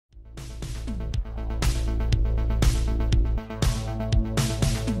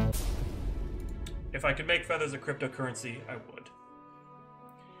If I could make feathers a cryptocurrency, I would.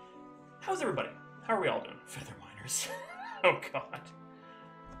 How's everybody? How are we all doing? Feather miners. Oh god.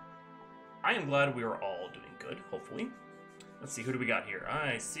 I am glad we are all doing good, hopefully. Let's see, who do we got here?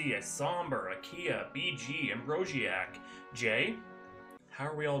 I see a Somber, a Kia, BG, Ambrosiac, Jay. How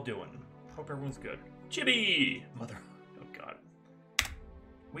are we all doing? Hope everyone's good. Chibi! Mother. Oh god.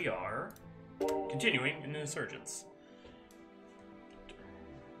 We are continuing in Insurgence.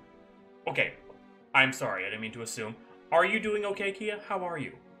 Okay. I'm sorry, I didn't mean to assume. Are you doing okay, Kia? How are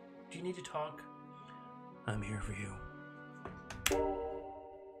you? Do you need to talk? I'm here for you.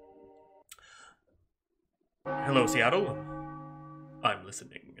 Hello, Seattle. I'm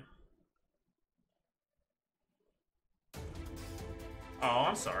listening. Oh,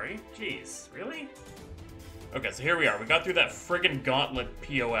 I'm sorry. Jeez, really? Okay, so here we are. We got through that friggin' gauntlet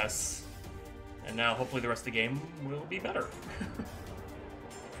POS. And now hopefully the rest of the game will be better.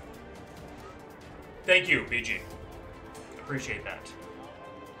 Thank you, BG. Appreciate that.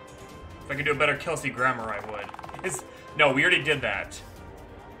 If I could do a better Kelsey grammar, I would. No, we already did that.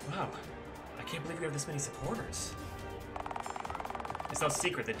 Wow. I can't believe we have this many supporters. It's no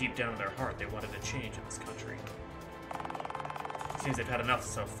secret that deep down in their heart they wanted a change in this country. Seems they've had enough,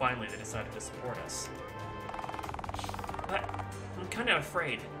 so finally they decided to support us. But I'm kind of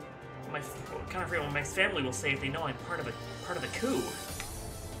afraid. When my family will say if they know I'm part of a coup.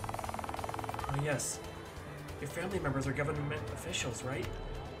 Oh yes, your family members are government officials, right?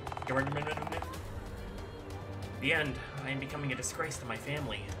 Government. In the end, I am becoming a disgrace to my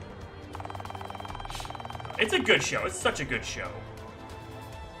family. It's a good show. It's such a good show.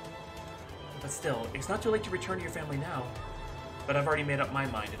 But still, it's not too late to return to your family now. But I've already made up my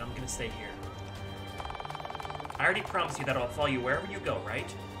mind, and I'm gonna stay here. I already promised you that I'll follow you wherever you go,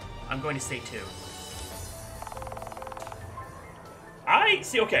 right? I'm going to stay too.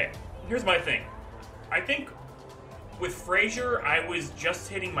 Okay, here's my thing. I think with Frasier, I was just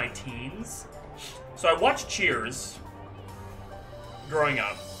hitting my teens. So I watched Cheers growing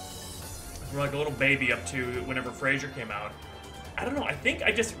up. From like a little baby up to whenever Frasier came out. I don't know, I think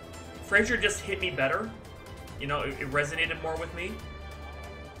Frasier just hit me better. You know, it resonated more with me.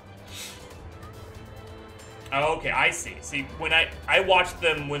 Oh, okay, I see. See, when I watched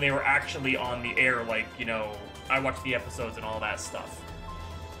them when they were actually on the air, like, you know, I watched the episodes and all that stuff.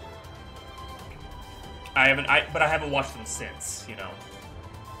 But I haven't watched them since, you know.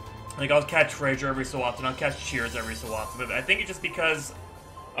 Like, I'll catch Frasier every so often, I'll catch Cheers every so often, but I think it's just because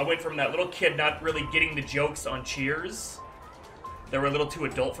I went from that little kid not really getting the jokes on Cheers, that were a little too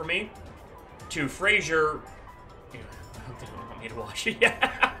adult for me, to Frasier, they don't want me to watch it yet,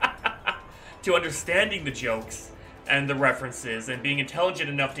 to understanding the jokes and the references and being intelligent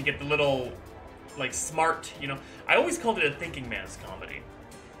enough to get the little, like, smart, you know. I always called it a thinking man's comedy.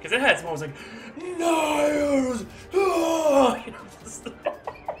 Because it had some always like, Niles! Ah! You know, just,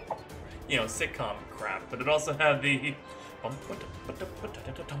 you know, sitcom crap. But it also had the...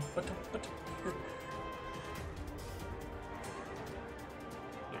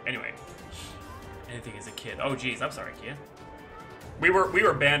 Anyway. Anything as a kid. Oh, geez, I'm sorry, Kia. We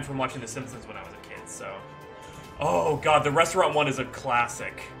were banned from watching The Simpsons when I was a kid, so... Oh, God, the restaurant one is a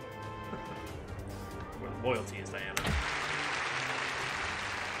classic. Where loyalty is, Diana.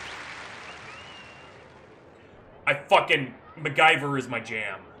 MacGyver is my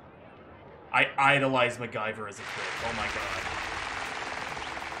jam. I idolized MacGyver as a kid. Oh my god.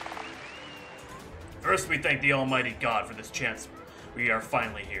 First we thank the almighty God for this chance. We are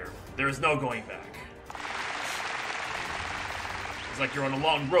finally here. There is no going back. It's like you're on a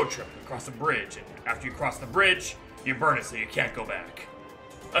long road trip across a bridge, and after you cross the bridge, you burn it so you can't go back.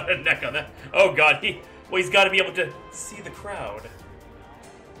 Neck on that. Oh god, he's got to be able to see the crowd.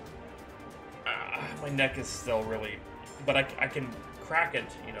 My neck is still really... But I can crack it,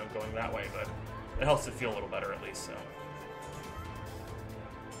 you know, going that way, but it helps it feel a little better at least, so...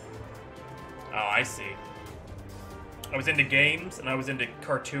 Oh, I see. I was into games, and I was into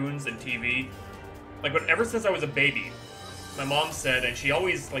cartoons and TV. Like, ever since I was a baby, my mom said, and she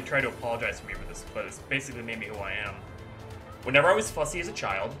always, like, tried to apologize to me for this, but it's basically made me who I am. Whenever I was fussy as a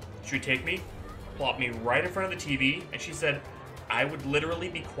child, she would take me, plop me right in front of the TV, and she said, I would literally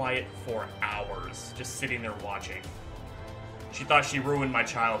be quiet for hours, just sitting there watching. She thought she ruined my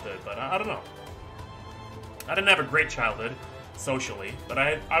childhood, but I don't know. I didn't have a great childhood, socially, but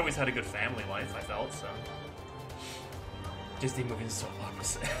I always had a good family life, I felt, so... Disney movies are so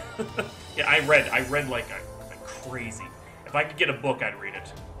opposite. Yeah, I read like a crazy. If I could get a book, I'd read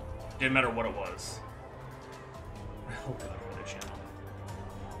it. Didn't matter what it was. Oh god, what a channel.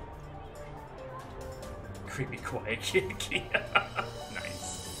 Creepy quiet kid. Nice.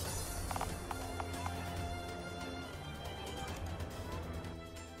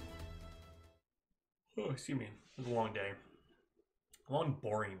 excuse me. It was a long day. A long,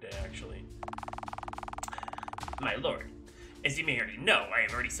 boring day, actually. My lord, as you may already know, I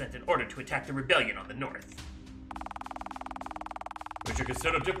have already sent an order to attack the rebellion on the north. We should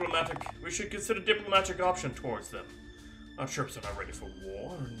consider diplomatic option towards them. Our troops are not ready for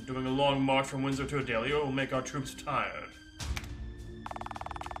war, and doing a long march from Windsor to Adelia will make our troops tired.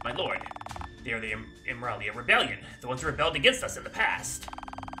 My lord, they are the Imralia rebellion, the ones who rebelled against us in the past.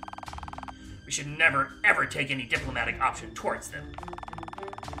 We should never, ever take any diplomatic option towards them.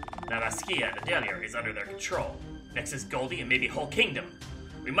 Navaskia and Adelia is under their control. Next is Goldie and maybe whole kingdom.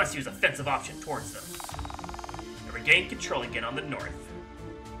 We must use offensive option towards them. And regain control again on the north.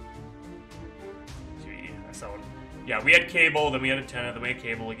 Gee, I saw one. Yeah, we had cable, then we had antenna, then we had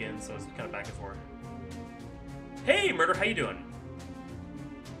cable again, so it's kind of back and forth. Hey, Murder, how you doing?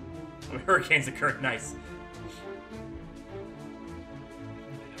 Oh, hurricanes occurred, nice.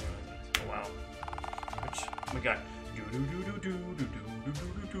 Oh, wow. Which, we got...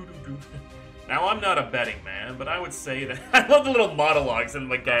 Now, I'm not a betting man, but I would say that... I love the little monologues in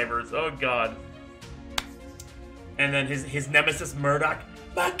MacGyver's. Oh, God. And then his nemesis, Murdoch.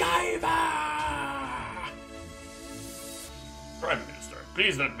 MacGyver! Prime Minister,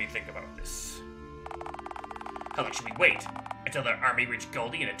 please let me think about this. How long should we wait? Until their army reach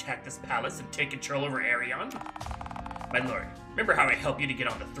Goldie and attack this palace and take control over Arion? My lord, remember how I helped you to get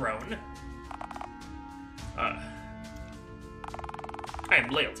on the throne? I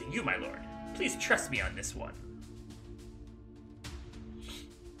am loyal to you, my lord. Please trust me on this one.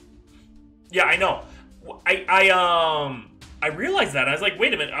 Yeah, I know. I realized that. I was like,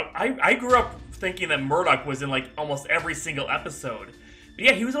 wait a minute. I grew up thinking that Murdoch was in like almost every single episode. But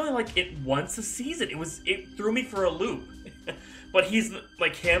yeah, he was only like it once a season. It threw me for a loop. But he's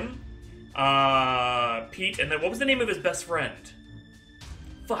like him, Pete, and then what was the name of his best friend?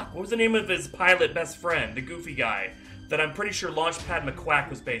 Fuck, what was the name of his pilot best friend, the goofy guy, that I'm pretty sure Launchpad McQuack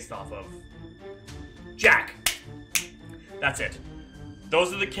was based off of? Jack! That's it.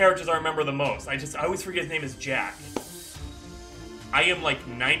 Those are the characters I remember the most. I always forget his name is Jack. I am like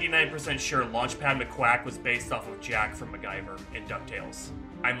 99% sure Launchpad McQuack was based off of Jack from MacGyver in DuckTales.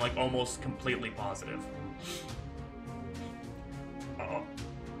 I'm like almost completely positive.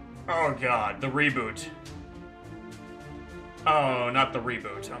 Oh god, the reboot. Oh, not the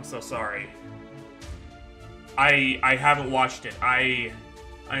reboot. I'm so sorry. I haven't watched it. I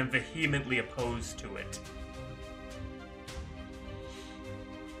am vehemently opposed to it.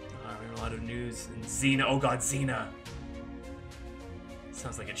 A lot of news. And Xena. Oh god, Xena.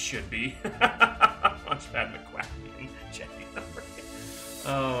 Sounds like it should be. Launchpad McQuack and Jack.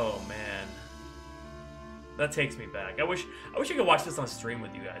 Oh man. That takes me back. I wish I could watch this on stream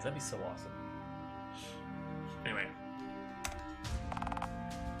with you guys. That'd be so awesome. Anyway.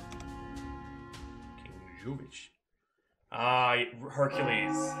 King Juvich.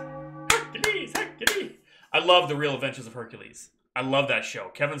 Hercules. Hercules! I love The Real Adventures of Hercules. I love that show.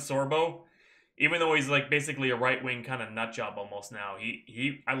 Kevin Sorbo, even though he's like basically a right-wing kind of nutjob almost now,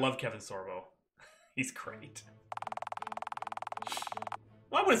 I love Kevin Sorbo. He's great.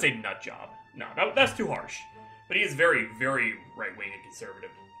 Well, I wouldn't say nutjob. No, that's too harsh. But he is very, very right-wing and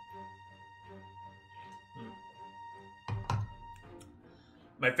conservative.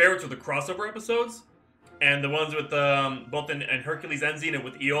 My favorites are the crossover episodes, and the ones with both in Hercules and Xena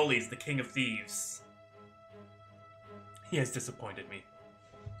with Aeolus, the King of Thieves. He has disappointed me.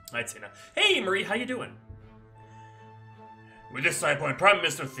 I'd say not. Hey, Marie, how you doing? With this I appoint Prime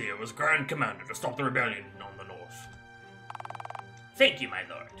Minister Theo as Grand Commander to stop the rebellion on the north. Thank you, my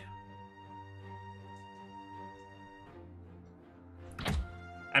lord.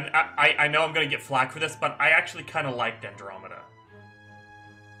 And I know I'm going to get flack for this, but I actually kind of liked Andromeda.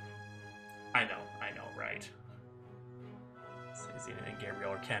 I know, right? Xena and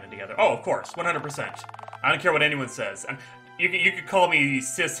Gabrielle are canon together. Oh, of course, 100%. I don't care what anyone says. And you could call me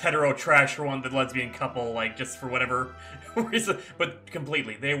cis hetero trash for one the lesbian couple, like just for whatever reason, but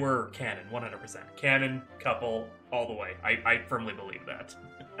completely, they were canon, 100%. Canon, couple, all the way. I firmly believe that.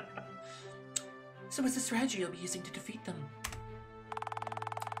 So what's the strategy you'll be using to defeat them?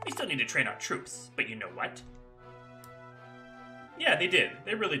 We still need to train our troops, but you know what? Yeah, they did.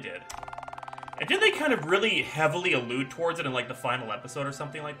 They really did. And did they kind of really heavily allude towards it in like the final episode or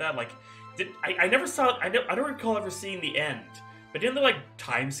something like that? Like, I never saw it. I don't recall ever seeing the end. But didn't they like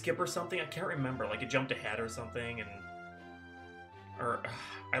time skip or something? I can't remember. Like it jumped ahead or something, and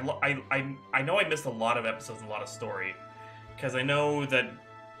I know I missed a lot of episodes and a lot of story because I know that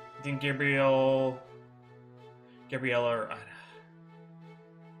didn't Gabriella or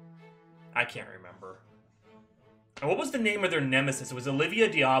I can't remember. And what was the name of their nemesis? It was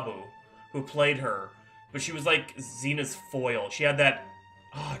Olivia Diabo who played her. But she was like Xena's foil. She had that...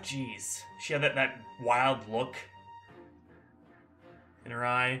 Oh, jeez. She had that wild look in her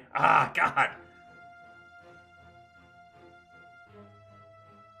eye. Ah, God.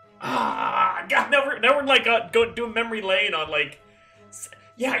 Ah, God. Now we're like go do memory lane on like...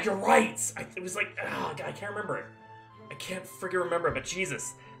 Yeah, you're right. It was like... Oh, God, I can't remember it. I can't friggin' remember it, but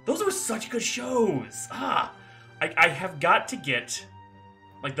Jesus. Those were such good shows. Ah. I have got to get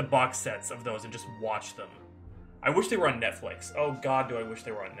like the box sets of those and just watch them. I wish they were on Netflix. Oh God, do I wish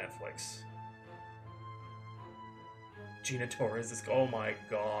they were on Netflix. Gina Torres is... Oh my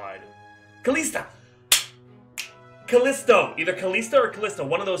God. Calista! Callisto! Either Calista or Callisto,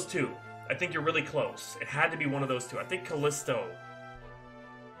 one of those two. I think you're really close. It had to be one of those two. I think Callisto.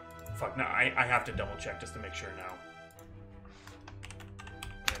 Fuck, no, I have to double check just to make sure now.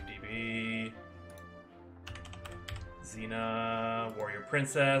 MDB... Xena, Warrior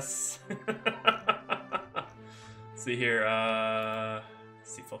Princess. See here,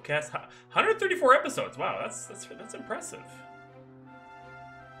 see full cast. 134 episodes. Wow, that's impressive.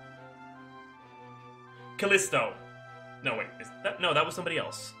 Callisto. No, wait, that was somebody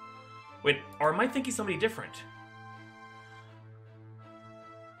else. Wait, or am I thinking somebody different?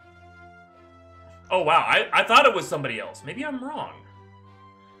 Oh wow, I thought it was somebody else. Maybe I'm wrong.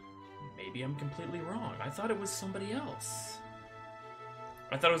 Maybe I'm completely wrong. I thought it was somebody else.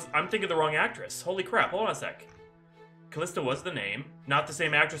 I thought it was... I'm thinking the wrong actress. Holy crap, hold on a sec. Callisto was the name. Not the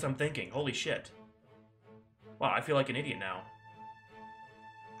same actress I'm thinking. Holy shit. Wow, I feel like an idiot now.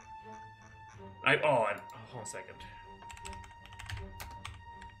 Hold on a second.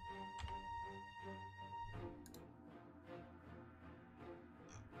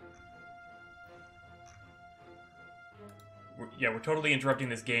 We're totally interrupting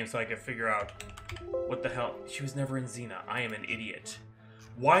this game so I can figure out what the hell. She was never in Xena. I am an idiot.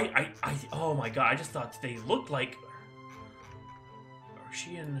 Why? Oh my God, I just thought they looked like... Are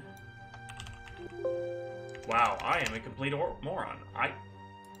she in... Wow, I am a complete moron. I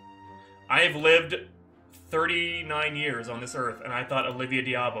have lived 39 years on this earth, and I thought Olivia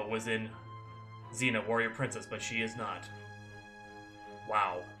Diabo was in Xena, Warrior Princess, but she is not.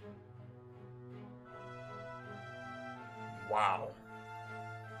 Wow. Wow.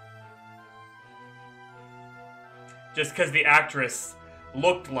 Just because the actress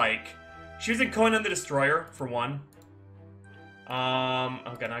looked like... She was in Conan the Destroyer, for one.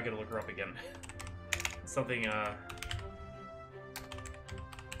 Okay, now I gotta look her up again. Something that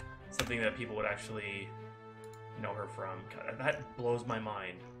people would actually know her from. God, that blows my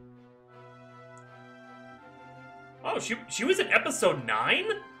mind. Oh, she was in episode 9?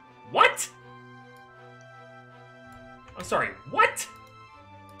 What? I'm sorry, what?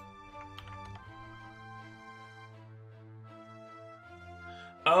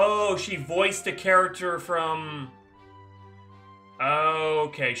 Oh, she voiced a character from...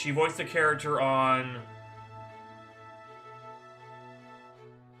 Okay, she voiced a character on...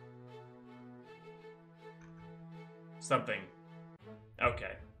 Something.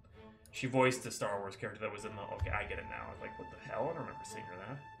 Okay. She voiced a Star Wars character that was in the... Okay, I get it now. I was like, what the hell? I don't remember seeing her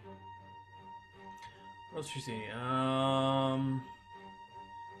that. What else did she see?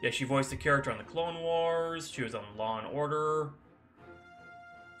 Yeah, she voiced a character on the Clone Wars. She was on Law and Order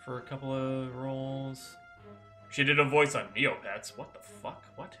for a couple of roles. She did a voice on Neopets. What the fuck?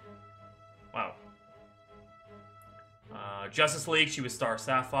 What? Wow. Justice League, she was Star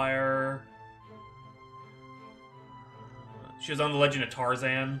Sapphire. She was on The Legend of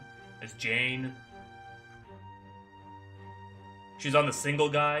Tarzan as Jane. She was on The Single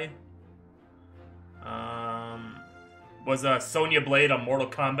Guy. Was Sonya Blade on Mortal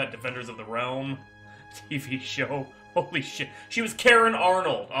Kombat Defenders of the Realm TV show. Holy shit. She was Karen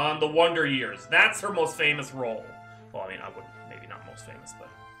Arnold on The Wonder Years. That's her most famous role. Well, I mean, I would... Maybe not most famous, but...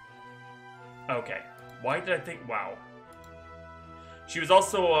 Okay. Why did I think... Wow. She was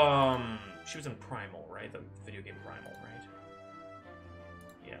also, She was in Primal, right? The video game Primal, right?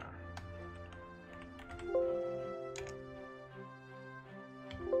 Yeah.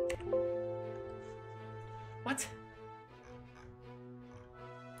 What?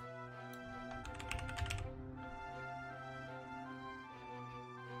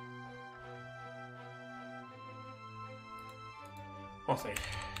 I'll see.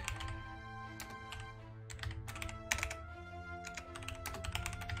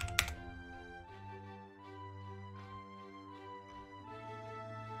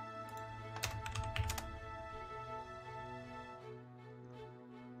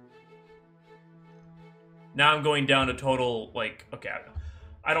 Now I'm going down to total, like, okay,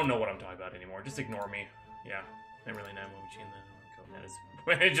 I don't know what I'm talking about anymore. Just ignore me. Yeah, I'm really not moving machine then.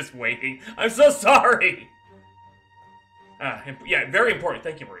 And is just waiting. I'm so sorry! Yeah, very important.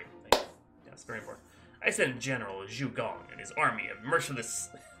 Thank you, Marie. Thank you. Yes, very important. I sent General Zhu Gong and his army of merciless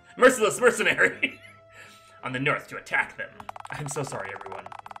mercenary on the north to attack them. I'm so sorry, everyone.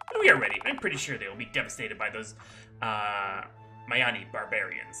 When we are ready, I'm pretty sure they will be devastated by those, Mayani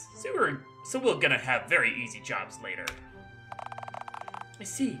barbarians. So we're gonna have very easy jobs later. I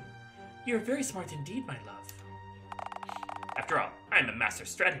see. You're very smart indeed, my love. After all, I'm a master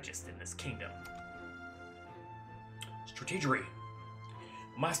strategist in this kingdom. Strategery.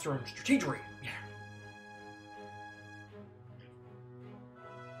 Master of strategery. Yeah.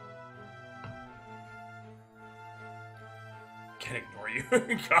 Can't ignore you.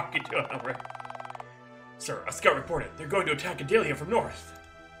 Talking to another. Sir, a scout reported. They're going to attack Adelia from north.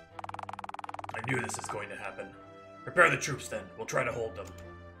 I knew this was going to happen. Prepare the troops then. We'll try to hold them.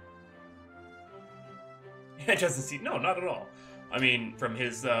 It doesn't seem... No, not at all. I mean, from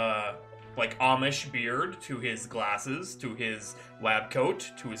his, like, Amish beard, to his glasses, to his lab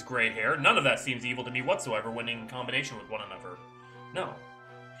coat, to his gray hair, none of that seems evil to me whatsoever when in combination with one another. No.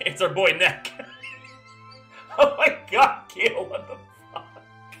 It's our boy, Neck. Oh my god, Kale, what the fuck?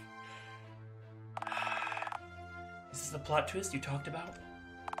 Is this the plot twist you talked about?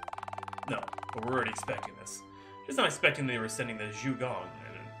 No, but we're already expecting this. Just not expecting they were sending the Zhu Gong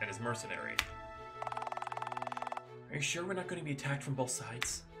and his mercenary. Are you sure we're not going to be attacked from both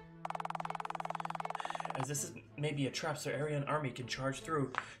sides? As this is maybe a trap so Aryan army can charge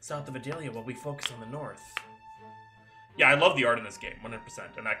through south of Adelia while we focus on the north. Yeah, I love the art in this game,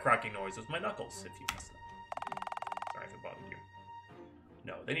 100%. And that cracking noise was my knuckles, if you missed it. Sorry if it bothered you.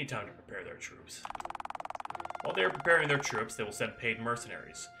 No, they need time to prepare their troops. While they're preparing their troops, they will send paid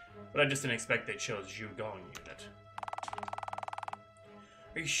mercenaries. But I just didn't expect they chose Zhu Gong unit.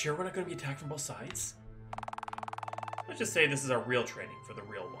 Are you sure we're not going to be attacked from both sides? Let's just say this is our real training for the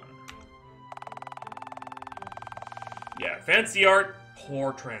real one. Yeah, fancy art,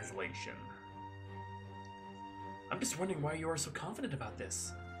 poor translation. I'm just wondering why you are so confident about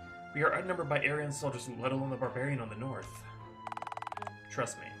this. We are outnumbered by Aryan soldiers, let alone the barbarian on the north.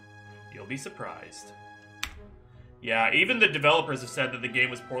 Trust me, you'll be surprised. Yeah, even the developers have said that the game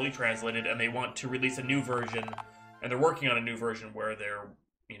was poorly translated and they want to release a new version, and they're working on a new version where they're,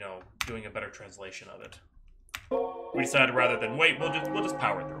 you know, doing a better translation of it. We decided rather than wait, we'll just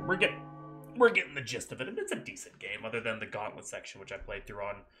power through. We're getting the gist of it, and it's a decent game, other than the Gauntlet section, which I played through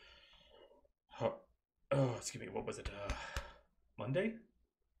on... Oh, excuse me, what was it? Monday?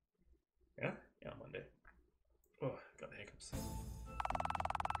 Yeah? Yeah, Monday. Oh, got the hiccups.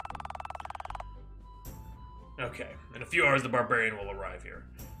 Okay, in a few hours the Barbarian will arrive here.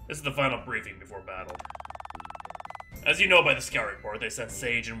 This is the final briefing before battle. As you know by the scout report, they sent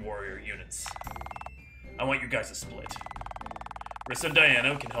Sage and Warrior units. I want you guys to split. Rissa and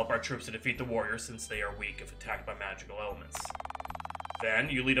Diana can help our troops to defeat the Warriors since they are weak if attacked by magical elements. Then,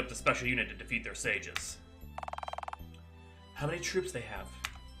 you lead up the special unit to defeat their sages. How many troops they have?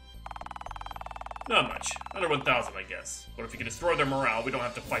 Not much. Under 1,000, I guess. But if you can destroy their morale, we don't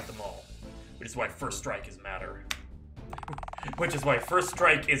have to fight them all. Which is why first strike is matter. Which is why first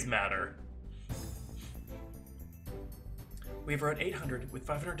strike is matter. We have around 800, with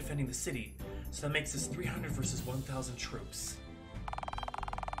 500 defending the city, so that makes us 300 versus 1,000 troops.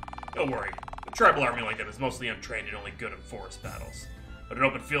 Don't worry. A tribal army like that is mostly untrained and only good in forest battles. But an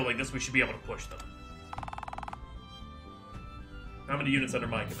open field like this, we should be able to push them. How many units under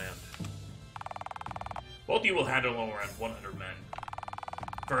my command? Both of you will handle around 100 men.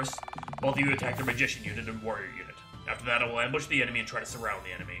 First, both of you attack the Magician unit and Warrior unit. After that, I will ambush the enemy and try to surround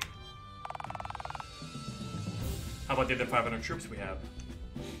the enemy. How about the other 500 troops we have?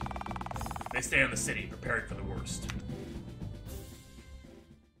 They stay in the city, preparing for the worst.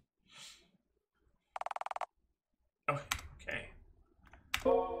 Oh, okay.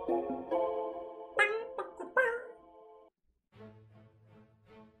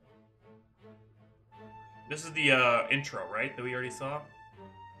 This is the intro, right? That we already saw?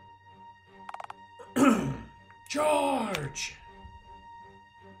 Charge!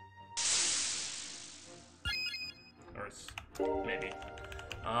 Or maybe.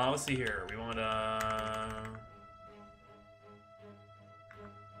 Let's see here. We want do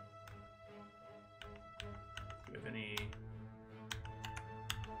we have any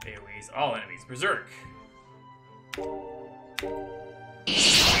AoEs? All enemies. Berserk!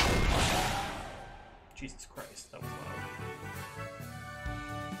 Jesus Christ, that was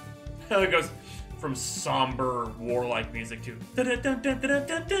loud. It goes from somber, warlike music to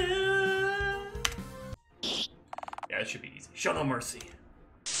da-da-da-da-da-da-da. Yeah, it should be easy. Show no mercy.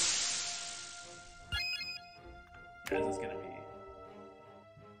 Yeah, this is gonna be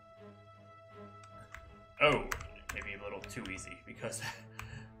Oh, maybe a little too easy, because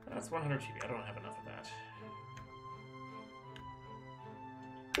that's 100 GB. I don't have enough of that.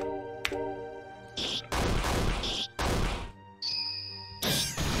 Oh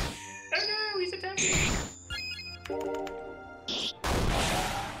no, he's attacking me!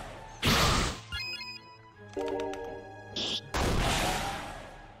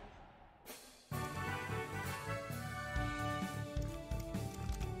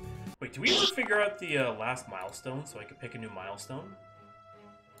 Wait, do we ever figure out the last milestone so I could pick a new milestone?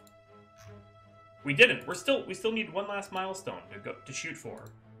 We didn't. We still need one last milestone to shoot for.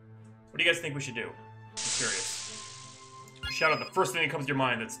 What do you guys think we should do? I'm curious. Shout out the first thing that comes to your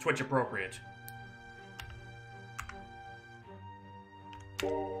mind that's Twitch appropriate.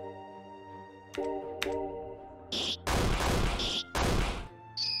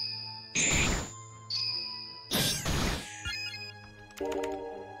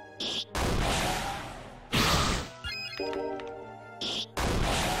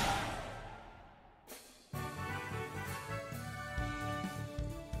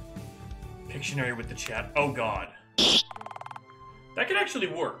 Pictionary with the chat. Oh god. That could actually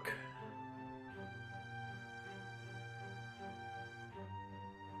work.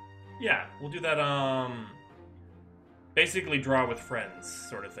 Yeah, we'll do that, basically draw with friends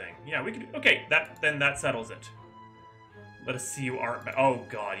sort of thing. Yeah, we could, okay, then that settles it. Let us see you art, oh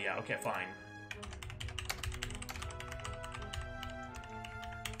god, yeah, okay, fine.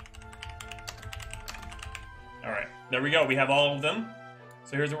 Alright, there we go, we have all of them.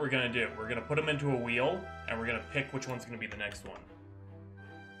 So here's what we're gonna do. We're gonna put them into a wheel, and we're gonna pick which one's gonna be the next one.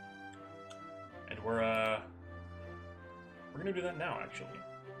 And we're gonna do that now, actually.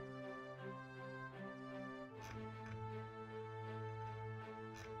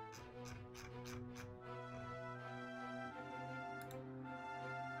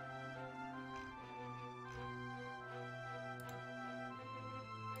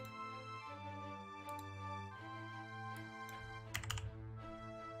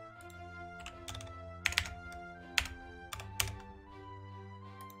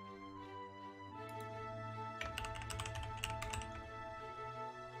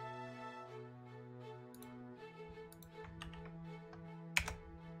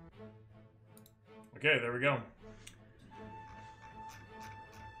 Okay, there we go.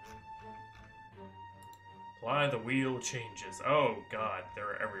 Apply the wheel changes. Oh god,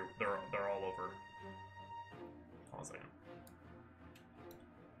 they're all over. Hold on a second.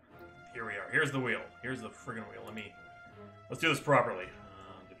 Here we are. Here's the wheel. Here's the friggin' wheel. Let's do this properly.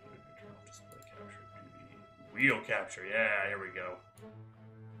 Display capture, wheel capture. Yeah, here we go.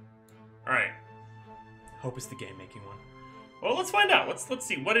 All right. Hope it's the game making one. Well, let's find out. Let's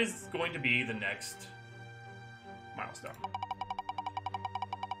see what is going to be the next milestone.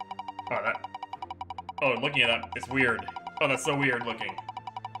 Oh, looking at that, it's weird. Oh, that's so weird looking.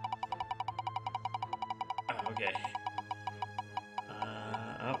 Okay.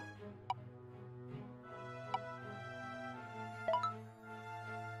 Oh.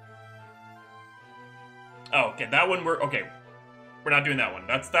 Oh, okay. That one we're not doing that one.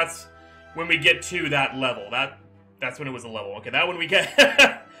 That's when we get to that level. That's when it was a level. Okay, that one we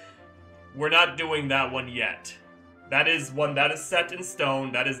get. We're not doing that one yet. That is one that is set in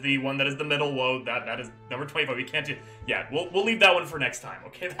stone. That is the one that is the middle load. That is number 25. We can't do. Yeah, we'll leave that one for next time.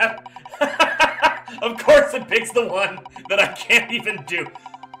 Okay, that. Of course, it picks the one that I can't even do.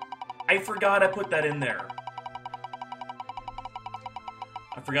 I forgot I put that in there.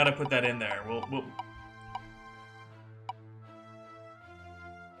 We'll.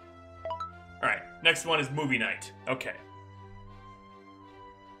 All right, next one is movie night. Okay.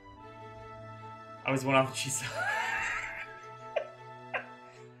 I was one off. Jeez.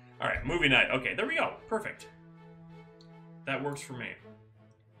 All right, movie night. Okay, there we go. Perfect. That works for me.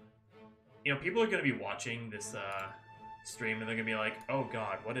 You know, people are gonna be watching this stream, and they're gonna be like, "Oh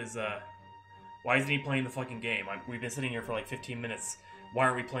God, what is why isn't he playing the fucking game? We've been sitting here for like 15 minutes. Why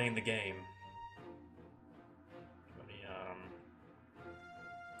aren't we playing the game?" Let me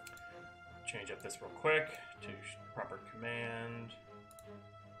change up this real quick to proper command.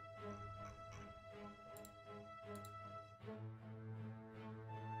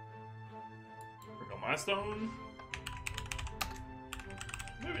 Here we go, milestone.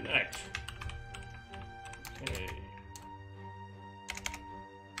 Movie night. Okay.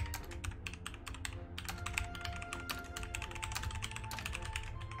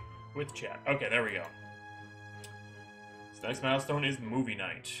 With chat. Okay, there we go. So next milestone is movie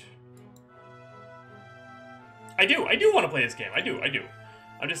night. I do want to play this game. I do. I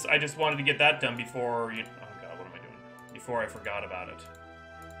just wanted to get that done before you. Oh god, what am I doing? Before I forgot about it.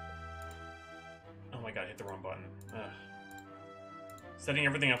 Oh my my god, hit the wrong button. Ugh. Setting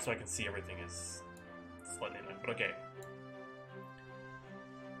everything up so I can see everything is slightly annoying, but okay.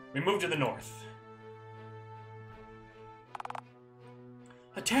 We move to the north.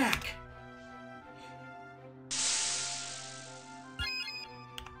 Attack!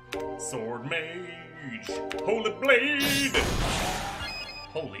 Sword Mage! Holy Blade!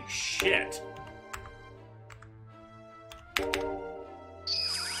 Holy shit!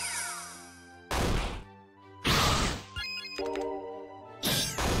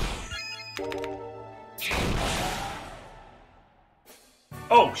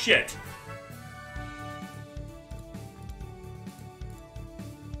 Oh shit!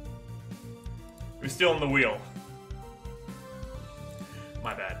 We're still in the wheel.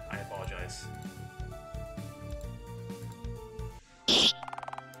 My bad. I apologize.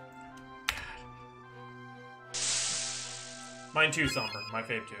 Mine too, Somber. My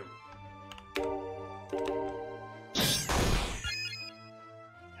fave too.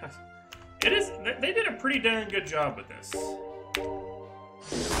 It is. They did a pretty darn good job with this.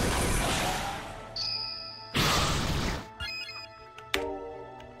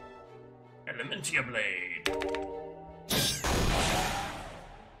 Elementia Blade.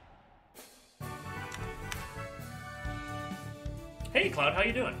 Hey, Cloud, how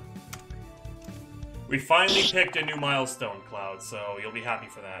you doing? We finally picked a new milestone, Cloud, so you'll be happy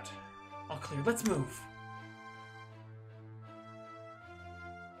for that. All clear, let's move.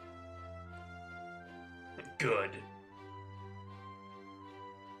 Good.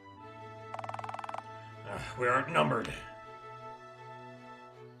 We aren't numbered.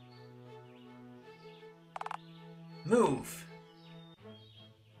 Move.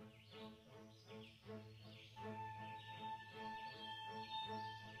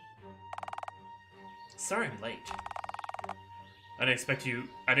 Sorry I'm late. I didn't expect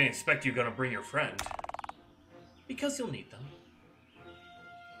you gonna bring your friend. Because you'll need them.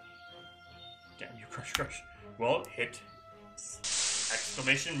 Damn you, crush. Well, hit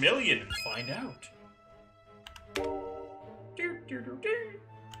exclamation million and find out. Do, do, do, do.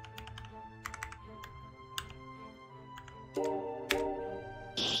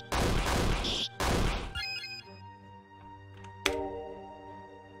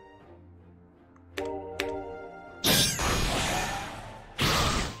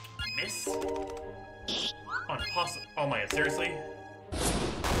 Miss? Impossible. Oh my god, seriously?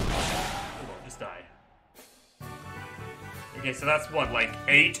 Hold on, just die. Okay, so that's what, like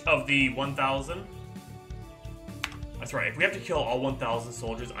 8 of the 1,000? That's right, if we have to kill all 1,000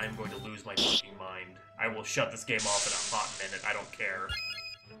 soldiers, I'm going to lose my fucking mind. I will shut this game off in a hot minute, I don't care.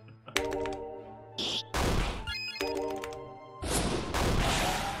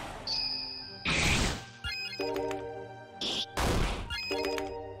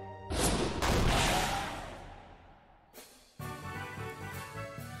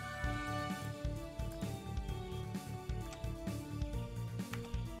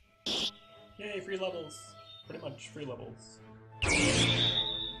 Yay, free levels. Pretty much free levels.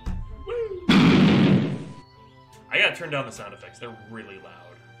 Woo! I gotta turn down the sound effects, they're really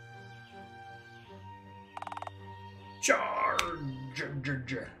loud. Charge!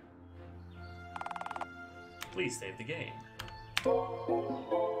 Please save the game. Oh,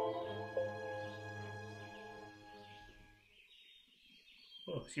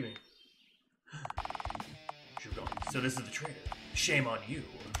 excuse me. So this is the traitor. Shame on you.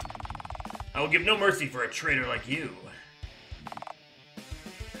 I will give no mercy for a traitor like you.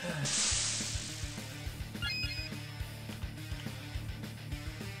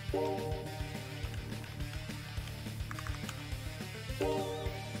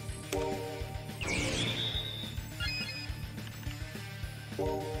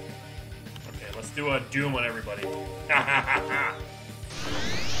 Okay, let's do a doom on everybody.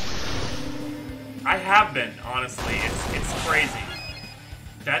 I have been, honestly. It's crazy.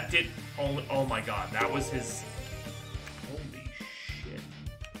 That did... Oh my god, that was his... Holy shit.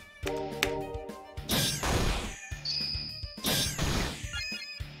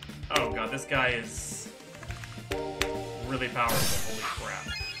 Oh god, this guy is... really powerful, holy crap.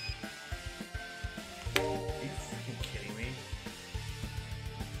 Are you freaking kidding me?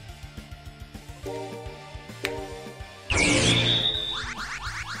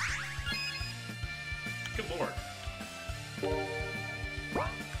 Good lord.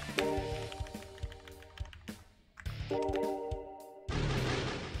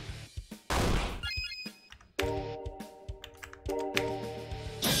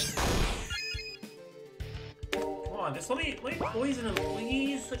 Just let me poison him,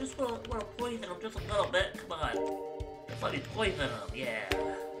 please. I just want to poison him just a little bit. Come on. Just let me poison him. Yeah.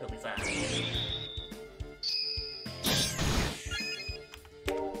 It'll be fine.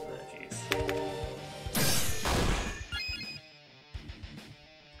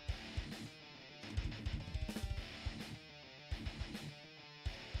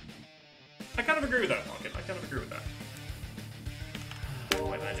 agree with that, Pocket. I kind of agree with that.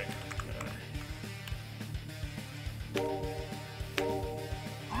 White magic.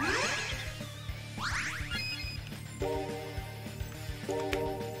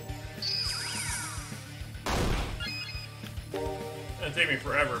 It'll take me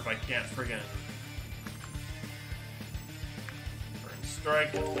forever if I can't friggin' burn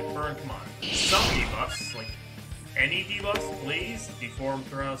strike, burn, come on. Some debuffs, like any debuffs, please. Deform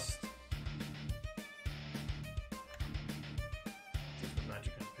thrust.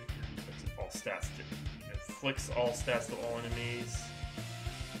 Magic on figure. That's all stats. It flicks all stats to all enemies.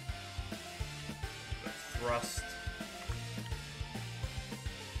 Thrust.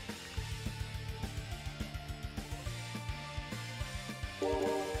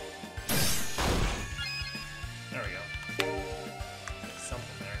 There we go. There's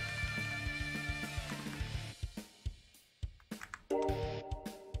something there.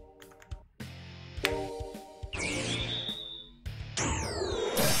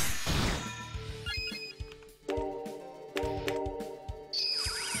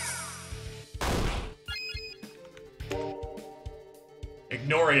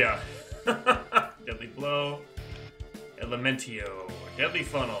 Ignoria. Deadly Blow. Elementio. Deadly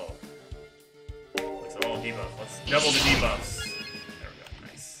Funnel. Looks all debuff. Let's double the debuffs. There we go.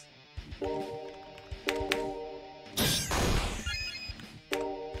 Nice.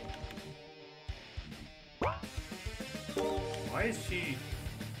 Why is she...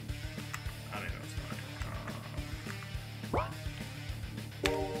 I don't know. It's fine.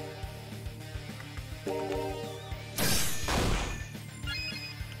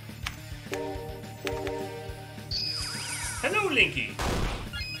 Hello, Linky.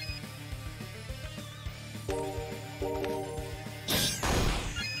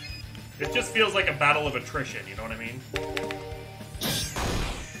 It just feels like a battle of attrition, you know what I mean?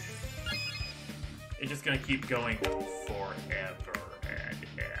 It's just gonna keep going forever and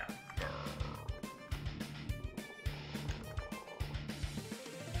ever.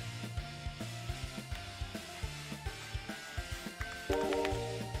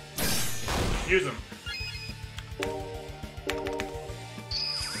 Use them.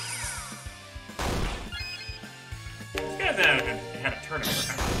 This guy had a turn of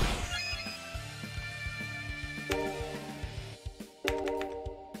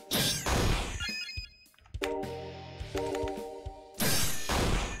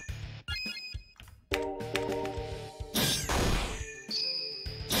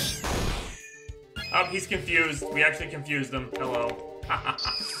Oh, he's confused. We actually confused him. Hello.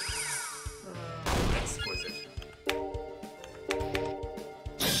 Exquisite.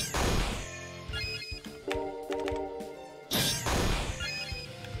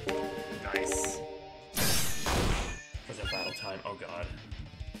 Nice. Was it battle time? Oh god.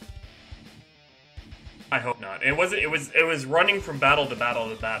 I hope not. It wasn't. It was running from battle to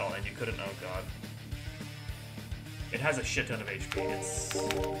battle to battle, and you couldn't. Oh god. It has a shit ton of HP. It's.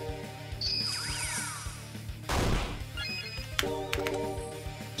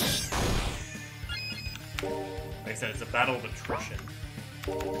 Like I said, it's a battle of attrition.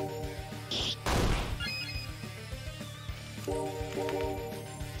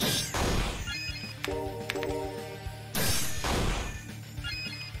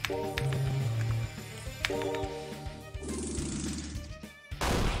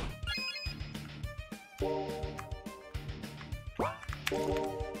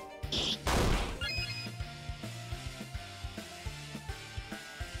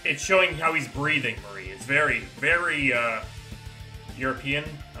 It's showing how he's breathing, Marie. It's very, very, European.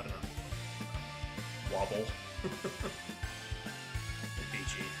 I don't know. Wobble.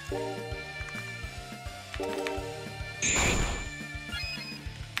 BG.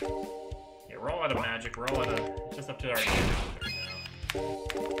 Yeah, we're all out of magic. We're all out of... It's just up to our magic now.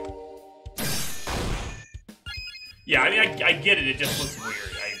 Yeah, I mean, I get it. It just looks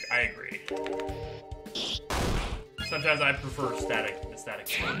weird. I agree. Sometimes I prefer static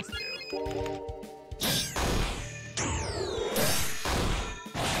ones too.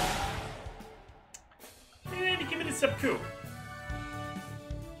 And give me the sub-coup.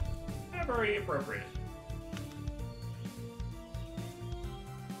 Very appropriate.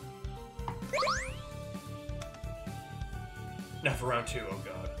 Now for round 2, oh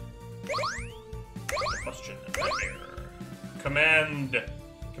god. Question.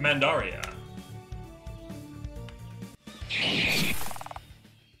 Commandaria.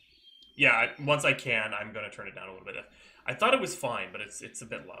 Yeah, once I can, I'm gonna turn it down a little bit. I thought it was fine, but it's a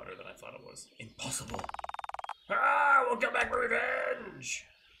bit louder than I thought it was. Impossible. Ah, we'll come back for revenge!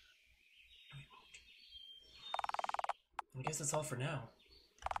 I guess that's all for now.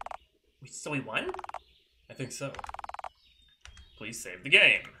 So we won? I think so. Please save the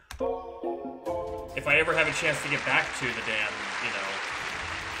game. If I ever have a chance to get back to the damn, you know...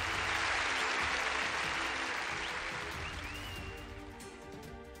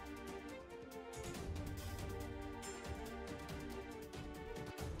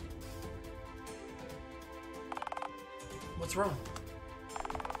 What's wrong?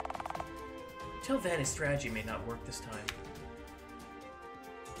 Tell Van his strategy may not work this time.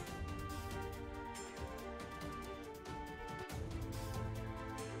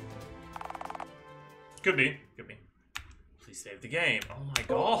 Could be. Could be. Please save the game. Oh my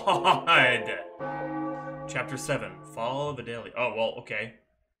god! Chapter 7. Follow the daily... Oh, well, okay.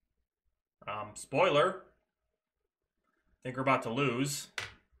 Spoiler. Think we're about to lose.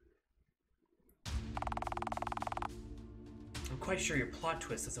 I'm quite sure your plot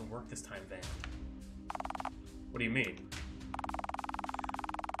twist doesn't work this time, Van. What do you mean?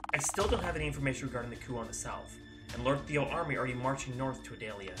 I still don't have any information regarding the coup on the south, and Lord Theo army already marching north to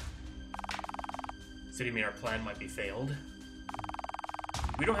Adalia. So do you mean our plan might be failed?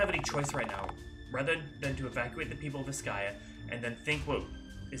 We don't have any choice right now, rather than to evacuate the people of Vizcaya, and then think what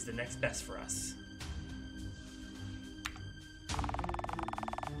is the next best for us.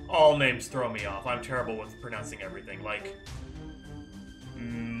 All names throw me off. I'm terrible with pronouncing everything, like...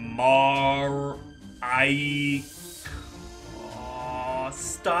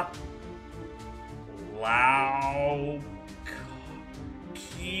 Stop.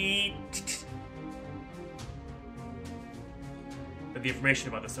 But the information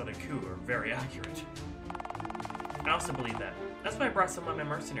about the Southern coup are very accurate. I also believe that. That's why I brought some of my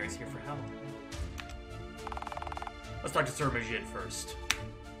mercenaries here for help. Let's talk to Sir Majid first.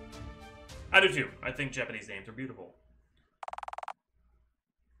 I do too. I think Japanese names are beautiful.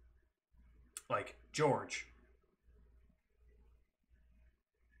 Like George.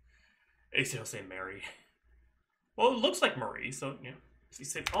 Except he'll say Mary. Well, it looks like Marie, so, you know. He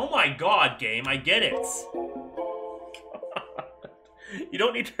said, oh my god, game, I get it. You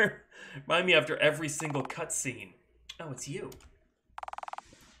don't need to remind me after every single cutscene. Oh, it's you.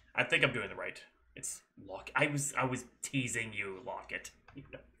 I think I'm doing the right. It's Lock. I was teasing you, Locket.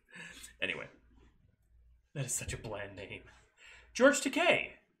 Anyway. That is such a bland name. George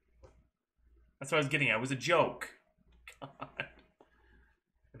Takei. That's what I was getting at. It was a joke. God.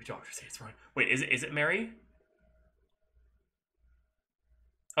 Maybe doctors say it's wrong. Wait, is it Mary?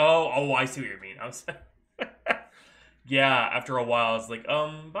 Oh, I see what you mean. I was yeah, after a while I was like,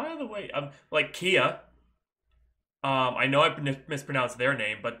 by the way, like Kia. I know I mispronounced their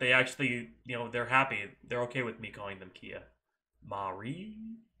name, but they actually, you know, they're happy. They're okay with me calling them Kia. Marie.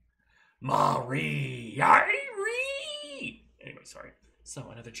 Anyway, sorry. So,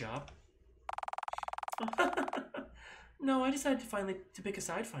 another job? No, I decided to pick a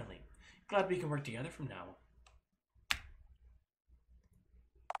side finally. Glad we can work together from now.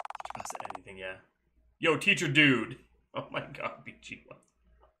 Anything, yeah. Yo, teacher dude. Oh my god, BG.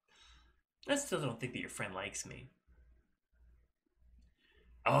 I still don't think that your friend likes me.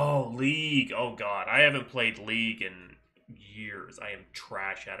 Oh, League. Oh god, I haven't played League in years. I am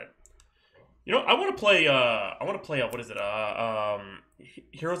trash at it. You know, I want to play, what is it?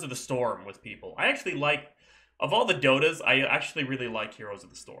 Heroes of the Storm with people. I actually like, of all the Dotas, I actually really like Heroes of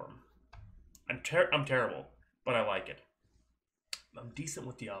the Storm. I'm terrible, but I like it. I'm decent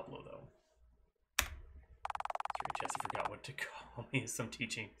with Diablo, though. Sorry, Jesse forgot what to call me. Some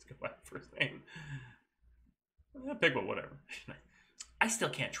teaching. Let's go by first name. Pick one, whatever. I still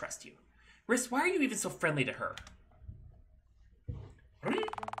can't trust you. Riss, why are you even so friendly to her?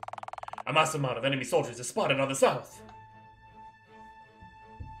 A massive amount of enemy soldiers is spotted on the south.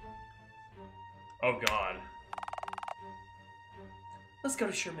 Oh, God. Let's go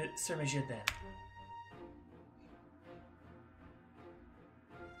to Sir Majid then.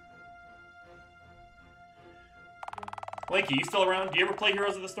 Lanky, you still around? Do you ever play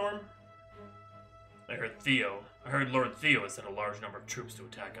Heroes of the Storm? I heard Lord Theo has sent a large number of troops to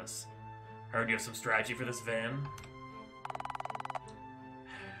attack us. I heard you have some strategy for this van.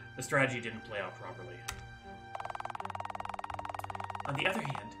 The strategy didn't play out properly. On the other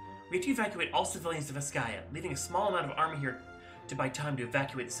hand, we have to evacuate all civilians to Vizcaya, leaving a small amount of army here to buy time to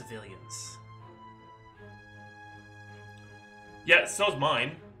evacuate the civilians. Yeah, so's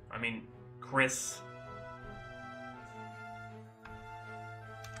mine. I mean, Chris.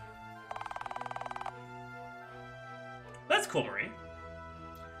 That's cool, Marie.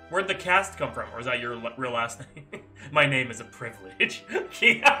 Where'd the cast come from? Or is that your real last name? My name is a privilege.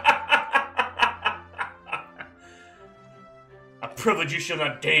 A privilege you shall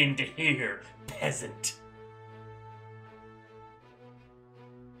not deign to hear, peasant.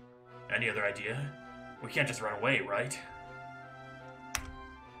 Any other idea? We can't just run away, right?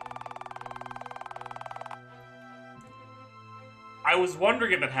 I was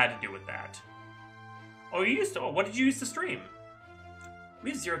wondering if it had to do with that. Oh, you used to. Oh, what did you use to stream? We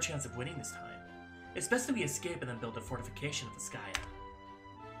have 0 chance of winning this time. It's best that we escape and then build a fortification of the sky.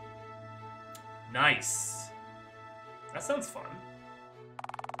 Nice. That sounds fun.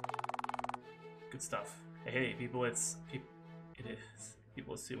 Good stuff. Hey, people, it is.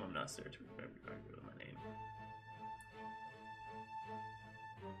 People assume I'm not searching for my name.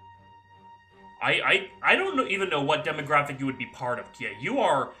 I don't even know what demographic you would be part of, Kia. You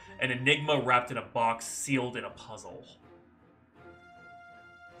are an enigma wrapped in a box, sealed in a puzzle.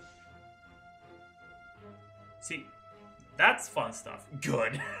 See, that's fun stuff.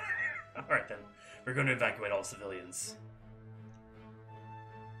 Good. Alright then. We're going to evacuate all civilians.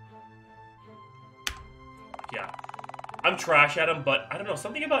 Yeah. I'm trash at them, but I don't know.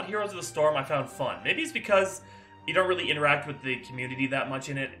 Something about Heroes of the Storm I found fun. Maybe it's because you don't really interact with the community that much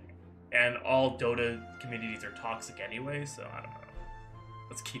in it, and all Dota communities are toxic anyway, so I don't know.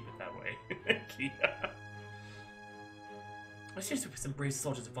 Let's keep it that way. Yeah. Let's just put some brave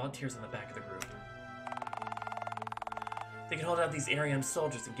soldiers and volunteers on the back of the group. They can hold out these area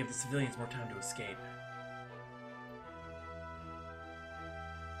soldiers and give the civilians more time to escape.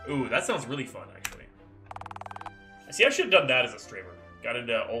 Ooh, that sounds really fun, actually. See, I should have done that as a streamer. Got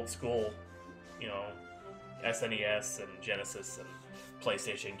into old school, you know, SNES and Genesis and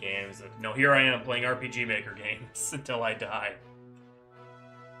PlayStation games. And, no, here I am playing RPG Maker games until I die.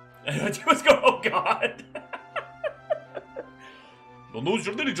 And I just go, oh god!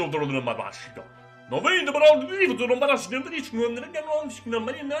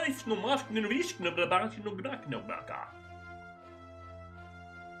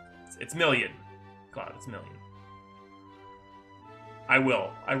 It's million. God, it's million. I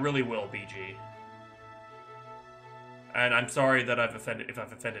will. I really will, BG. And I'm sorry that if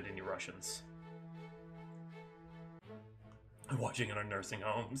I've offended any Russians. I'm watching in our nursing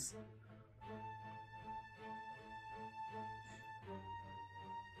homes.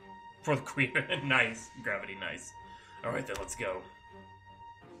 For the queen. Nice. Gravity, nice. Alright then, let's go.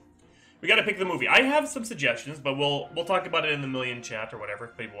 We gotta pick the movie. I have some suggestions, but we'll talk about it in the million chat or whatever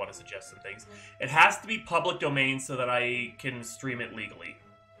if people want to suggest some things. It has to be public domain so that I can stream it legally.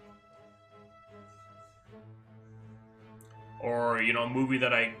 Or, you know, a movie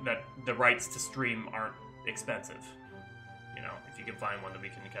that the rights to stream aren't expensive. You know, if you can find one that we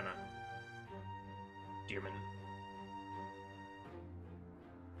can kind of... Dearman.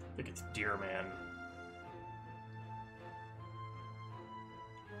 I think it's Dearman.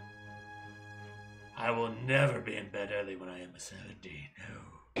 I will never be in bed early when I am a 17,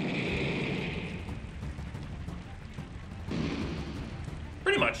 no.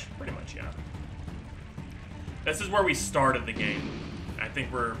 Pretty much, yeah. This is where we started the game. I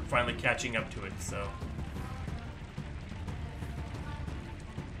think we're finally catching up to it, so...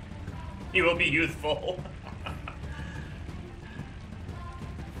 You will be youthful.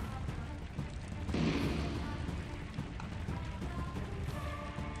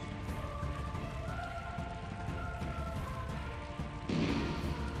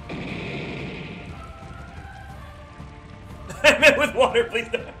 I meant with water, please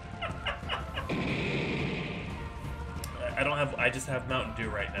don't. I don't have, I just have Mountain Dew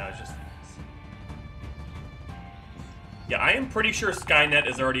right now, it's just... Yeah, I am pretty sure Skynet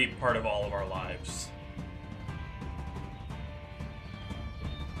is already part of all of our lives.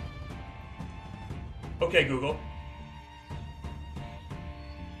 Okay, Google.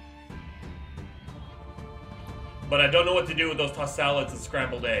 But I don't know what to do with those tossed salads and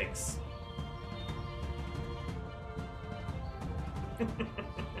scrambled eggs.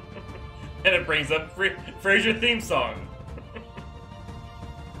 And it brings up Frasier theme song.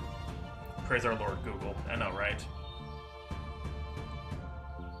 Praise our Lord, Google. I know, right?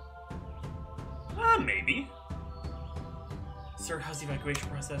 Maybe. Sir, how's the evacuation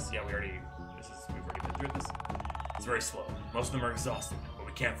process? Yeah, we've already been through this. It's very slow. Most of them are exhausted, but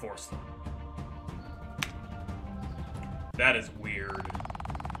we can't force them. That is weird.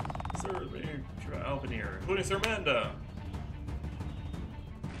 Sir, Albanir, including Sir Amanda.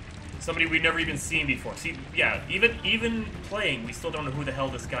 Somebody we've never even seen before. See, yeah, even playing, we still don't know who the hell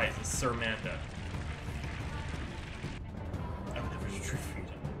this guy is. It's Sir Amanda. I would never retreat.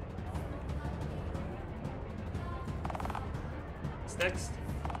 What's next?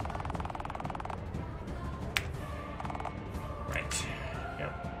 Right.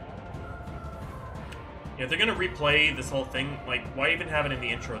 Yep. Yeah, if they're gonna replay this whole thing, like, why even have it in the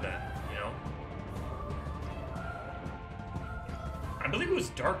intro then? You know? I believe it was was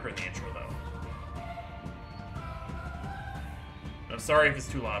darker in the intro, though. I'm sorry if it's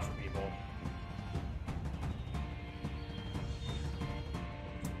too loud for people.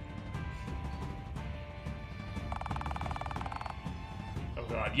 Oh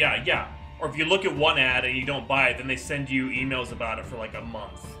god, yeah. Or if you look at one ad and you don't buy it, then they send you emails about it for like a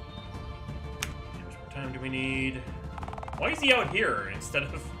month. How much more time do we need? Why is he out here instead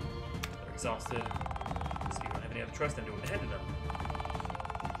of... They're exhausted. So you don't have any other trust in doing ahead of them.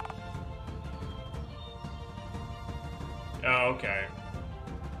 Oh, okay.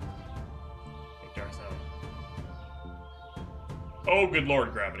 Take Dark's out. Oh, good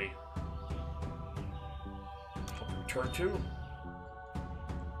lord, gravity. Turn 2?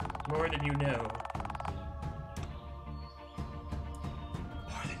 More than you know.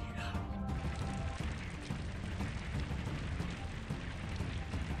 More than you know.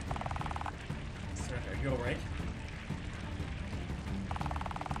 Sir, are you alright?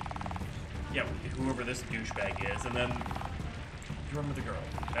 Yeah, whoever this douchebag is, and then... You remember the girl.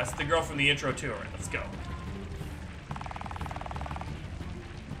 That's the girl from the intro too. Alright, let's go.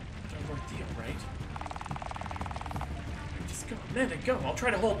 Don't work deal, right? Just go. Amanda, go. I'll try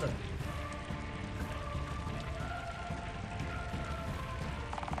to hold them.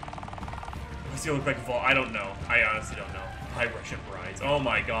 What's the other back fall? I don't know. I honestly don't know. High Russian brides. Oh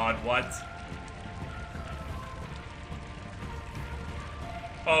my god, what?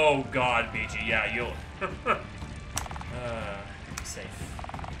 Oh god, BG. Yeah, you'll... safe.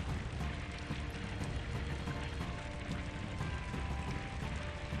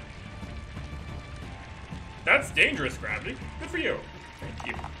 That's dangerous, Gravity. Good for you. Thank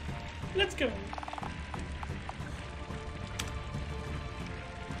you. Let's go.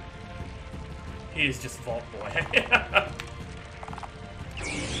 He is just Vault Boy.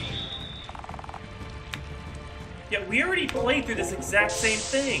 Yeah, we already played through this exact same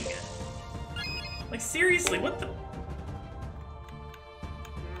thing. Like, seriously, what the...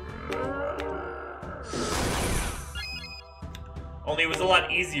 Only it was a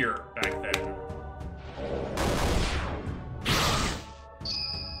lot easier back then.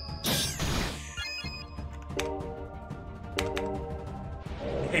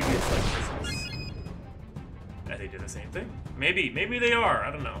 Maybe it's like Christmas. And they did the same thing. Maybe they are.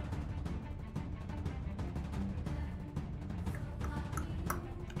 I don't know.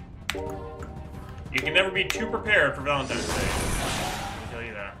 You can never be too prepared for Valentine's Day. I'll tell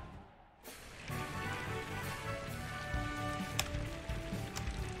you that.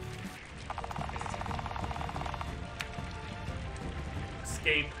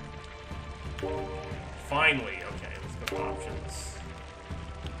 Escape. Finally. Okay, let's go to options.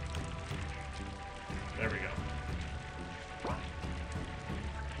 There we go.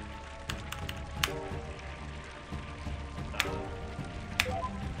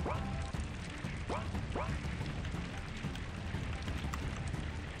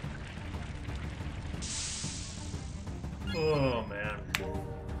 Oh, man.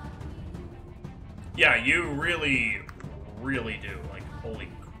 Yeah, you really, really do. Like, holy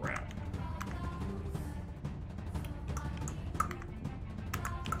crap.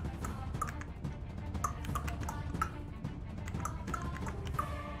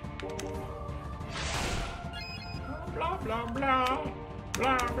 Blah, blah, blah.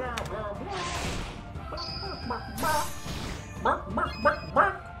 Blah, blah, blah, blah. Bark, bark, bark,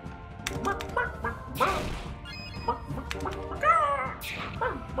 bark. Bark, bark, bark, bark.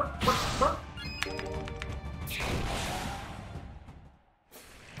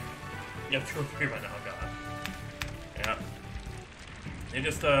 You have 2 or 3 right now, God. Yeah. They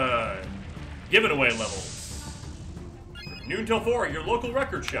just, give it away levels. From noon till 4 at your local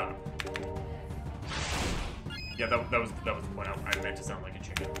record shop. Yeah, that was the point. I meant to sound like a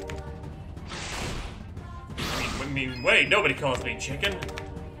chicken. I mean, wait, nobody calls me chicken.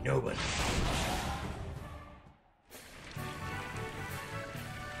 Nobody.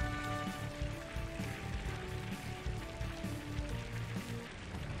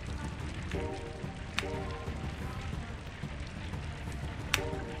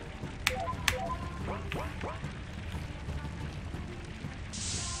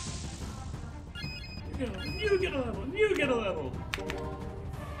 You get a level. You get a level.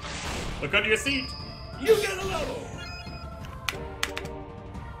 Look under your seat. You get a level.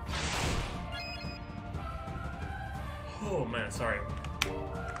 Oh man, sorry.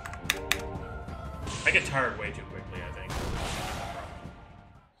 I get tired way too quickly, I think.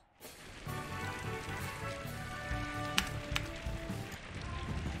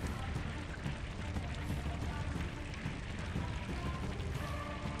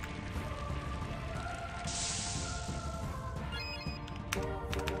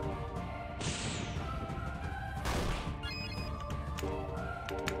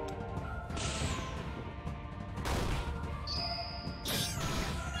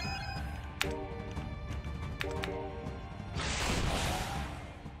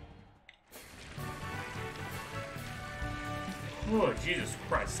 Oh, Jesus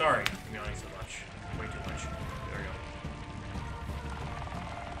Christ. Sorry. I'm yawning so much. Way too much. There we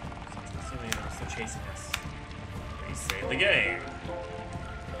go. Still chasing us. We save the game.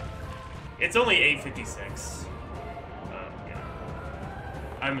 It's only 8:56. Yeah.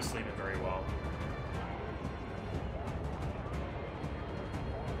 I'm sleeping very well.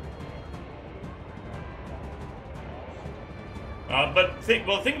 But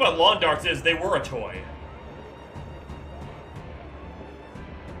the thing about lawn darts is they were a toy.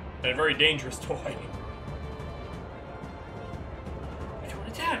 And a very dangerous toy. Which one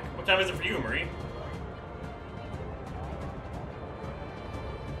attack? What time is it for you, Marie?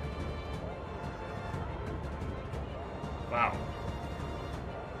 Wow.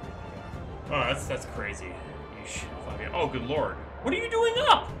 Oh, that's crazy. Yeesh. Oh, good lord. What are you doing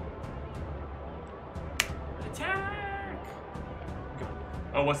up? Attack!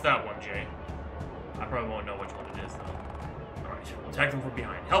 Oh, what's that one, Jay? I probably won't know which one it is, though. Alright, we'll attack them from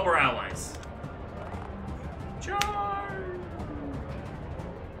behind. Help our allies. Charge!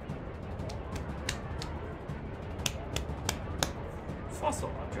 Fossil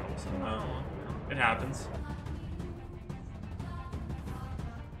objects. Oh, it happens.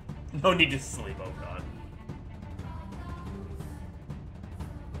 No need to sleep, oh god.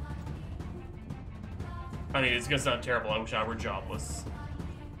 I mean, it's gonna sound terrible. I wish I were jobless.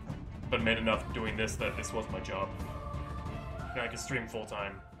 But made enough doing this that this was my job. I could stream full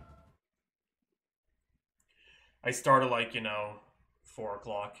time. I start at like, 4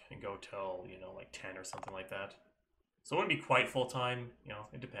 o'clock and go till, like 10 or something like that. So it wouldn't be quite full time,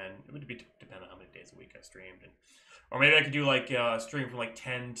 it depend. It would depend on how many days a week I streamed. Or maybe I could do like stream from like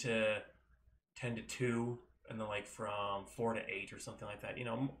 10 to 2 and then like from 4 to 8 or something like that.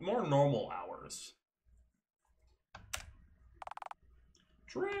 More normal hours.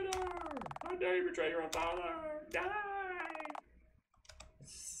 Traitor! How dare you betray your own father? Die!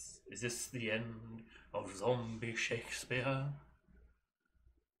 Is this the end of zombie Shakespeare?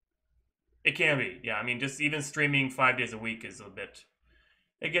 It can be, yeah. I mean, just even streaming 5 days a week is a bit...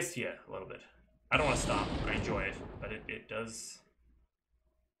 I guess, yeah, a little bit. I don't want to stop. I enjoy it, but it does...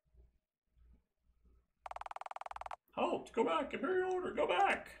 Halt! Go back! Imperial Order! Go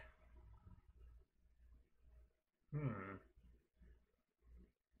back!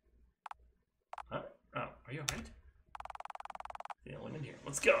 Huh? Oh, are you alright? Yeah, let me in here.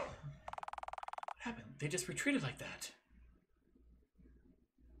 Let's go! What happened? They just retreated like that.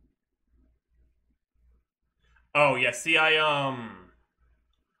 Oh, yeah, see, I've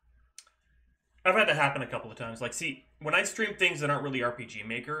had that happen a couple of times. Like, see, when I stream things that aren't really RPG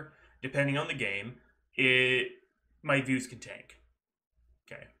Maker, depending on the game, my views can tank.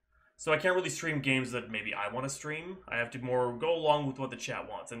 Okay. So I can't really stream games that maybe I want to stream. I have to more go along with what the chat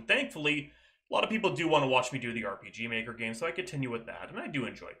wants. And thankfully, a lot of people do want to watch me do the RPG Maker game, so I continue with that. And I do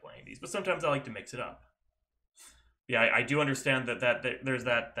enjoy playing these, but sometimes I like to mix it up. Yeah, I do understand that there's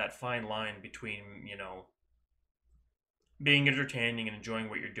that fine line between, being entertaining and enjoying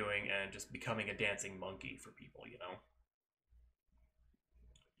what you're doing and just becoming a dancing monkey for people,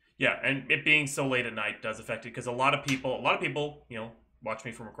 Yeah, and it being so late at night does affect it because a lot of people, watch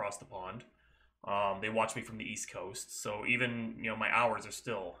me from across the pond. They watch me from the East Coast, so even, my hours are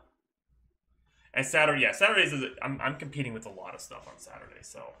still... And Saturdays I'm competing with a lot of stuff on Saturday,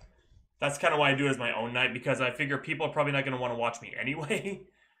 so that's kind of why I do it as my own night, because I figure people are probably not going to want to watch me anyway,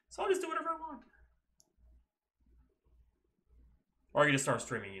 so I'll just do whatever I want. Or I can just start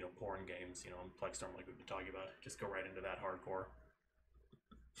streaming, porn games, Plexstorm like we've been talking about. Just go right into that hardcore.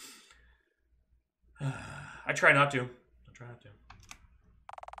 I try not to.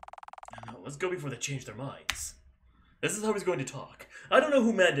 No, let's go before they change their minds. This is how he's going to talk. I don't know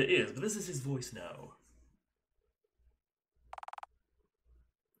who Manda is, but this is his voice now.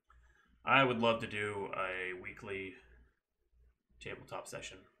 I would love to do a weekly tabletop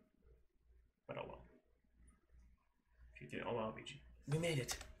session. But oh well. Oh well, BG. We made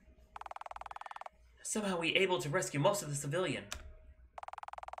it. Somehow we able to rescue most of the civilian.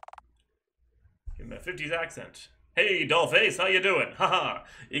 Give him a 50s accent. Hey, Dollface, how you doing? Haha,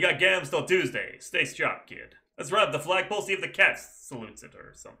 you got gams till Tuesday. Stay sharp, kid. Let's run up the flagpole, see if the cat salutes it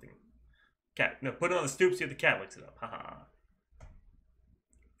or something. Cat, no, put it on the stoop, see if the cat licks it up. Haha.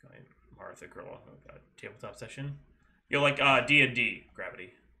 Martha Girl, oh god, tabletop session. Like D&D,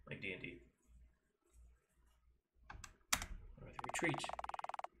 Gravity, like D&D. Retreat.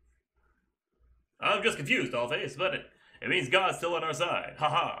 I'm just confused, Dollface, but it means God's still on our side.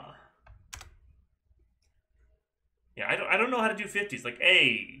 Haha. Yeah, I don't know how to do 50s. Like,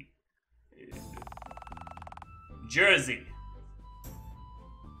 hey, Jersey.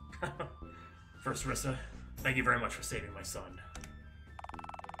 First, Rissa, thank you very much for saving my son.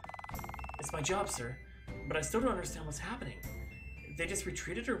 It's my job, sir. But I still don't understand what's happening. They just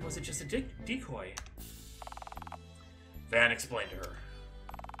retreated, or was it just a decoy? Van explained to her.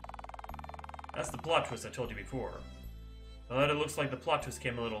 That's the plot twist I told you before. But it looks like the plot twist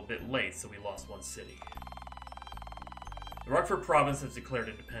came a little bit late, so we lost one city. The Rockford province has declared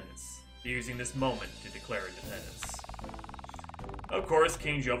independence. They're using this moment to declare independence. Of course,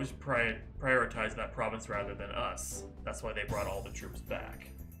 King Jovish prioritized that province rather than us. That's why they brought all the troops back.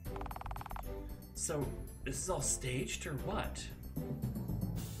 So, this is all staged, or what?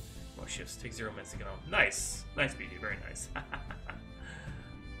 More shifts. Take 0 minutes to get home. Nice. Nice, BD. Very nice.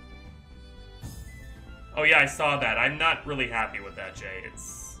 Oh yeah, I saw that. I'm not really happy with that, Jay.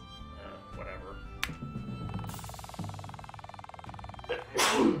 It's... whatever.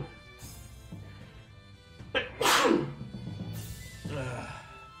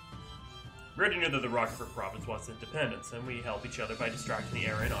 We already knew that the Rockford province wants independence, and we help each other by distracting the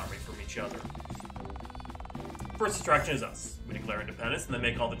Aryan army from each other. First distraction is us. We declare independence and then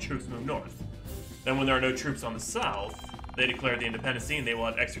make all the troops move north. Then when there are no troops on the south, they declare the independency and they will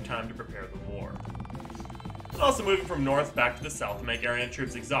have extra time to prepare the war. And also moving from north back to the south to make Aryan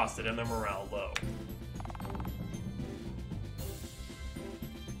troops exhausted and their morale low.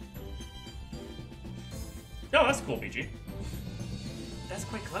 Oh, that's cool, BG. That's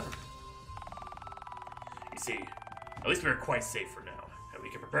quite clever. You see, at least we are quite safe for now, and we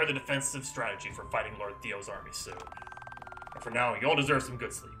can prepare the defensive strategy for fighting Lord Theo's army soon. And for now, you all deserve some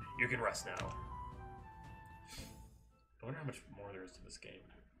good sleep. You can rest now. I wonder how much more there is to this game.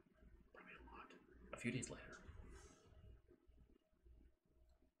 Probably a lot. A few days later.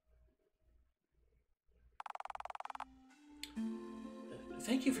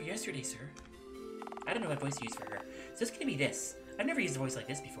 Thank you for yesterday, sir. I don't know what voice to use for her. So it's gonna be this. I've never used a voice like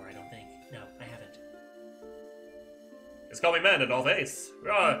this before, I don't think. No, I haven't. Just call me Man and all face.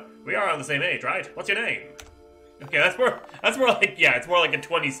 We are on the same age, right? What's your name? Okay, that's more like, yeah, it's more like a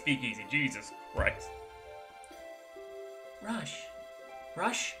 20s speakeasy. Jesus Christ.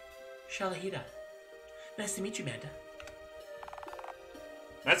 Rush Shalahida. Nice to meet you, Manda.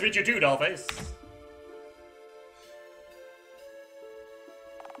 Nice to meet you too, Dollface.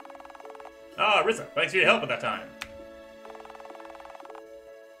 Ah, Rissa, thanks for your help at that time.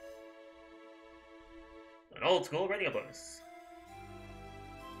 An old school radio bonus.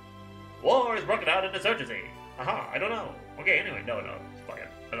 War is broken out in insurgency. Aha, I don't know. Okay, anyway, no, fuck it.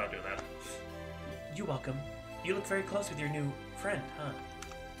 I'm not doing that. You're welcome. You look very close with your new friend, huh?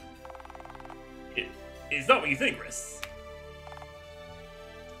 It's not what you think, Riss.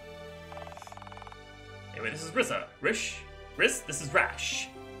 Anyway, this is Rissa. Riss, this is Rash.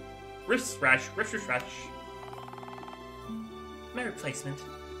 Rish. My replacement.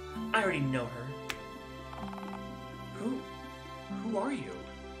 I already know her. Who are you?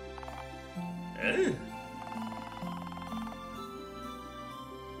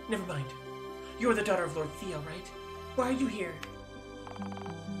 Never mind. You're the daughter of Lord Theo, right? Why are you here?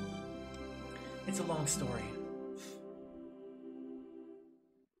 It's a long story.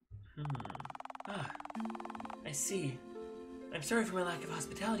 I see. I'm sorry for my lack of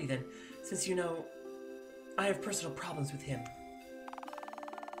hospitality then, since you know, I have personal problems with him.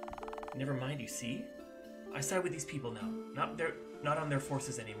 Never mind, you see? I side with these people now, not on their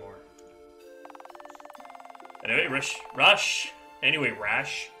forces anymore. Anyway, Rash.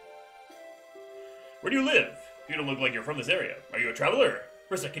 Where do you live? You don't look like you're from this area. Are you a traveler?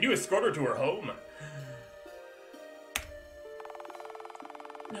 Rissa, can you escort her to her home?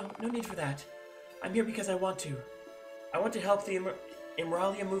 No need for that. I'm here because I want to. I want to help the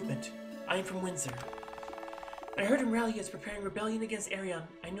Imralia movement. I am from Windsor. I heard Imralia is preparing rebellion against Arion.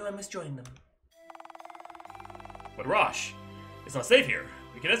 I knew I must join them. But Rosh, it's not safe here.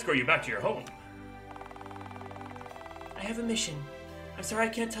 We can escort you back to your home. I have a mission. I'm sorry I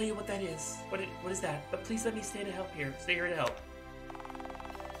can't tell you what that is. What is that? But please let me stay here to help.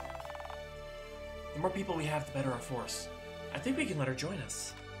 The more people we have, the better our force. I think we can let her join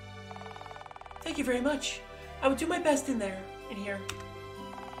us. Thank you very much. I would do my best in here.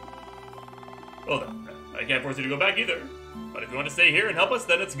 Well then, I can't force you to go back either. But if you want to stay here and help us,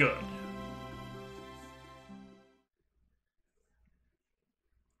 then it's good.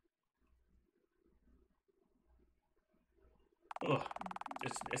 Ugh.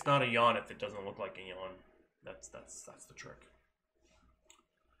 It's not a yawn if it doesn't look like a yawn. That's the trick.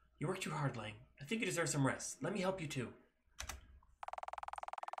 You work too hard, Lang. I think you deserve some rest. Let me help you too.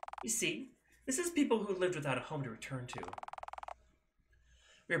 You see, this is people who lived without a home to return to.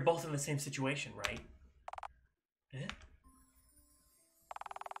 We are both in the same situation, right?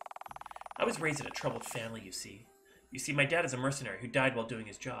 I was raised in a troubled family, you see. You see, my dad is a mercenary who died while doing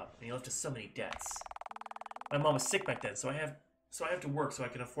his job, and he left us so many debts. My mom was sick back then, so I have to work so I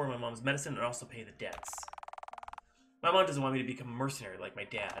can afford my mom's medicine and also pay the debts. My mom doesn't want me to become a mercenary like my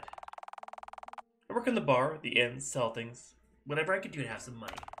dad. I work in the bar, the inn, sell things, whatever I could do to have some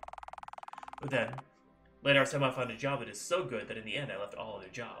money. But then, later I somehow found a job that is so good that in the end I left all other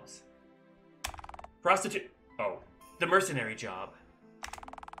jobs. The mercenary job.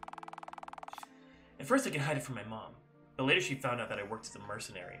 At first I could hide it from my mom, but later she found out that I worked as a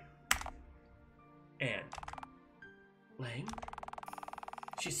mercenary. And Lang?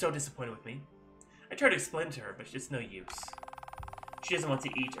 She's so disappointed with me. I tried to explain it to her, but it's no use. She doesn't want to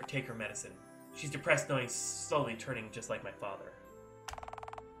eat or take her medicine. She's depressed knowing slowly turning just like my father.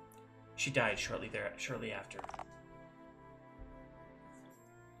 She died shortly after.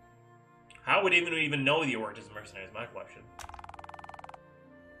 How would anyone even know you worked as a mercenary is my question.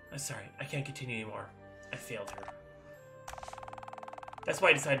 I'm sorry, I can't continue anymore. I failed her. That's why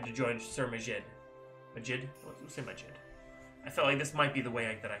I decided to join Sir Majid. Majid? Let's say Majid. I felt like this might be the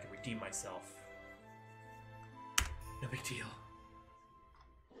way that I could redeem myself. No big deal.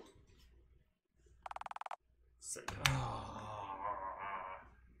 So,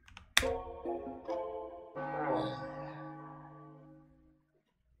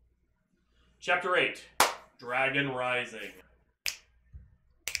 Chapter 8. Dragon Rising.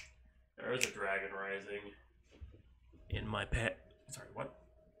 There's a dragon rising. In my pet. Sorry, what?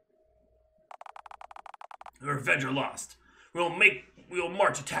 The revenge are lost. We will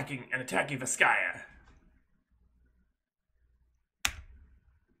march attacking Vizcaya.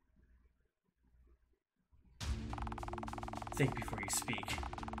 Think before you speak.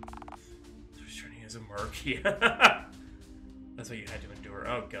 Turning as a merc, yeah. That's what you had to endure.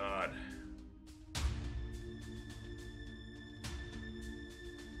 Oh god.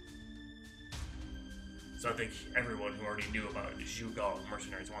 So I think everyone who already knew about the Zhugang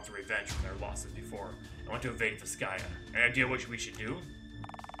mercenaries wants a revenge from their losses before. I want to invade Vizcaya. Any idea what we should do?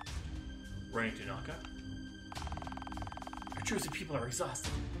 Running to Naka? Our troops and people are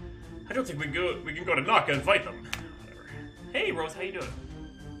exhausted. I don't think we can go to Naka and fight them. Whatever. Hey Rose, how you doing?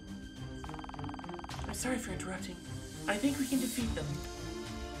 I'm sorry for interrupting. I think we can defeat them.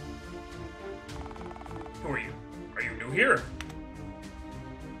 Who are you? Are you new here?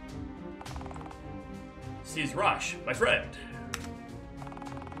 Sees Rosh, my friend.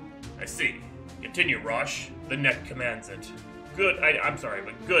 I see. Continue, Rosh. The neck commands it. Good. I'm sorry,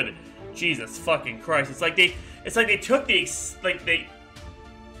 but good. Jesus fucking Christ! It's like they took the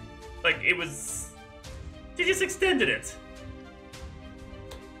they just extended it.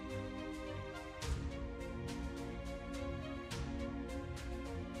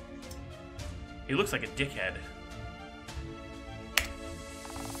 He looks like a dickhead.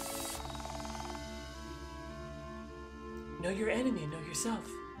 Know your enemy and know yourself.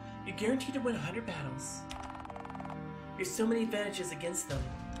 You're guaranteed to win 100 battles. There's so many advantages against them.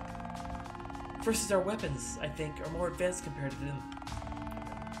 First is our weapons, I think, are more advanced compared to them.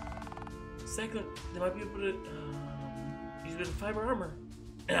 Second, they might be able to use wooden fiber armor.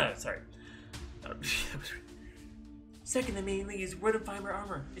 Sorry. Second, they mainly use wooden fiber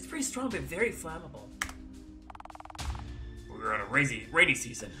armor. It's pretty strong but very flammable. We're on a rainy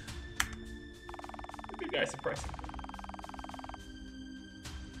season. The guy's suppressing.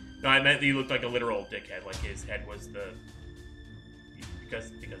 No, I meant he looked like a literal dickhead. Like his head was the because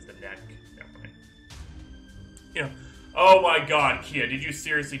the neck. Never mind. You know. Oh my God, Kia! Did you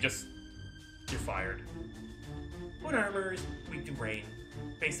seriously just? You're fired. Wood armor is weak to rain.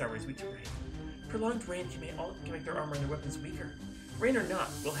 Base armor is weak to rain. Prolonged rain can make their armor and their weapons weaker. Rain or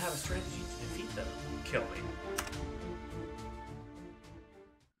not, we'll have a strategy to defeat them. Kill me.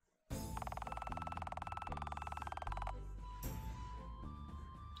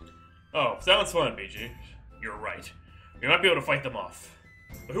 Oh, sounds fun, BG. You're right. We might be able to fight them off.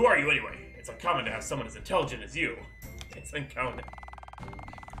 But who are you anyway? It's uncommon to have someone as intelligent as you. It's uncommon.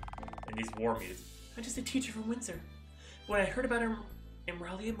 In these war meetings. I'm just a teacher from Windsor. When I heard about our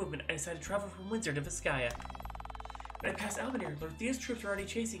Imralia movement, I decided to travel from Windsor to Vizcaya. When I passed Albanir, Lord Thea's troops were already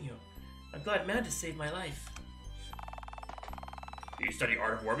chasing you. I'm glad Mantis saved my life. Did you study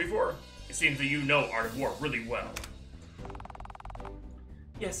Art of War before? It seems that you know Art of War really well.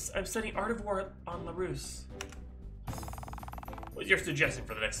 Yes, I'm studying Art of War on LaRousse. What's your suggestion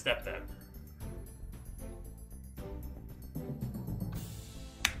for the next step, then?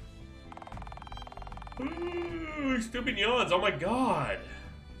 Ooh, stupid yawns, oh my god!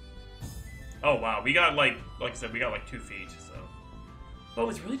 Oh wow, we got like I said, we got like 2 feet, so... But it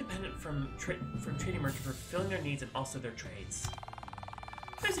was really dependent from trading merchants for fulfilling their needs and also their trades.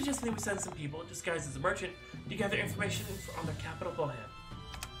 I'm suggesting that we send some people, disguised as a merchant, You gather information on the capital Bohem.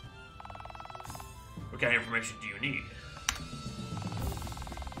 What kind of information do you need?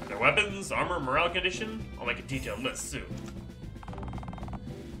 Their weapons, armor, morale condition? I'll make a detailed list soon.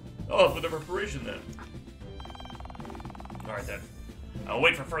 Oh, for the preparation then. Alright then. I'll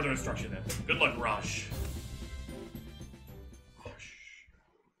wait for further instruction then. Good luck, Rosh.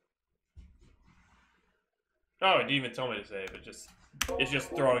 Oh, it didn't even tell me to save. It's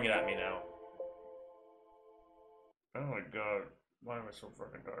just throwing it at me now. Oh my god. Why am I so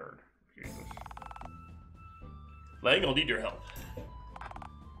fucking tired? Jesus. Lang, I'll need your help.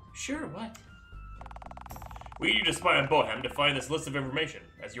 Sure, what? We need to spy on Bohem to find this list of information.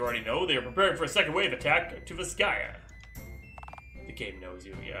 As you already know, they are preparing for a second wave attack to Vizcaya. The game knows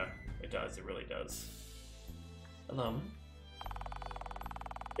you, yeah. It does, it really does. Alone?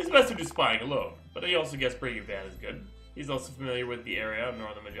 It's best to do spying alone, but he also gets bringing Van is good. He's also familiar with the area of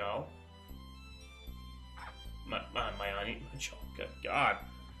Northern Majal. Mayani? Good god.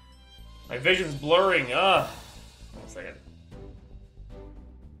 My vision's blurring, Hold on a second.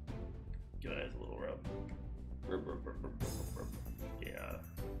 Give it a little rub. Yeah.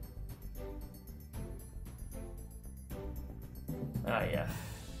 Ah, yeah.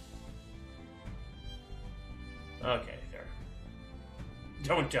 Okay, there.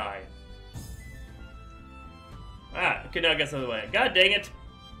 Don't die. Ah, okay, now I guess the other way. God dang it!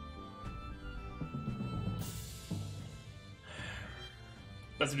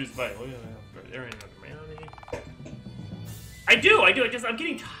 Let's do fight. I do. I'm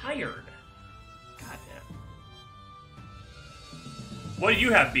getting tired. God damn. What do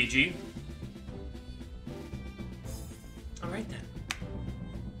you have, BG? Alright then.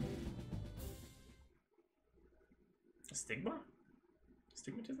 A stigma?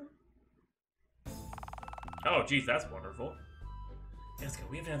 Stigmatism? Oh, geez, that's wonderful. Yeah, let's go.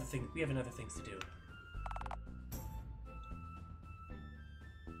 We have another things to do.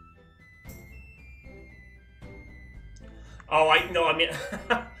 Oh, I mean,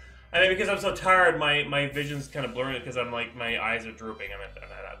 because I'm so tired, my vision's kind of blurring because I'm like, my eyes are drooping. I'm at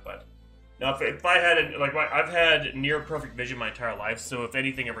that, but now if I had I've had near perfect vision my entire life, so if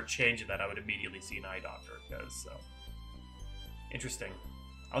anything ever changed in that, I would immediately see an eye doctor. Because interesting.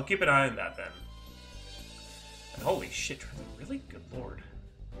 I'll keep an eye on that then. And holy shit, really? Good lord.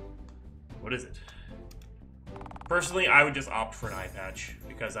 What is it? Personally, I would just opt for an eye patch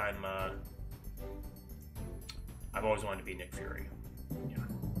because I've always wanted to be Nick Fury. Yeah.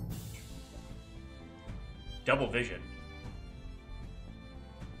 Double vision.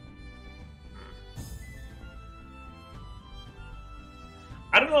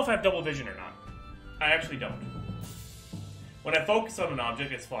 I don't know if I have double vision or not. I actually don't. When I focus on an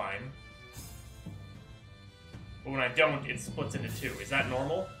object, it's fine. But when I don't, it splits into two. Is that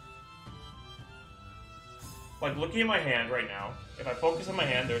normal? Like, looking at my hand right now, if I focus on my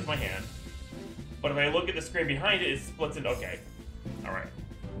hand, there's my hand. But if I look at the screen behind it, it splits into... Okay. Alright.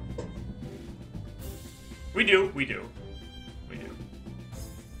 We do.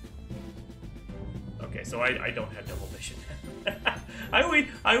 Okay, so I don't have double vision. I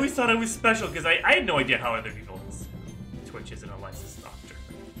always thought I was special, because I had no idea how other people's Twitch is in a licensed doctor.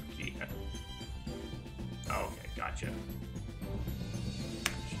 Yeah. Okay, gotcha.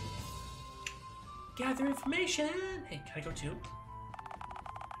 Gather information! Hey, can I go too?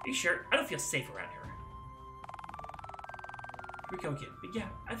 Are you sure? I don't feel safe around here. Here we go again. But yeah,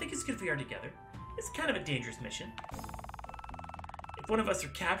 I think it's good if we are together. It's kind of a dangerous mission. If one of us are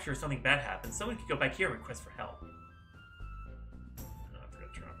captured or something bad happens, someone could go back here and request for help. Oh, I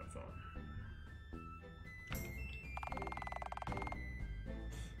forgot to turn off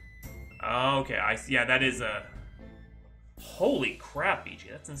my phone. Okay, I see. Yeah, that is a... Holy crap, BG.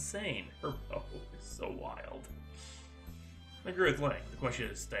 That's insane. Her bow is so wild. I agree with Lang. The question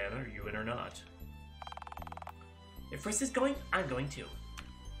is, Stan, are you in or not? If Frisk is going, I'm going too.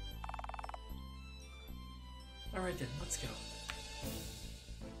 Alright then, let's go.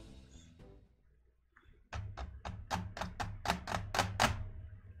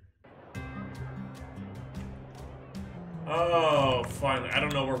 Oh, finally. I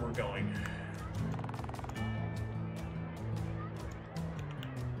don't know where we're going.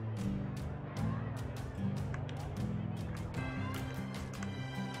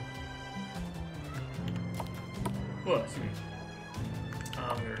 What?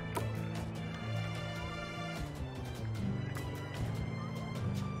 Here.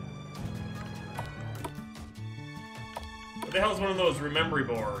 What the hell is one of those remembrance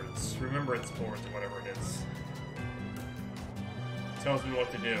boards, or whatever it is? It tells me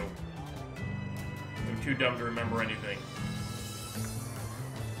what to do. I'm too dumb to remember anything.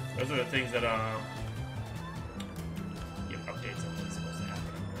 Those are the things that updates on what's supposed to happen.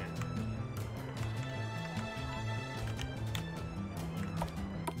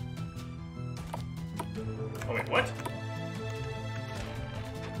 Oh wait, what?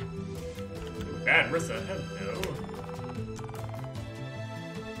 Bad Rissa, hello.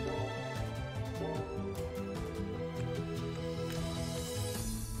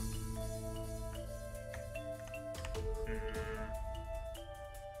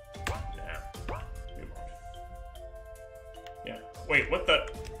 Yeah. Wait, what the?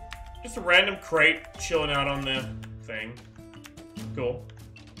 Just a random crate chilling out on the thing. Cool.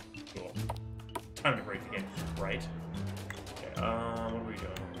 Cool. Time to break the game. Right. Okay, what are we doing?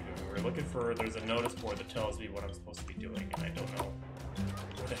 We're looking for... There's a notice board that tells me what I'm supposed to be doing, and I don't know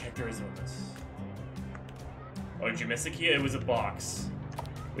what the heck there is on this. Oh, did you miss a key? It was a box.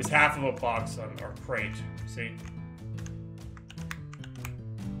 It was half of a box on our crate. See?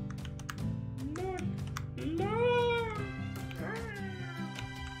 Look! Look!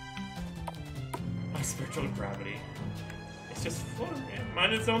 My spiritual gravity. It's just fun, man.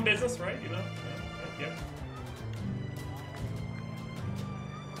 Mind its own business, right? You know? Yeah.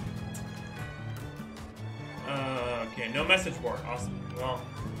 Okay, no message board. Awesome. Well,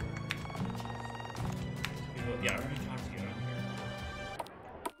 yeah, I already talked to you out here.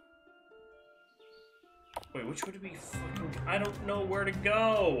 Wait, which would it be fucking... I don't know where to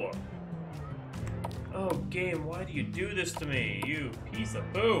go! Oh, game, why do you do this to me? You piece of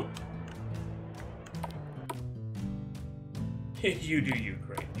poop! You do you,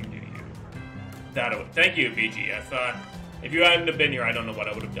 great. You do you. Thank you, BGF. If you hadn't have been here, I don't know what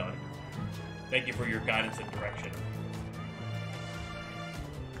I would have done. Thank you for your guidance and direction.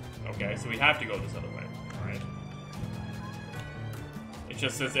 Okay, so we have to go this other way. Alright. It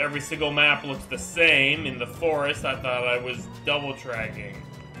just says every single map looks the same in the forest. I thought I was double tracking.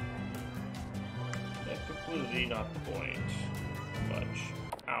 That's completely not the point. Fudge.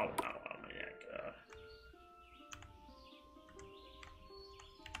 Ow, ow, ow, my neck.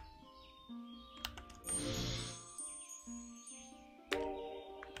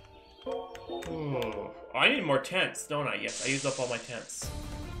 Oh, I need more tents, don't I? Yes, I used up all my tents.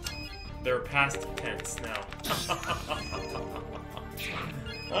 They're past tents now.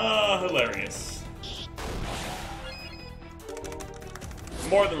 Ah, hilarious.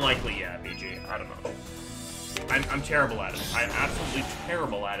 More than likely, yeah, BG. I don't know. I'm terrible at it. I'm absolutely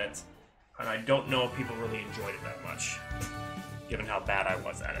terrible at it. And I don't know if people really enjoyed it that much. Given how bad I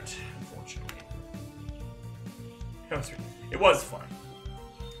was at it, unfortunately. It was fun.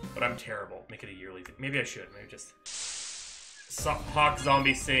 But I'm terrible. Make it a yearly thing. Maybe I should. Maybe just...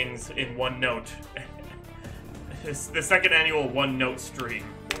 HawkZombie sings in one note. The second annual one-note stream.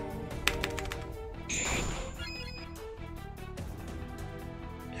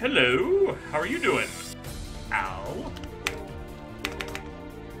 Hello, how are you doing? Ow.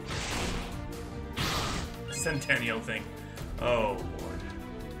 Centennial thing. Oh, Lord.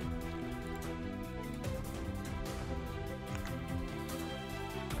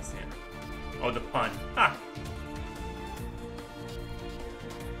 Oh, the pun. Ha!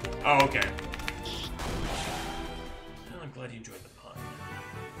 Oh, okay. Well, I'm glad you enjoyed the pun.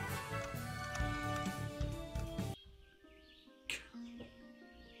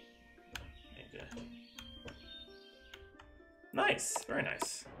 Nice. Very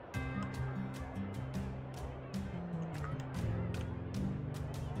nice.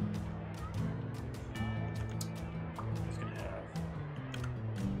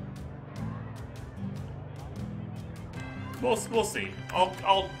 We'll see.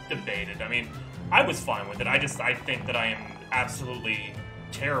 I'll debate it. I mean, I was fine with it. I think that I am absolutely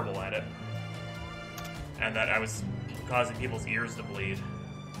terrible at it. And that I was causing people's ears to bleed.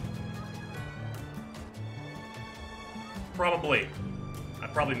 Probably. I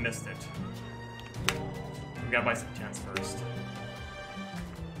probably missed it. We gotta buy some tents first.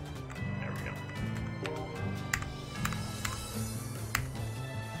 There we go.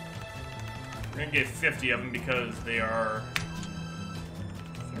 We're gonna get 50 of them because they are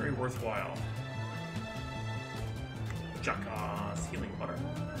very worthwhile. Jackass healing butter.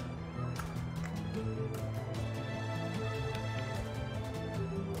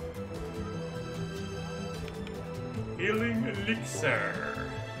 Healing elixir.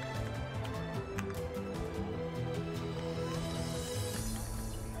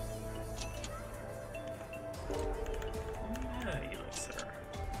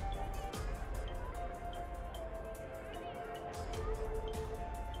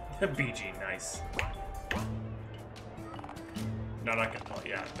 BG, nice. Not acapella,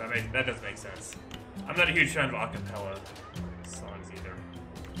 yeah, that does make sense. I'm not a huge fan of acapella songs either.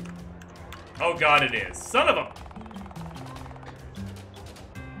 Oh god, it is. Son of a...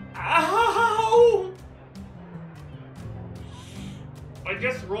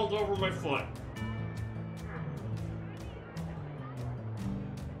 just rolled over my foot.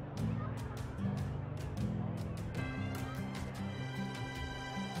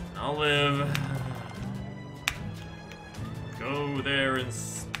 I'll live. Go there and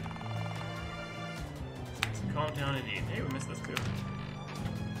calm down indeed. Hey, we missed this too.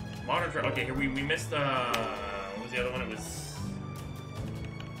 Modern Trail. Okay, here we missed. What was the other one? It was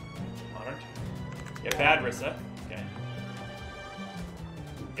Modern. Yeah, Bad Rissa. Okay.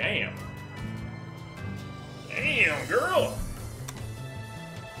 Damn. Damn, girl.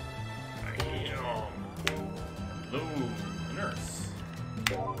 Damn. Hello, nurse.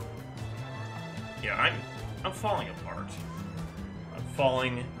 Yeah, I'm falling apart. I'm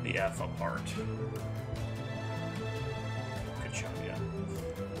falling the F apart. Good shot, yeah.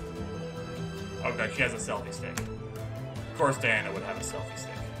 Oh god, she has a selfie stick. Of course Diana would have a selfie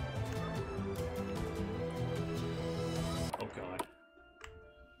stick. Oh god.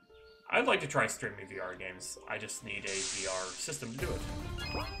 I'd like to try streaming VR games. I just need a VR system to do it.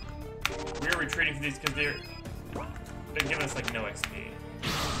 We're retreating for these because they're giving us like no XP.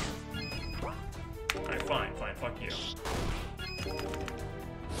 Alright, fine, fuck you. Oh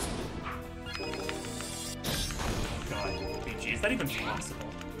god, BG, is that even possible?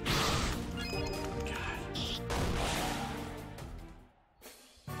 God.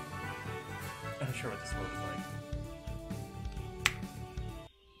 I'm not sure what this world is like.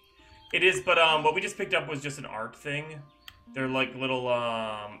 It is, but what we just picked up was just an art thing. They're like little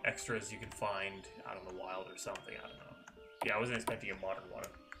extras you can find out in the wild or something, I don't know. Yeah, I wasn't expecting a modern one.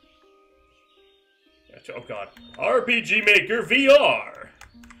 Oh god. RPG Maker VR!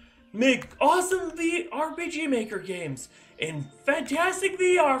 Make awesome RPG Maker games in fantastic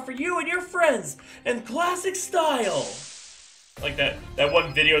VR for you and your friends in classic style! Like that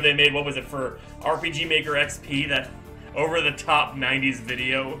one video they made, what was it, for RPG Maker XP, that over-the-top 90s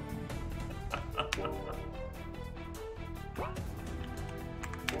video?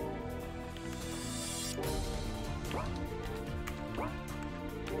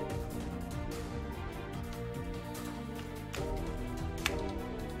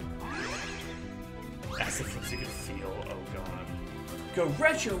 That's the things you can feel, oh god. Go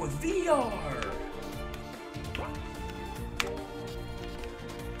retro with VR!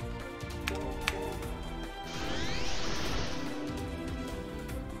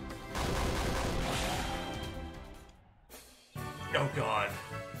 Oh god.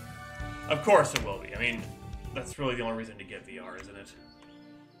 Of course it will be. I mean, that's really the only reason to get VR, isn't it?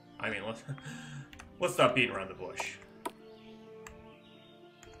 I mean, let's stop beating around the bush.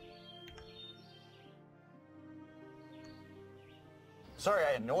 Sorry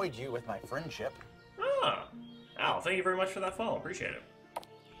I annoyed you with my friendship. Ah. Al, thank you very much for that follow. Appreciate it.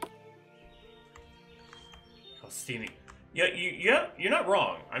 Oh, Steamy. Yeah, you're not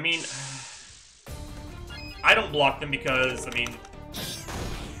wrong. I mean, I don't block them because, I mean,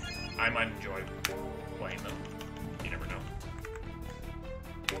 I might enjoy playing them. You never know.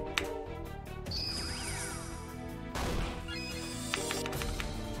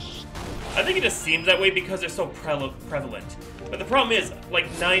 I think it just seems that way because they're so prevalent. But the problem is, like,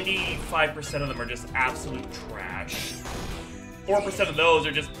 95% of them are just absolute trash. 4% of those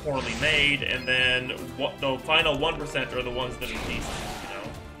are just poorly made, and then the final 1% are the ones that are decent, you know?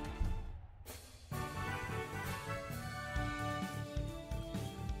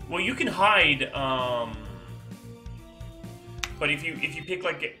 Well, you can hide, but if you pick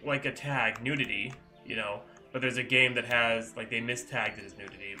like a tag, nudity, you know, but there's a game that has, like, they mistagged it as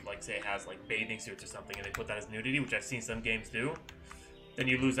nudity, like, say it has, like, bathing suits or something, and they put that as nudity, which I've seen some games do, then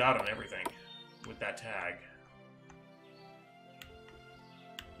you lose out on everything with that tag.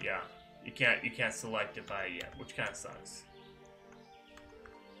 Yeah, you can't select it by yet, which kind of sucks.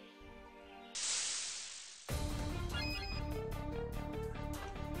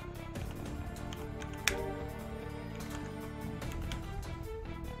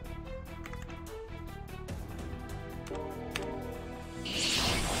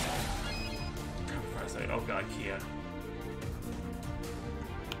 Oh god, Kia.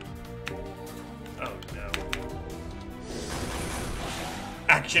 Oh no.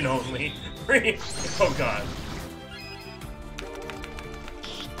 Action only. Oh god.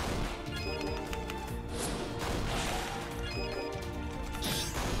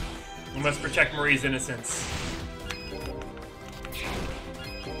 We must protect Marie's innocence.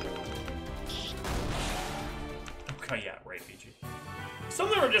 Okay, yeah, right, BG. Some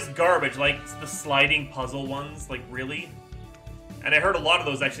of them are just garbage, like the sliding puzzle ones, like really? And I heard a lot of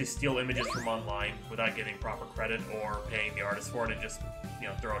those actually steal images from online without getting proper credit or paying the artist for it and just, you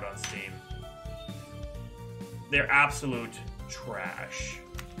know, throw it on Steam. They're absolute trash.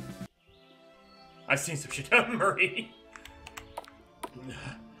 I've seen some shit. Murray.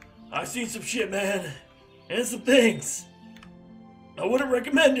 I've seen some shit, man. And some things. I wouldn't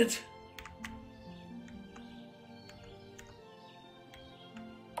recommend it.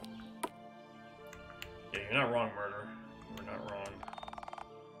 Yeah, you're not wrong, Murder. You're not wrong.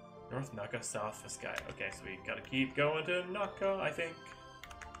 North Naka, South the Sky. Okay, so we gotta keep going to Naka, I think.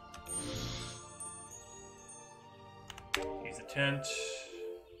 Use a tent.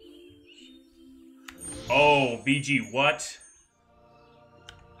 Oh, BG, what?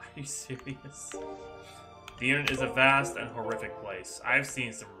 Are you serious? The internet is a vast and horrific place. I've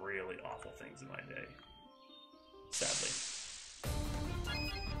seen some really awful things in my day. Sadly.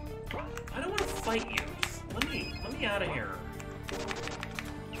 I don't want to fight you. Just let me out of here.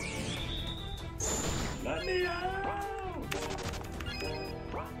 Let me out!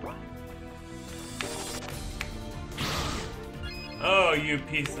 Oh, you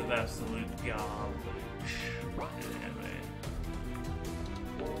piece of absolute garbage.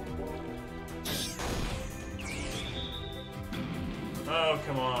 Oh,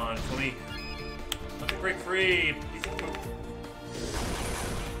 come on. Let me break free. Piece of poop.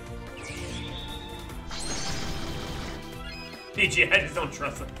 PG, I just don't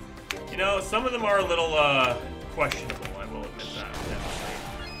trust them. You know, some of them are a little, questionable, I will admit that, definitely.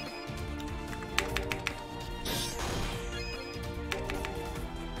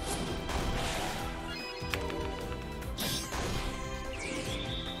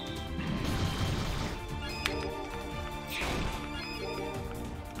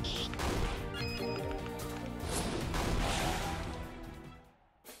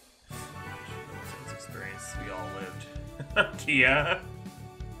 Experience we all lived. Kia.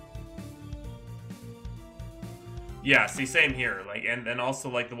 Yeah, see, same here. Like, and then also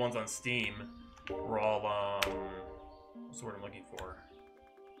like the ones on Steam were all what's the word I'm looking for?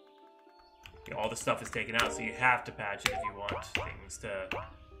 You know, all the stuff is taken out, so you have to patch it if you want things to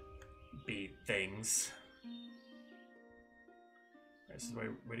be things. This is the way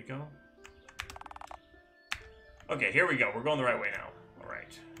to go. Okay, here we go. We're going the right way now. All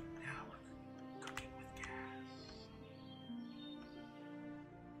right. Now we're cooking with gas.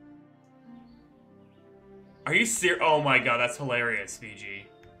 Are you serious? Oh my god, that's hilarious, VG.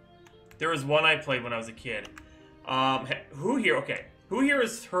 There was one I played when I was a kid. Who here? Okay, who here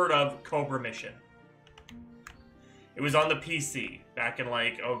has heard of Cobra Mission? It was on the PC back in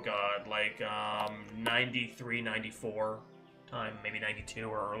like, oh god, like 93, 94 time, maybe 92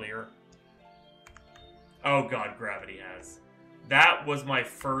 or earlier. Oh god, Gravity has. That was my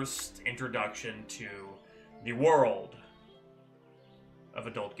first introduction to the world of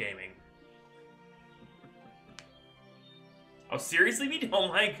adult gaming. Oh, seriously, me? Oh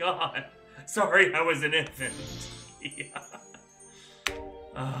my god. Sorry, I was an infant. Yeah.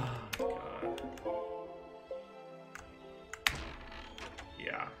 Oh, god.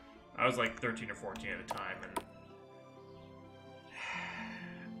 Yeah. I was like 13 or 14 at the time, and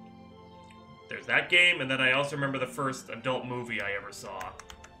there's that game, and then I also remember the first adult movie I ever saw. I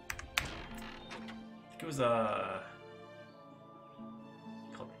think it was, called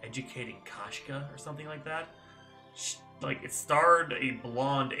Educating Kashka, or something like that. Like, it starred a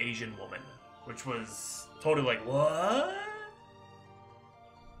blonde Asian woman, which was totally like, what?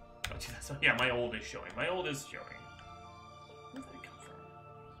 Oh, gee, that's, yeah, my old is showing. My old is showing. Where did that come from?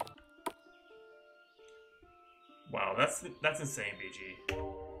 Wow, that's insane, BG.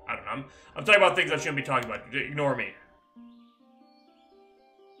 I don't know. I'm talking about things I shouldn't be talking about. Ignore me.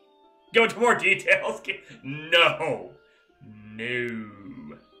 Go into more details. No. No.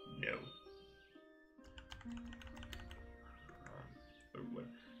 No.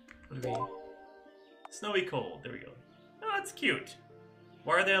 What are we? Snowy cold. There we go. Oh, that's cute.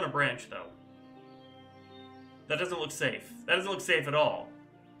 Why are they on a branch, though? That doesn't look safe. That doesn't look safe at all.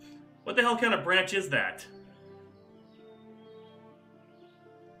 What the hell kind of branch is that?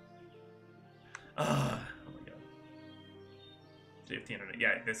 Oh my god. Safety internet.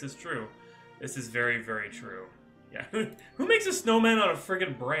 Yeah, this is true. This is very, very true. Yeah. Who makes a snowman on a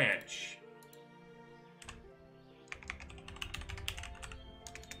friggin' branch?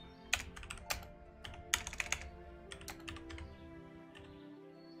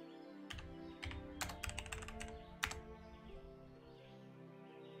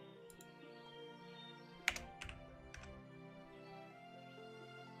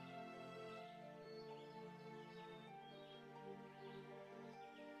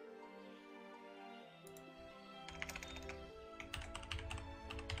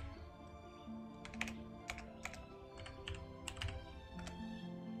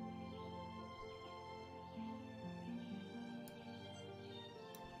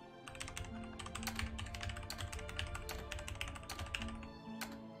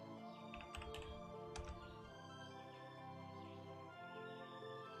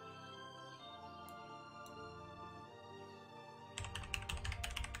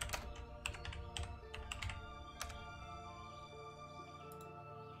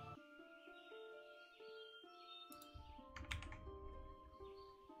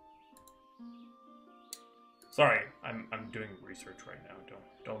 Sorry, I'm doing research right now.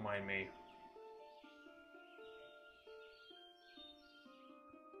 Don't mind me.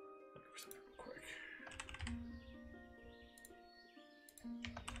 Looking for something real quick.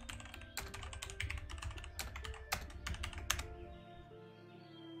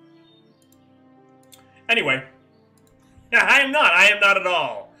 Anyway, yeah, I am not. I am not at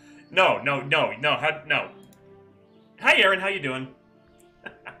all. No. No. Hi, Aaron. How you doing?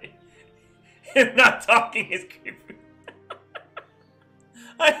 Him not talking is creepy.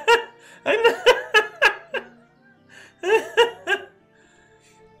 I'm not.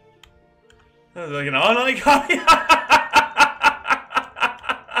 I was like an online copy. I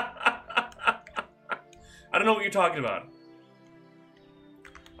don't know what you're talking about.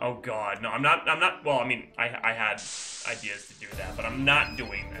 Oh God, no, I'm not. Well, I mean, I had ideas to do that, but I'm not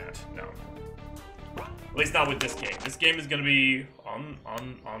doing that. No. At least not with this game. This game is gonna be on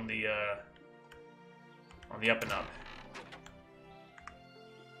the up and up.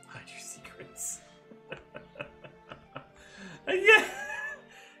 Hide your secrets. Yeah.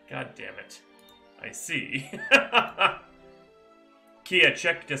 God damn it. I see. Kia,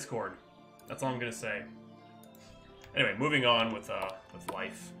 check Discord. That's all I'm gonna say. Anyway, moving on with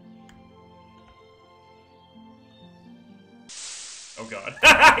life. Oh God.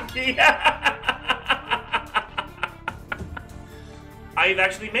 Kia. I've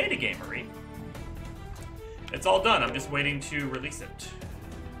actually made a game, Marie. It's all done. I'm just waiting to release it.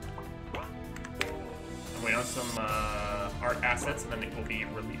 I'm waiting on some art assets, and then it will be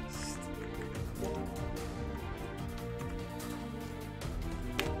released.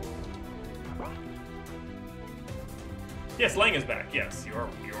 Yes, Lang is back. Yes, you're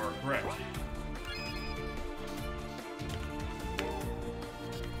correct.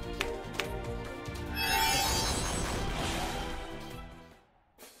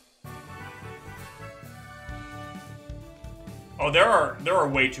 Oh, there are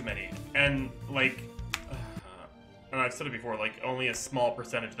way too many, and like, and I've said it before, like only a small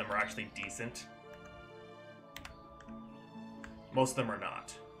percentage of them are actually decent. Most of them are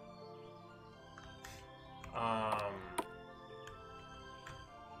not.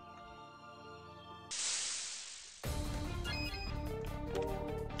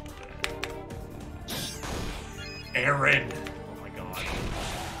 Aaron! Oh my God.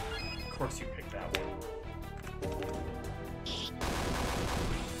 Of course you picked that one.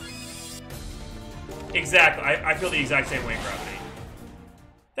 Exactly. I feel the exact same way in Gravity.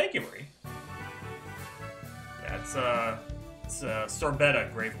 Thank you, Marie. Yeah, it's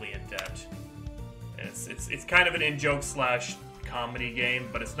Sorbetta gravely in debt. And it's kind of an in-joke slash comedy game,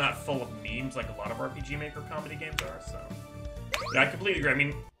 but it's not full of memes like a lot of RPG Maker comedy games are. So yeah, I completely agree. I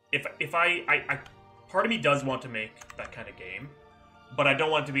mean, if I part of me does want to make that kind of game, but I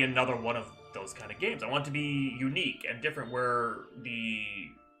don't want it to be another one of those kind of games. I want it to be unique and different, where the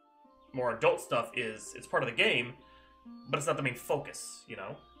more adult stuff it's part of the game, but it's not the main focus, you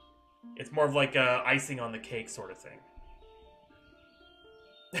know? It's more of like a icing on the cake sort of thing.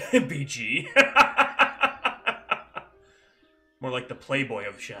 BG. More like the Playboy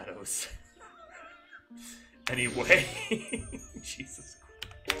of Shadows. Anyway. Jesus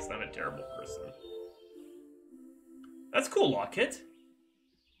Christ, I'm a terrible person. That's cool, Lockit.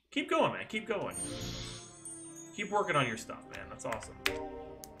 Keep going, man. Keep going. Keep working on your stuff, man. That's awesome.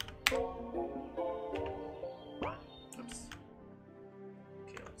 Oops.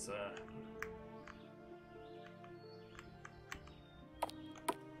 Okay, let's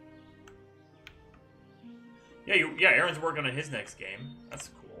Yeah, Aaron's working on his next game. That's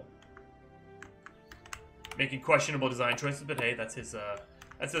cool. Making questionable design choices, but hey, that's his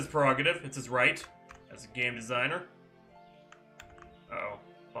prerogative. It's his right as a game designer. Uh-oh.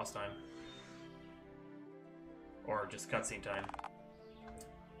 Boss time. Or just cutscene time.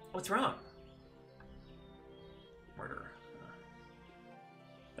 What's wrong? Murder.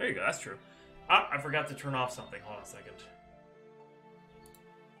 There you go, that's true. Ah, I forgot to turn off something. Hold on a second.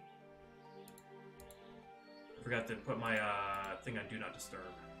 I forgot to put my thing on Do Not Disturb.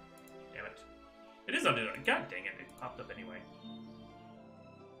 Damn it. It is on Do Not... God dang it, it popped up anyway.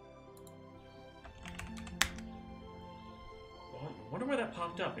 Well, I wonder why that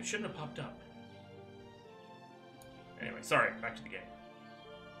popped up. It shouldn't have popped up. Anyway, sorry. Back to the game.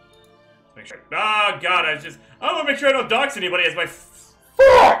 Let's make sure... Oh, God, I want to make sure I don't dox anybody as my...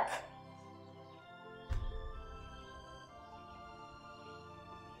 Fuck!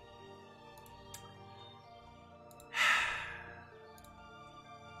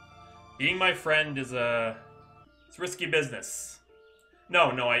 Being my friend is it's risky business.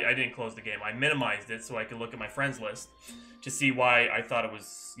 No, I didn't close the game. I minimized it so I could look at my friends list to see why I thought it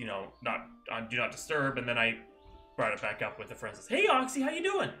was, you know, not on Do Not Disturb, and then I brought it back up with the friends list. Hey, Oxy, how you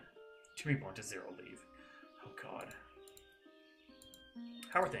doing? 2 people onto 0 leave. Oh, God.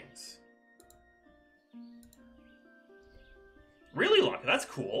 How are things? Really lucky. That's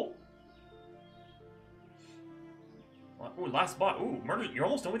cool. Ooh, last spot. Ooh, murder. You're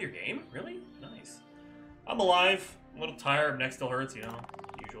almost done with your game? Really? Nice. I'm alive. I'm a little tired. Neck still hurts, you know.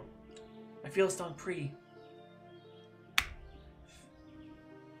 Usual. I feel it's on pre.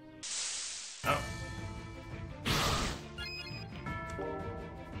 Oh.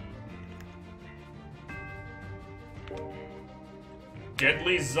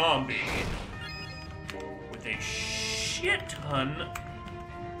 Deadly zombie. With a shit ton.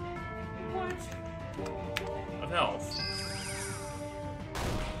 What? Of health.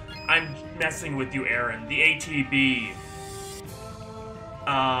 I'm messing with you, Aaron. The ATB.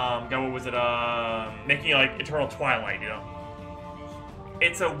 God, what was it? Making like Eternal Twilight, you know?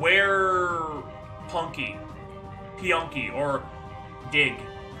 It's a punky, Pionky, or dig,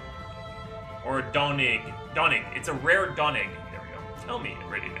 or Donig. It's a rare Donig. There we go. Tell me,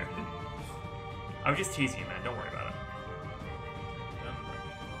 right in there. I was just teasing you, man. Don't worry about it.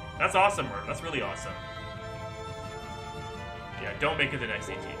 That's awesome, Murph. That's really awesome. Yeah, don't make it the next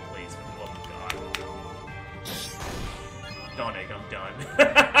 18, please, for the love of God. Donig, I'm done.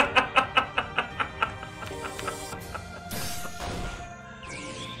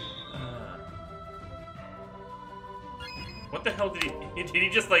 What the hell did he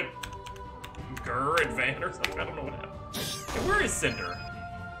just like advance or something? I don't know what happened. Hey, where is Cinder?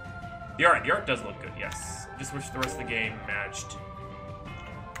 The art does look good, yes. I just wish the rest of the game matched.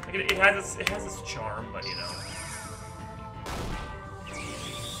 Like it has its charm, but you know.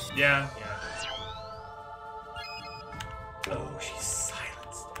 Yeah. Oh, she's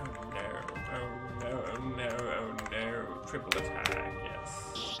silenced. Oh no. Triple attack,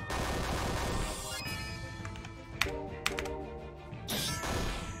 yes.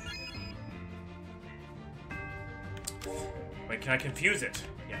 Wait, can I confuse it?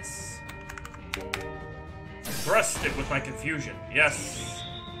 Yes. Thrust it with my confusion. Yes.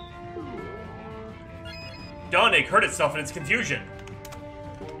 Donig hurt itself in its confusion.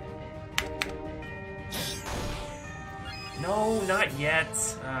 No, not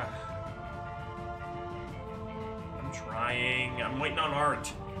yet. I'm trying. I'm waiting on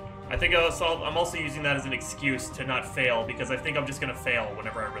art. I think I'm also using that as an excuse to not fail, because I think I'm just going to fail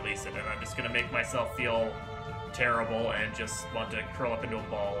whenever I release it, and I'm just going to make myself feel terrible and just want to curl up into a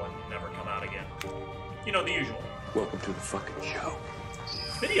ball and never come out again. You know, the usual. Welcome to the fucking show.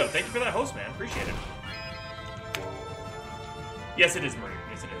 Video, thank you for that host, man. Appreciate it. Yes, it is, Marie.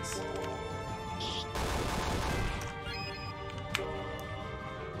 Yes, it is.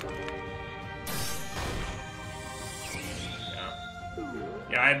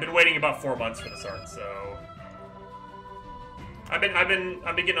 Yeah, I've been waiting about 4 months for this art, so I've been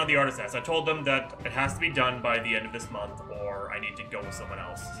getting on the artist ass. I told them that it has to be done by the end of this month, or I need to go with someone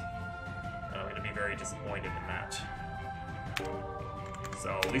else. And I'm going to be very disappointed in that.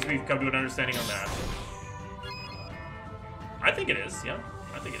 So at least we've come to an understanding on that. I think it is. Yeah,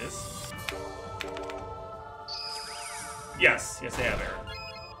 I think it is. Yes, they have, Aaron.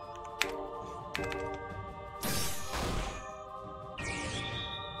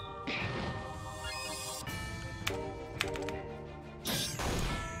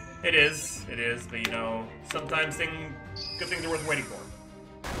 It is, but you know, sometimes good things are worth waiting for.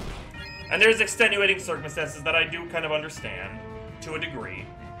 And there's extenuating circumstances that I do kind of understand, to a degree.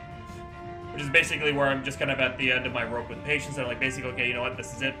 Which is basically where I'm just kind of at the end of my rope with patience, and I'm like, basically, okay, you know what,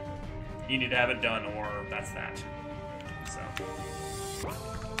 this is it. You need to have it done, or that's that. So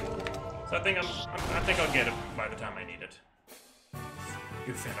I think I'll get it by the time I need it.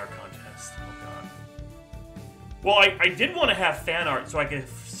 Good fan art contest. Oh god. Well, I did want to have fan art so I could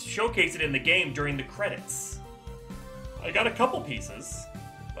showcase it in the game during the credits. I got a couple pieces,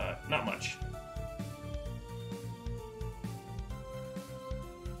 but not much.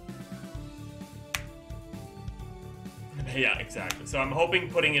 Yeah, exactly. So I'm hoping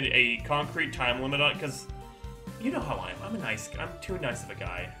putting in a concrete time limit on it, because you know how I am. I'm too nice of a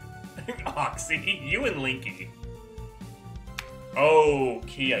guy. Oxy, you and Linky. Oh,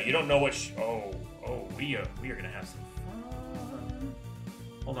 Kia, you don't know what we are gonna have some fun.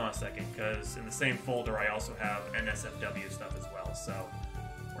 Hold on a second, because in the same folder I also have NSFW stuff as well, so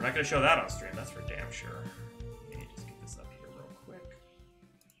we're not gonna show that on stream, that's for damn sure. Let me just get this up here real quick.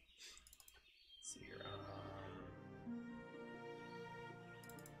 Let's see here.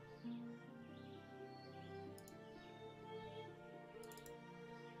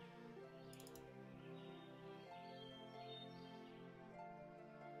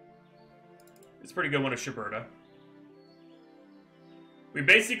 It's a pretty good one of Shiberta. We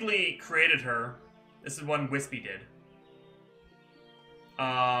basically created her. This is one Wispy did.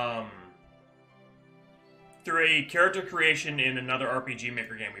 Through a character creation in another RPG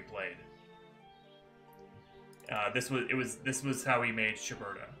Maker game we played. This was how we made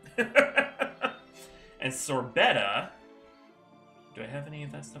Shiberta. And Sorbetta. Do I have any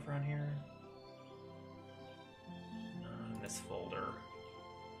of that stuff around here? Not in this folder.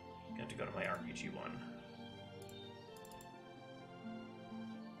 I have to go to my RPG one.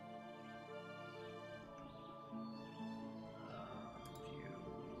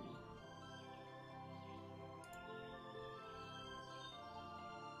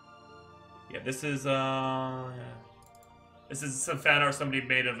 Yeah, this is some fan art somebody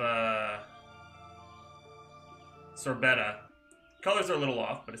made of Sorbetta. Colors are a little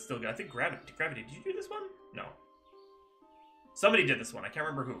off, but it's still good. I think Gravity. Did you do this one? No. Somebody did this one. I can't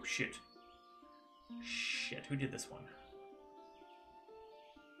remember who. Shit. Who did this one?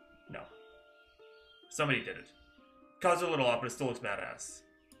 No. Somebody did it. Colors are a little off, but it still looks badass.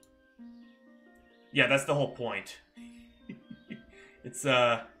 Yeah, that's the whole point. It's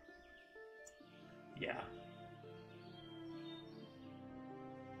yeah.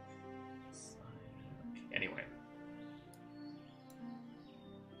 Anyway.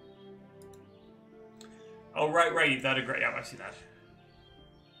 Oh, right. That agree. Yeah, I see that.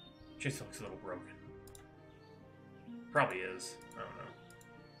 Just looks a little broken. Probably is. I don't know.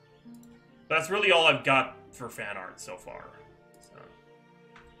 But that's really all I've got for fan art so far. So.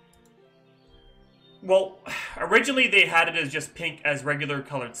 Well, originally they had it as just pink as regular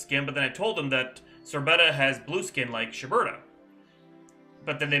colored skin, but then I told them that Sorbetta has blue skin like Shiberta.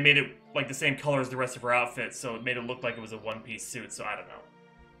 But then they made it like the same color as the rest of her outfit, so it made it look like it was a one-piece suit, so I don't know.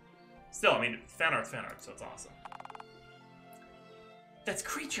 Still, I mean, fan art's fan art, so it's awesome. That's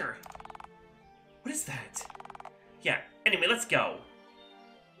Creature! What is that? Yeah, anyway, let's go.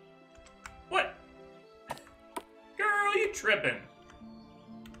 What? Girl, you tripping.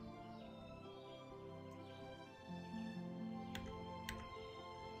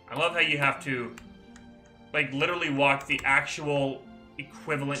 I love how you have to, like, literally walk the actual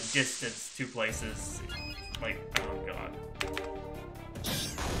equivalent distance to places. Like, oh god.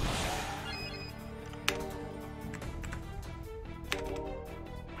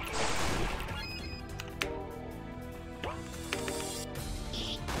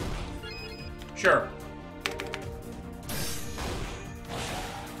 Sure.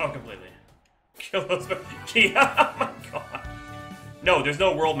 Oh, completely. Kill those. Yeah, oh my god. No, there's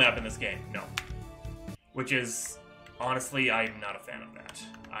no world map in this game. No. Which is, honestly, I'm not a fan of that.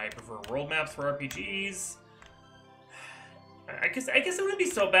 I prefer world maps for RPGs. I guess it wouldn't be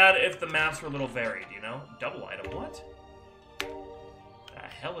so bad if the maps were a little varied, you know? Double item, what? The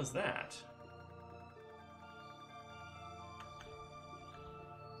hell is that?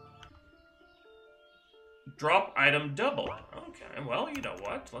 Drop item double. Okay, well, you know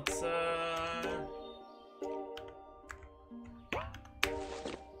what? Let's,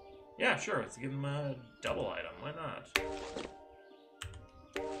 yeah, sure, let's give him a double item. Why not?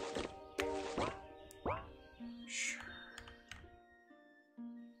 Sure.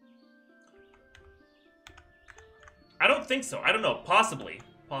 I don't think so. I don't know. Possibly.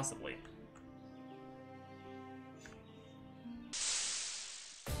 Possibly.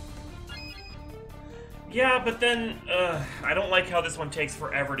 Yeah, but then, I don't like how this one takes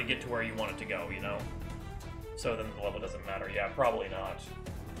forever to get to where you want it to go, you know? So then the level doesn't matter. Yeah, probably not.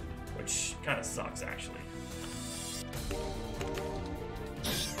 Which kind of sucks, actually.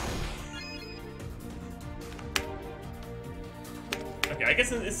 Okay, I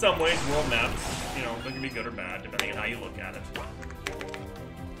guess in some ways, world maps, you know, they can be good or bad, depending on how you look at it.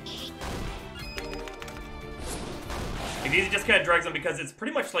 Like, these just kind of drags them because it's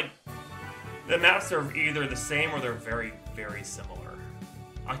pretty much like the maps are either the same or they're very, very similar.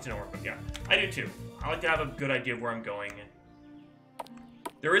 I like to know where, but yeah, I do too. I like to have a good idea of where I'm going.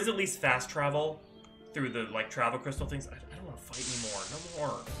 There is at least fast travel through the, like, travel crystal things. I don't want to fight anymore. No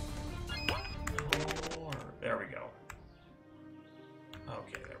more. There we go.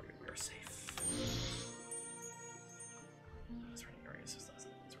 Okay, there we go. We are safe. That's right. Areas.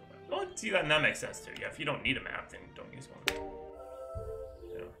 Well, see, that makes sense too. Yeah, if you don't need a map, then don't use one.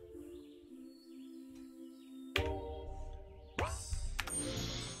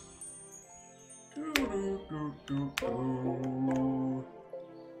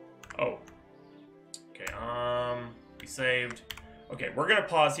 Oh. Okay, we saved. Okay, we're gonna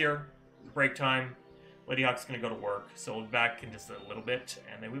pause here. Break time. Lady Hawk's gonna go to work, so we'll be back in just a little bit,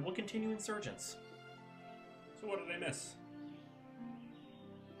 and then we will continue Insurgence. So what did I miss?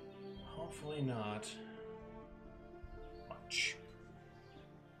 Oh Hopefully not much.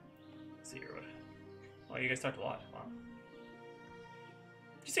 Let's see here. Oh, you guys talked a lot. Wow.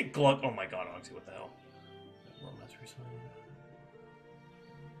 Did you say glug? Oh my god, Oxy, what the hell?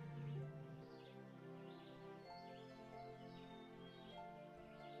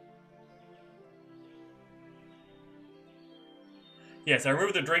 Yes, I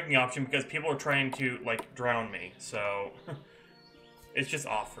removed the drinking option because people are trying to, like, drown me, so it's just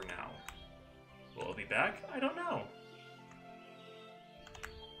off for now. Will it be back? I don't know.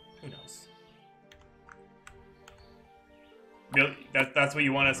 Who knows? That's what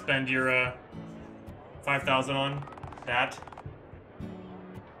you want to spend your 5,000 on? That?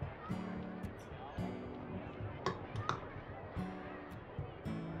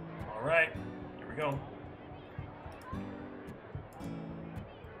 Alright, here we go.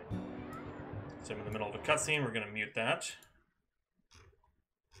 So I'm in the middle of a cutscene, we're gonna mute that.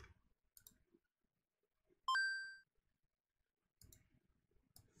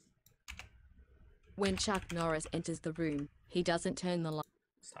 When Chuck Norris enters the room, he doesn't turn the light.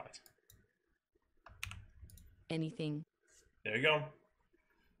 Stop it. Anything. There you go.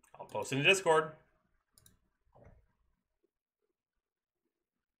 I'll post it in Discord.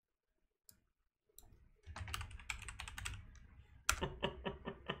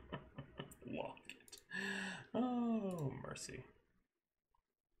 Lock it. Oh, mercy.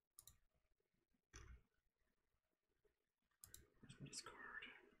 Where's my Discord?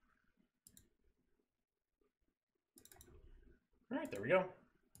 Alright, there we go.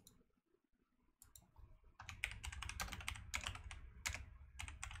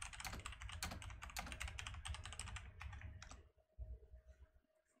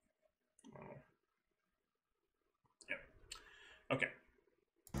 Okay.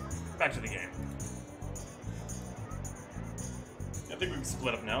 Back to the game. I think we can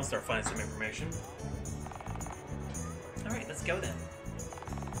split up now and start finding some information. Alright, let's go then.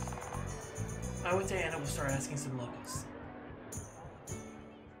 I would say Anna will start asking some locals.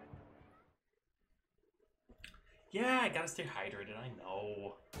 Yeah, I gotta stay hydrated, I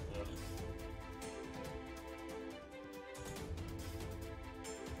know. Ugh.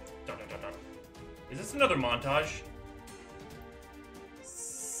 Dun, dun, dun, dun. Is this another montage?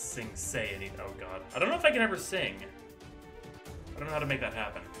 Say anything. Oh god. I don't know if I can ever sing. I don't know how to make that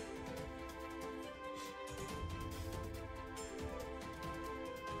happen.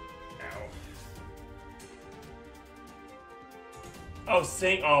 Ow. Oh,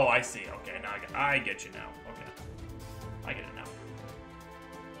 sing. Oh, I see. Okay, now I get you now. Okay. I get it now.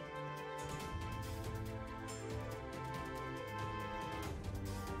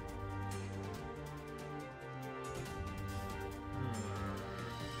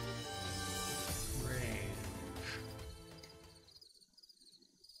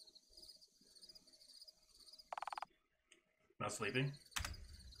 Not sleeping?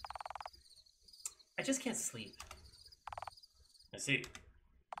 I just can't sleep. I see.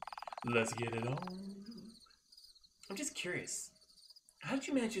 Let's get it on. I'm just curious. How did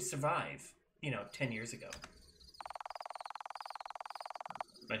you manage to survive, 10 years ago?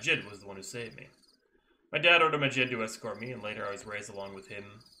 Majid was the one who saved me. My dad ordered Majid to escort me, and later I was raised along with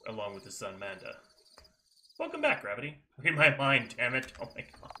him, along with his son Manda. Welcome back, Gravity. Read my mind, damn it. Oh my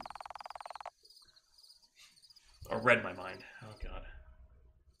god. Or read my mind. Oh god.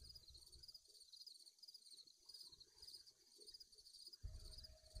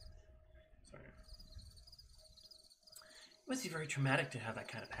 Sorry. It must be very traumatic to have that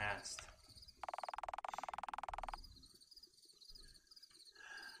kind of past.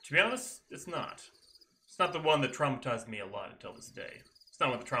 To be honest, it's not. It's not the one that traumatized me a lot until this day. It's not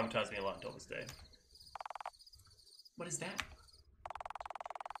one that traumatized me a lot until this day. What is that?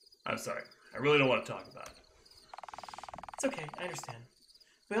 I'm sorry. I really don't want to talk about it. It's okay, I understand.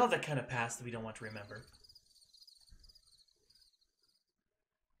 We all have that kind of past that we don't want to remember.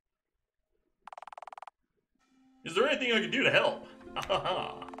 Is there anything I can do to help?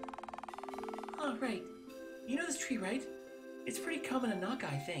 Oh, right. You know this tree, right? It's pretty common in Naga,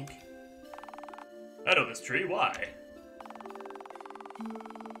 I think. I know this tree, why?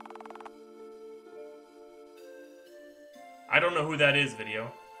 I don't know who that is,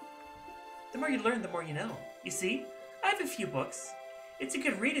 video. The more you learn, the more you know. You see? I have a few books. It's a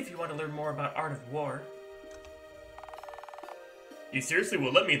good read if you want to learn more about art of war. You seriously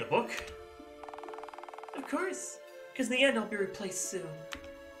will let me the book? Of course, because in the end I'll be replaced soon.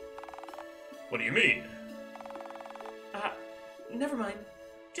 What do you mean? Never mind.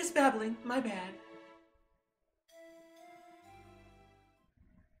 Just babbling, my bad.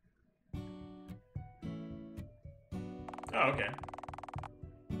 Oh, okay.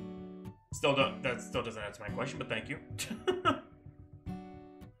 That still doesn't answer my question, but thank you.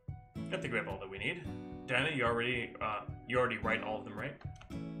 I think we have all that we need. Dana, you already write all of them, right?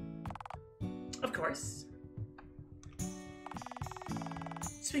 Of course.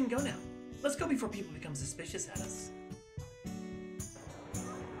 So we can go now. Let's go before people become suspicious at us.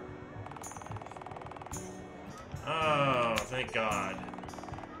 Oh, thank God.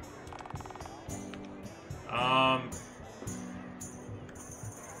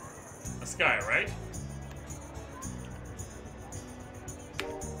 This guy, right?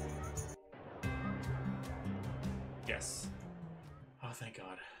 Yes. Oh, thank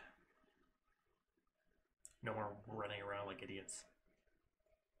God. No more running around like idiots.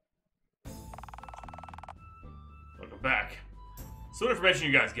 Welcome back. So what information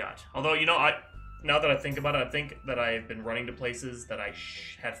you guys got? Although, you know, now that I think about it, I think that I've been running to places that I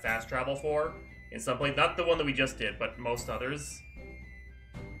had fast travel for. In some place, not the one that we just did, but most others.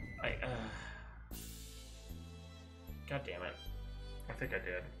 God damn it. I think I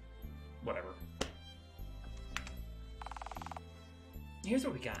did. Whatever. Here's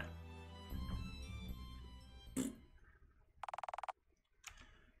what we got.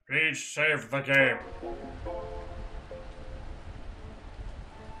 Please save the game.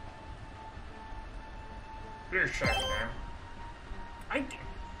 Please save the game.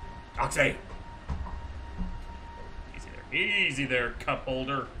 I'll say. Easy there, cup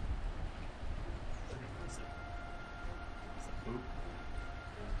holder.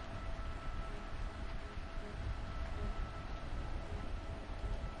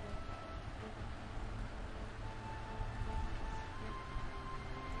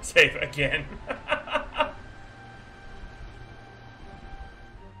 Save again.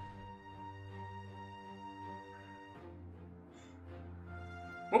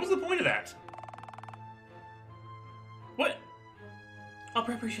 What was the point of that? What? All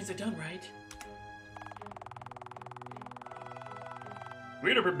preparations are done, right?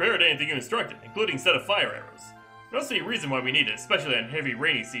 We'd have prepared anything you instructed, including a set of fire arrows. I don't see a reason why we need it, especially on a heavy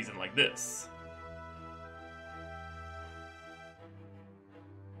rainy season like this.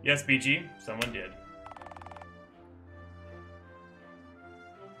 Yes, BG, someone did.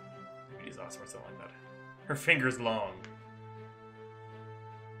 BG's awesome or something like that. Her finger's long.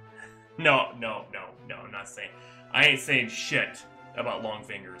 No, I'm not saying. I ain't saying shit about long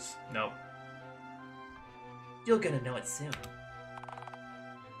fingers. Nope. You're gonna know it soon.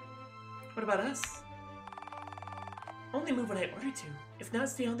 What about us? Only move when I order to. If not,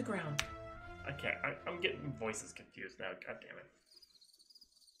 stay on the ground. I can't. I'm getting voices confused now. God damn it.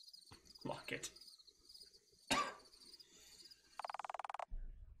 Lock it.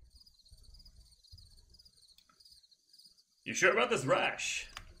 You sure about this rash?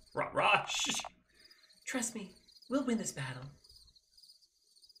 Rash? Trust me, we'll win this battle.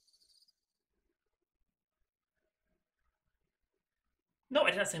 No,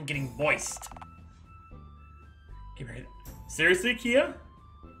 I did not say I'm getting voiced. Give me that. Seriously, Kia?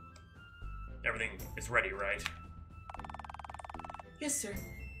 Everything is ready, right? Yes, sir.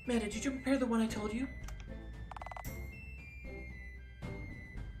 Amanda, did you prepare the one I told you?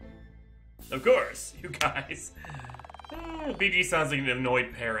 Of course, you guys. BG sounds like an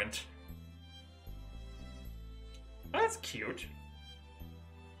annoyed parent. Oh, that's cute.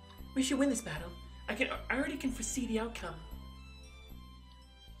 We should win this battle. I already can foresee the outcome.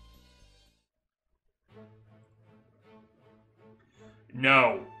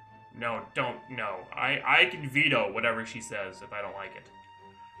 No. No, don't. No. I can veto whatever she says if I don't like it.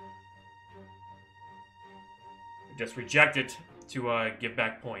 Just reject it to give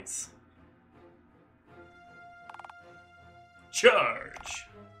back points. Charge!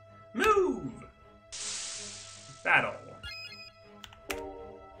 Move! Battle.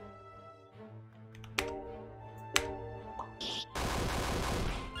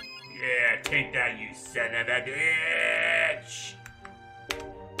 Yeah, take that, you son of a bitch!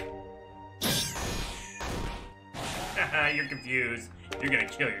 Haha, you're confused. You're gonna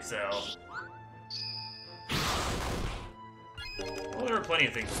kill yourself. Well, there are plenty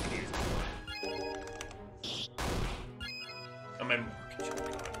of things to confuse me for. I'm in more control,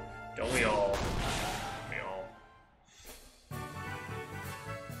 God. Don't we all? We all.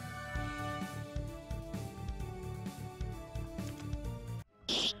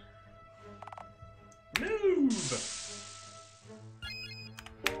 Move!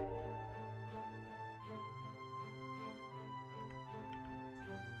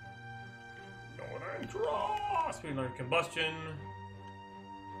 Draw! Speed learned combustion.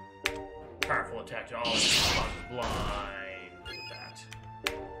 Powerful attack to all causes blind. Look at that.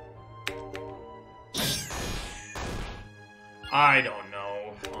 I don't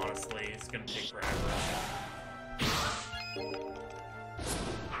know. honestly. It's gonna take forever.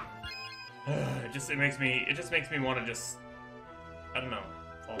 It just makes me want to just, I don't know,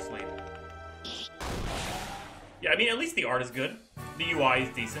 fall asleep. Yeah, I mean, at least the art is good. The UI is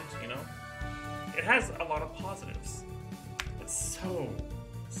decent, you know? It has a lot of positives. But so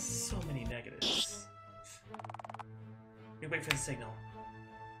many negatives. We wait for the signal.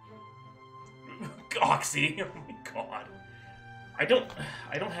 Oxy! Oh my god. I don't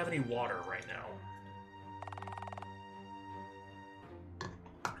have any water right now.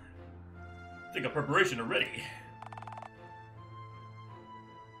 I think a preparation are ready.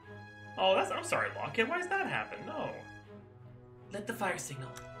 Oh, I'm sorry, Lockheed. Why does that happen? No. Let the fire signal.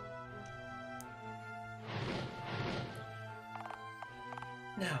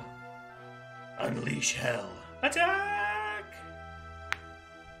 Now, unleash hell. Attack!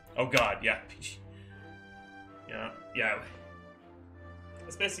 Oh god, yeah. Yeah.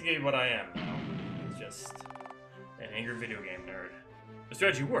 That's basically what I am now. It's just an angry video game nerd. The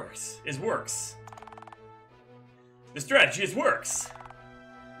strategy works. The strategy works!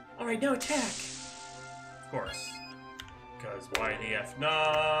 Alright, now attack! Of course. Because why the F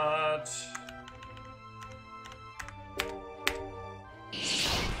not?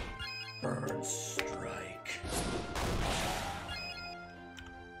 Burn strike.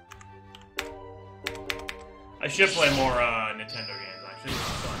 I should play more Nintendo games, actually.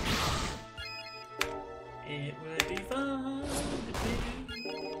 It's fun. It would be fun to do.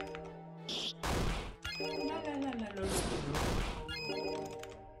 La, la, la, la, la, la.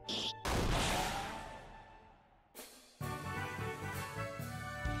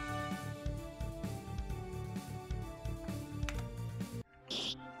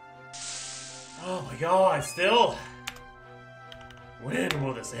 Oh my god, still? When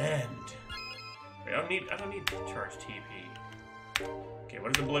will this end? Wait, I don't need to charge TP. Okay,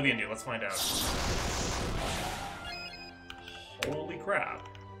 what does Oblivion do? Let's find out. Holy crap.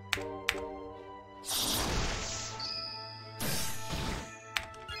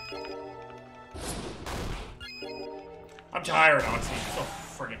 I'm tired, honestly. I'm so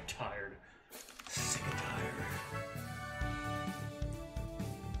friggin' tired. Sick and tired.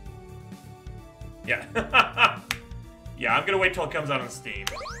 Yeah. Yeah, I'm gonna wait till it comes out on Steam.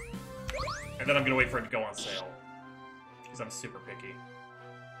 And then I'm gonna wait for it to go on sale. Because I'm super picky.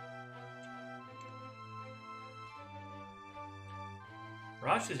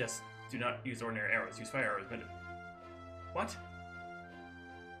 Raj suggests do not use ordinary arrows, use fire arrows, but... What?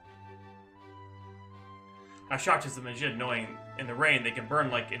 How shocked is the Majid knowing in the rain they can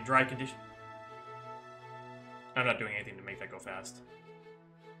burn like in dry conditions? I'm not doing anything to make that go fast.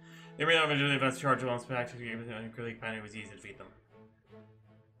 They may not have the advanced charge once back to the game, and clearly it was easy to defeat them.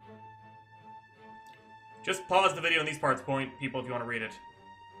 Just pause the video in these parts, people, if you want to read it.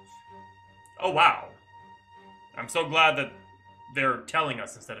 Oh, wow. I'm so glad that they're telling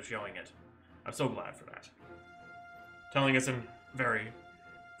us instead of showing it. I'm so glad for that. Telling us in very,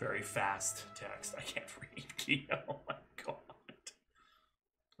 very fast text. I can't read. Oh my god.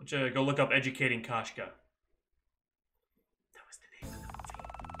 Why don't you go look up Educating Kashka. That was the name of the movie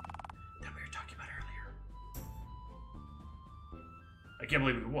that we were talking about earlier. I can't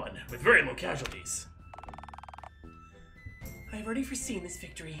believe we won, with very low casualties. I've already foreseen this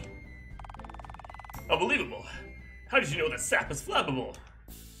victory. Unbelievable. How did you know that sap is flammable?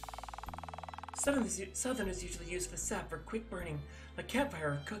 Southerners usually use the sap for quick burning, like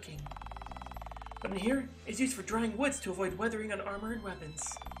campfire or cooking. But in here, it's used for drying woods to avoid weathering on armor and weapons,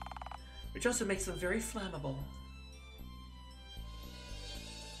 which also makes them very flammable.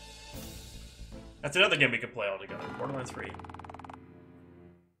 That's another game we could play all together. Borderlands 3.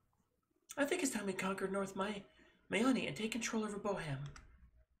 I think it's time we conquered North Mayani and take control over Boham.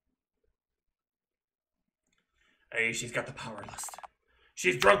 Hey, she's got the power lust.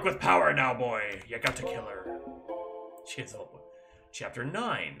 She's drunk with power now, boy. You got to kill her. She is old. Chapter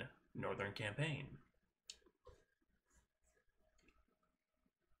 9, Northern Campaign.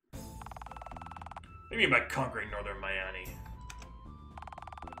 What do you mean by conquering Northern Mayani?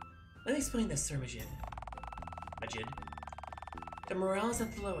 Let me explain this, Sir Majid. The morale is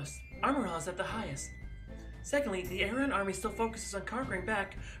at the lowest. Our morale is at the highest. Secondly, the Aran army still focuses on conquering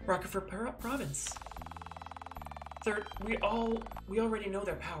back Rockefort Province. Third, we already know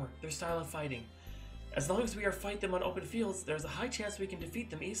their power, their style of fighting. As long as we fight them on open fields, there's a high chance we can defeat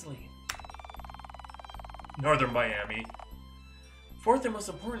them easily. Northern Miami. Fourth and most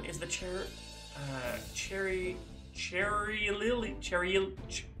important is the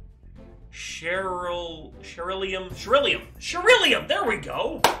Sherillium, there we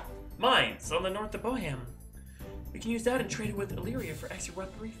go! Mines on the north of Boham. We can use that and trade it with Illyria for extra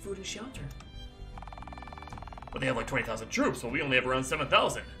weaponry, food, and shelter. But they have like 20,000 troops, while we only have around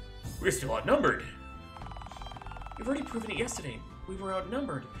 7,000. We're still outnumbered. We've already proven it yesterday. We were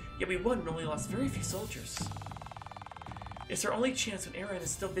outnumbered, yet we won and only lost very few soldiers. It's our only chance when Aaron is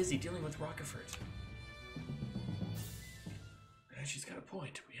still busy dealing with Rockefort. And she's got a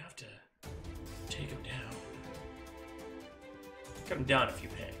point. We have to take him down. Cut him down a few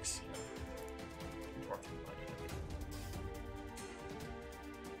pegs. You know.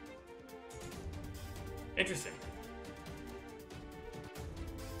 Interesting.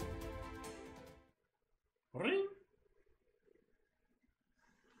 Ring?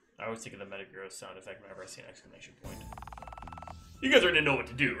 I always think of the Metagross sound effect whenever I see an exclamation point. You guys are gonna know what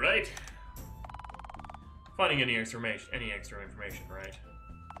to do, right? Finding any extra information, right?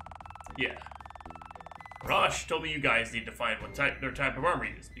 Yeah. Rosh told me you guys need to find what their type of armor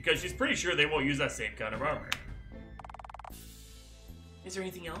is, because she's pretty sure they won't use that same kind of armor. Is there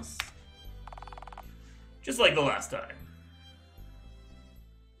anything else? Just like the last time.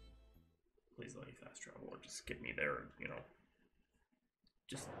 Please let me fast travel, or just get me there, you know.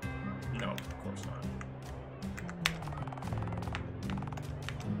 Just, no, of course not.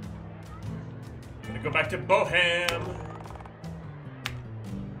 Gonna go back to Bohem.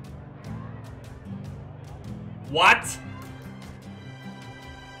 What?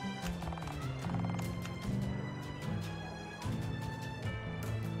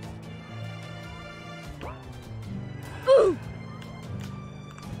 Ooh.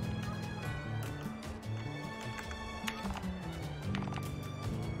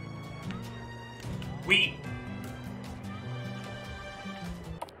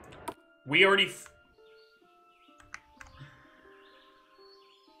 We already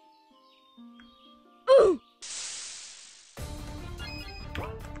Ooh.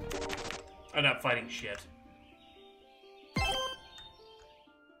 I'm not fighting shit.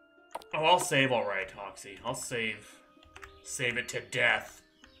 Oh, I'll save alright, Hoxie. I'll save. Save it to death.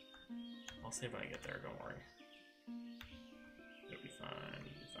 I'll save when I get there, don't worry. It'll be fine, it'll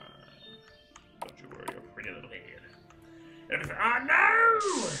be fine. Don't you worry, your pretty little head. It'll be fine. Oh no!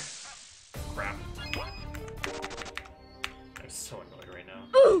 Crap. I'm so annoyed right now.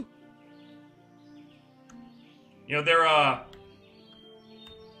 Ooh. You know,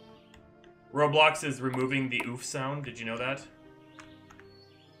 Roblox is removing the oof sound. Did you know that?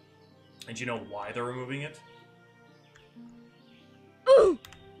 And do you know why they're removing it? Ooh.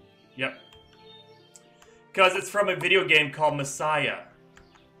 Yep. Because it's from a video game called Messiah.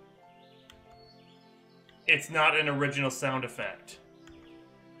 It's not an original sound effect.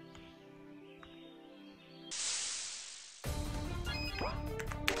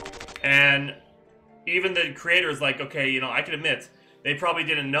 And even the creator's like, okay, you know, I can admit, they probably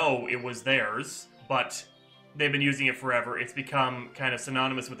didn't know it was theirs, but they've been using it forever. It's become kind of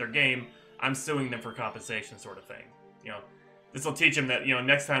synonymous with their game. I'm suing them for compensation, sort of thing. You know, this will teach them that, you know,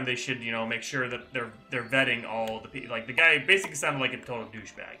 next time they should, you know, make sure that they're vetting all the people. Like, the guy basically sounded like a total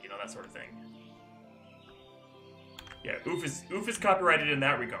douchebag, you know, that sort of thing. Yeah, oof is copyrighted in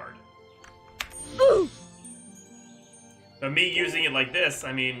that regard. Ooh. But me using it like this,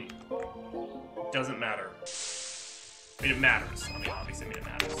 I mean, doesn't matter. I mean, it matters. I mean, obviously, it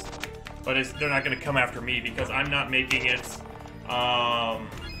matters. But they're not going to come after me because I'm not making it,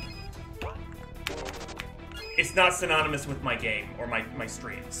 it's not synonymous with my game or my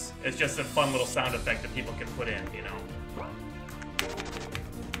streams. It's just a fun little sound effect that people can put in, you know?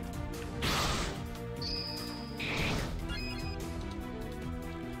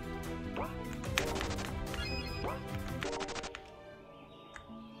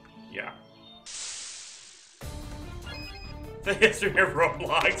 Yeah. The history of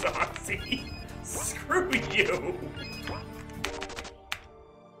Roblox, Oxy. Screw you.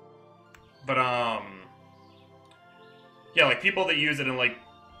 But, yeah, like, people that use it in, like,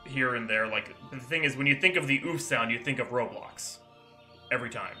 here and there, like, the thing is, when you think of the oof sound, you think of Roblox. Every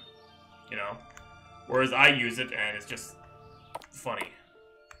time. You know? Whereas I use it, and it's just funny.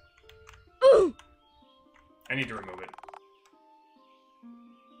 Ooh. I need to remove it.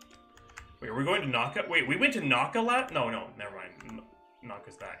 Wait, are we going to Naka? Wait, we went to Naka last? No, never mind.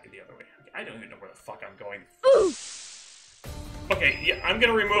 Naka's that the other way. I don't even know where the fuck I'm going. Ooh. Okay, yeah, I'm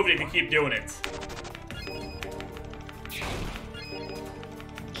gonna remove it if you keep doing it.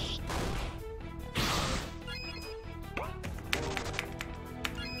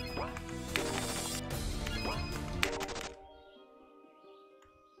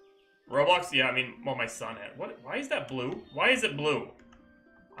 Roblox? Yeah, I mean, well, my son had. What? Why is that blue? Why is it blue?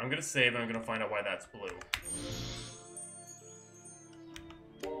 I'm gonna save and I'm gonna find out why that's blue.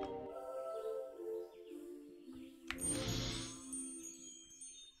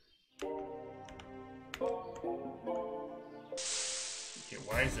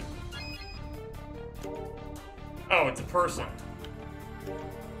 Why is it? Oh, it's a person.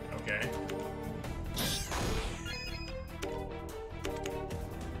 Okay.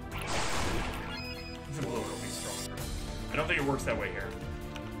 If it blew, it'll be stronger. I don't think it works that way here.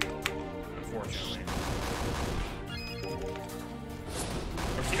 Unfortunately.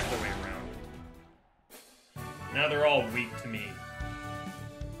 Or the other way around. Now they're all weak to me.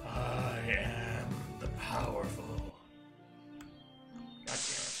 I am the powerful. God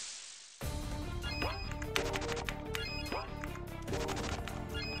damn it.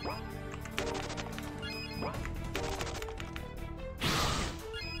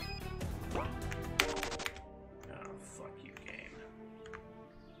 Oh, fuck you, game.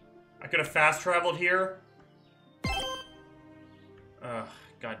 I could have fast traveled here. Ugh,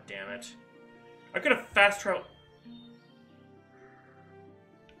 god damn it. I could have fast traveled.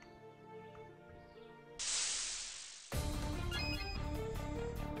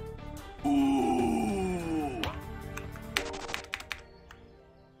 Ooh.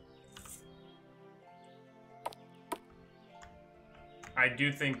 I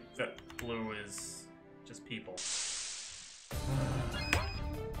do think that blue is just people. Oh,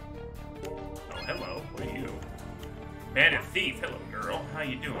 hello. What are you? Bandit thief. Hello, girl. How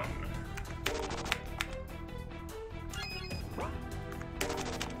you doing?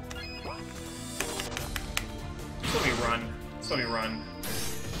 Just let me run. Just let me run.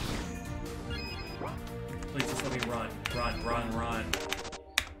 Please just let me run. Run, run, run.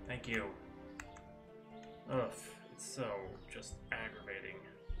 Thank you. Ugh, it's so just aggravating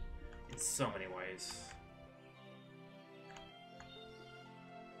in so many ways.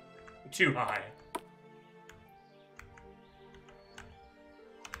 Too high.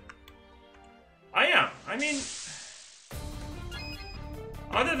 I am. I mean,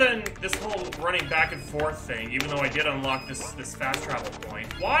 other than this whole running back and forth thing, even though I did unlock this fast travel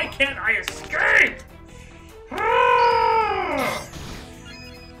point, why can't I escape?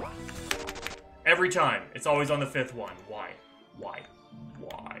 Every time. It's always on the 5th one. Why? Why?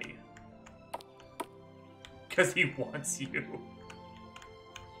 Why? Because he wants you.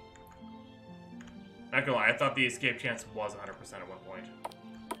 Not gonna lie, I thought the escape chance was 100% at one point.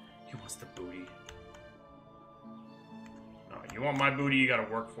 He wants the booty. No, you want my booty, you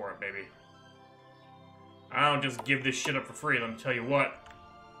gotta work for it, baby. I don't just give this shit up for free, let me tell you what.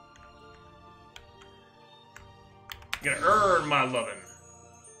 You gotta earn my lovin'.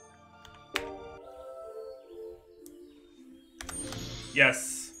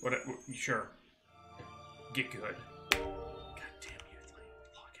 Yes. What? Sure. Get good. God damn you!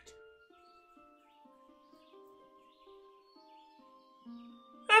 Lock it.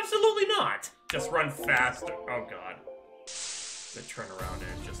 Absolutely not. Just run fast. Oh god. The turnaround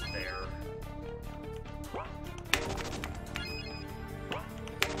is just there.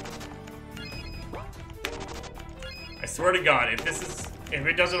 I swear to God, if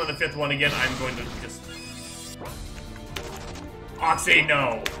it does it on the 5th one again, I'm going to just. Oxy,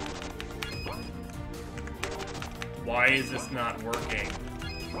 no! Why is this not working?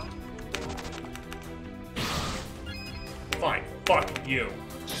 Fine, fuck you.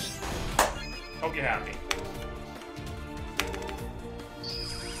 Hope you're happy.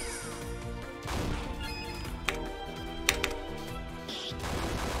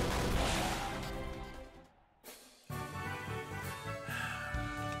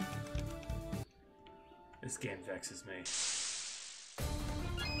 This game vexes me.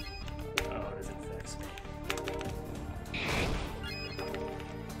 Oh, does it vex me?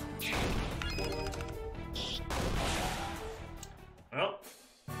 Well,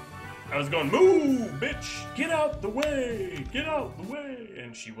 I was going, move, bitch! Get out the way! Get out the way!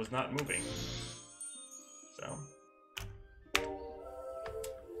 And she was not moving. So.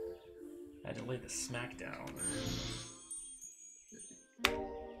 I had to lay the smack down.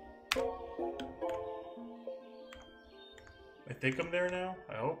 I think I'm there now.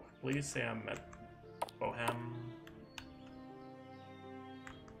 I hope. Please say I'm at Bohem.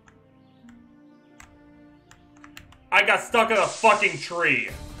 I got stuck in a fucking tree.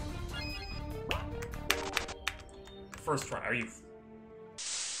 First try. Are you?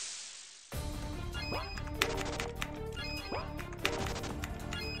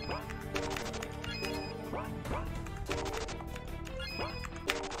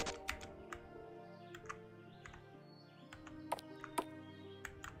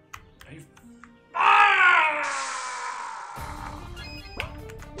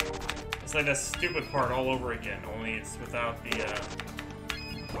 It's like that stupid part all over again, only it's without the,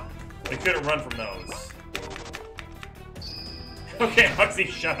 they couldn't run from those. Okay, Huxley,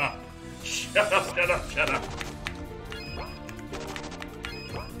 shut up. Shut up, shut up, shut up.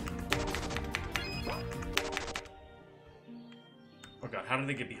 god, how did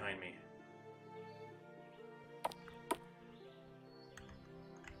they get behind me?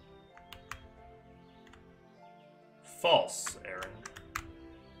 False, Aaron.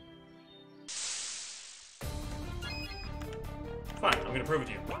 Fine, I'm gonna prove it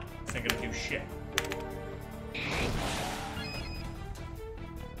to you. This ain't gonna do shit.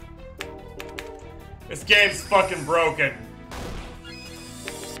 This game's fucking broken.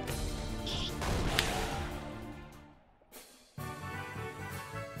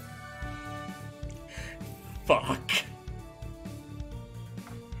 Fuck.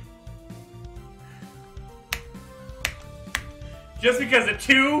 Just because of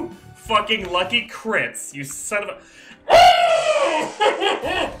 2 fucking lucky crits, you son of a...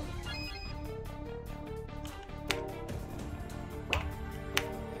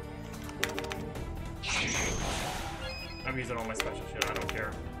 I'm using all my special shit, I don't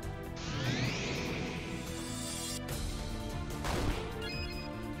care.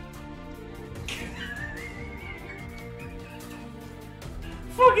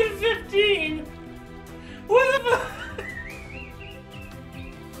 Fucking 15! What the fuck?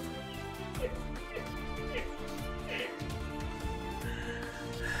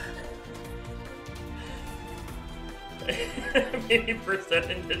 Maybe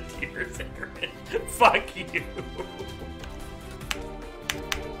percent into tears, Aaron. Fuck you.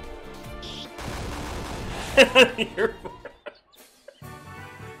 You're...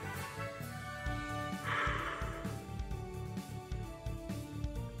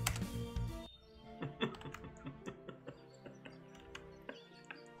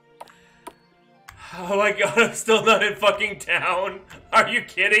 Oh my god, I'm still not in fucking town. Are you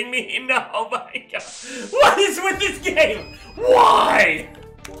kidding me? No, oh my god. What is with this game? Why?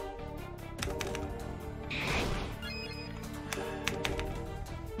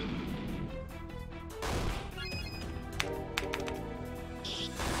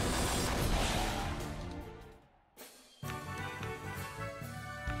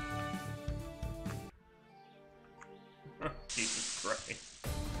 Jesus Christ.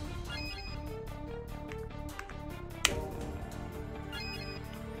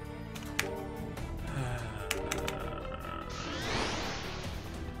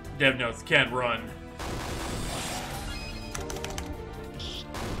 Dev notes can't run.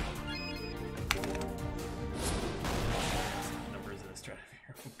 Numbers in this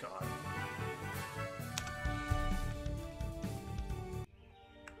stratosphere. Oh god.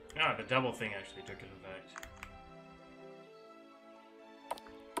 Ah, the double thing actually took an effect.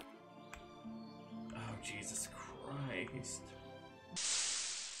 Oh, Jesus Christ.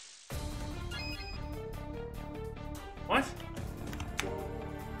 What?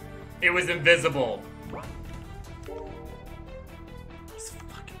 It was invisible. It's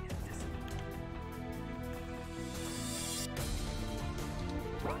fucking invisible.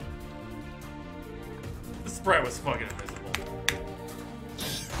 The sprite was fucking invisible.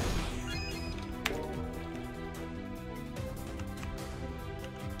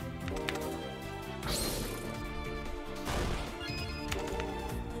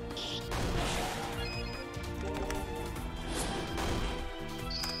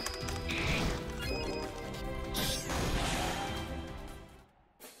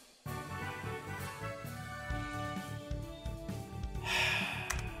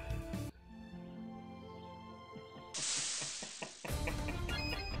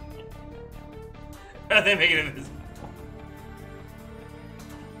 How do they make it invisible?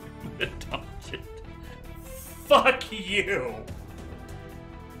 The dumb shit. Fuck you!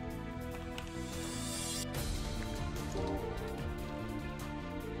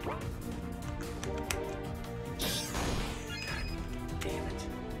 God damn it.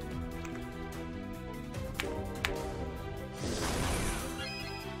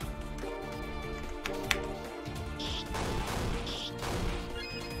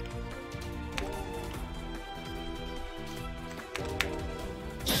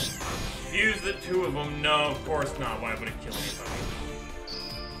 Use the 2 of them. No, of course not. Why would it kill anybody?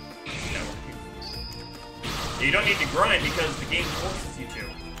 No. You don't need to grind because the game forces you to.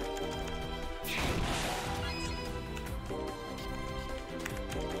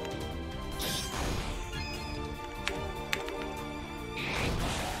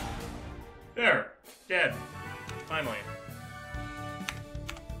 There. Dead. Finally.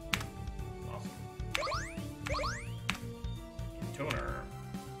 Awesome. Tuner.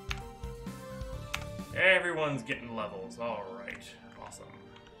 Everyone's getting levels. Alright. Awesome.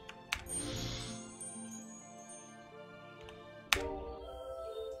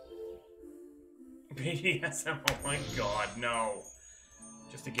 BDSM, oh my god, no.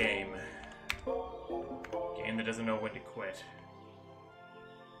 Just a game. Game that doesn't know when to quit.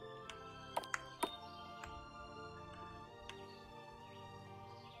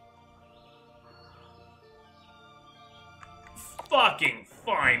 fucking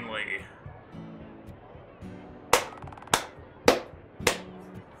finally. The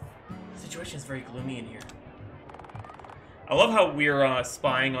situation is very gloomy in here. I love how we're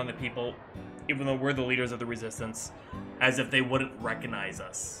spying on the people, even though we're the leaders of the resistance, as if they wouldn't recognize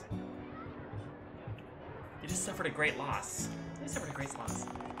us. They just suffered a great loss. They suffered a great loss.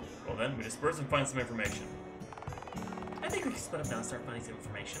 Well then, we disperse and find some information. I think we can split up now and start finding some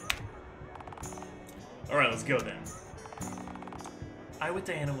information. Alright, let's go then. I with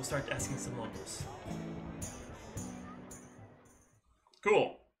Diana will start asking some locals.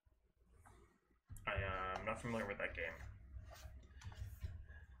 Cool. I'm not familiar with that game.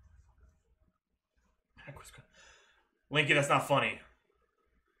 Linky, that's not funny.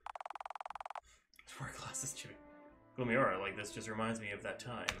 Wear glasses, Chewy. Glumiora, like this just reminds me of that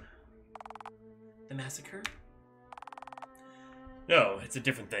time. The massacre? No, it's a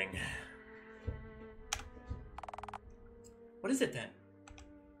different thing. What is it then?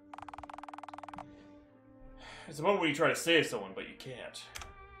 It's the moment where you try to save someone, but you can't.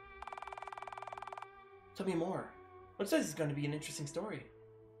 Tell me more. Looks like it's going to be an interesting story.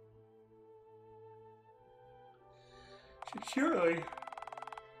 Surely.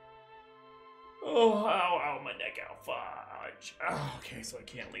 Oh, ow, my neck, ow, fudge. Oh, okay, so I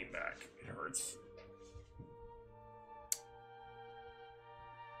can't lean back. It hurts.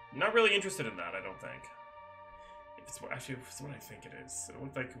 Not really interested in that, I don't think. Actually, if it's what I think it is. It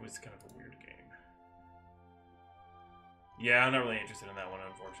looked like it was kind of a weird game. Yeah, I'm not really interested in that one,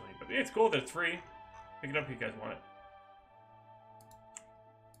 unfortunately. But yeah, it's cool that it's free. Pick it up if you guys want it.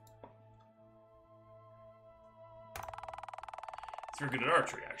 It's very good at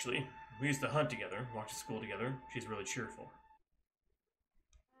archery, actually. We used to hunt together, watch the school together. She's really cheerful.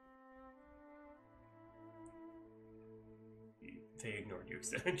 They ignored you,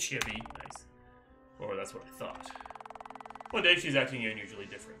 except Chibi. Nice. Or that's what I thought. One day she's acting unusually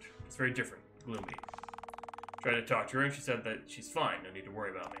different. It's very different. Gloomy. Tried to talk to her and she said that she's fine. No need to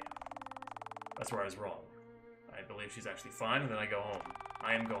worry about me. That's where I was wrong. I believe she's actually fine and then I go home.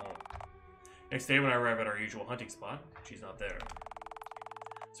 I am go home. Next day when I arrive at our usual hunting spot, she's not there.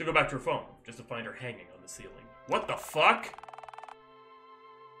 So I go back to her phone, just to find her hanging on the ceiling. What the fuck?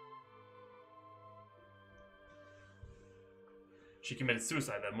 She committed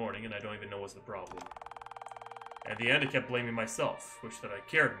suicide that morning, and I don't even know what's the problem. At the end, I kept blaming myself. Wish that I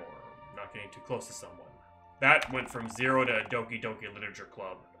cared more, not getting too close to someone. That went from 0 to Doki Doki Literature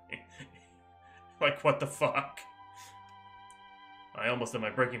Club. Like, what the fuck? I almost at my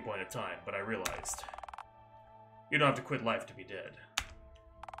breaking point at time, but I realized. You don't have to quit life to be dead.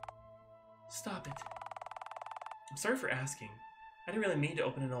 Stop it. I'm sorry for asking. I didn't really mean to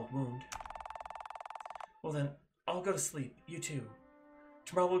open an old wound. Well then, I'll go to sleep. You too.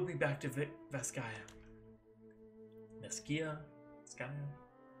 Tomorrow we'll be back to Vaskaya. Veskia? Skaya?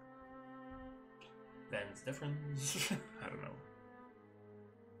 Van's difference? I don't know.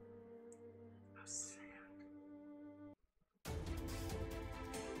 How sad.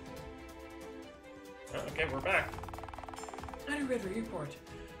 Oh, okay, we're back. I read the report.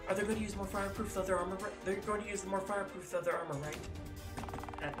 Are they going to use more fireproof leather armor? They're going to use the more fireproof leather armor, right?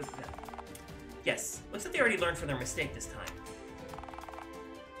 Yes. Looks like they already learned from their mistake this time.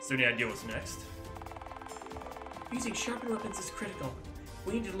 So any idea what's next? Using sharpened weapons is critical.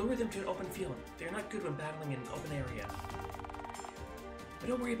 We need to lure them to an open field. They're not good when battling in an open area. But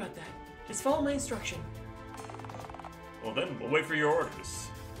don't worry about that. Just follow my instruction. Well then, we'll wait for your orders.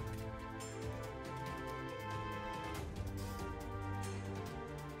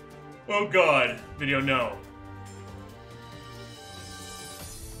 Oh god, video no.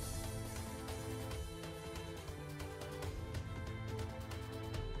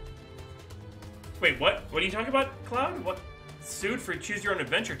 Wait, what? What are you talking about, Cloud? What? Sued for choose your own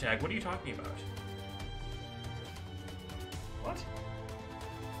adventure tag? What are you talking about? What?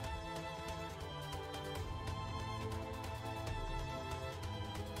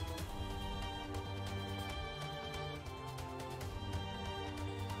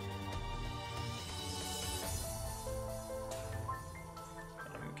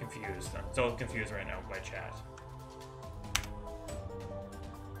 I'm confused. I'm so confused right now by chat.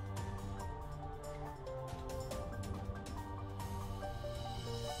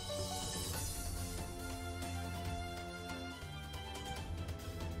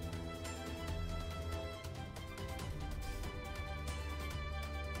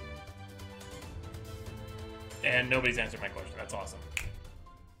 And nobody's answered my question. That's awesome.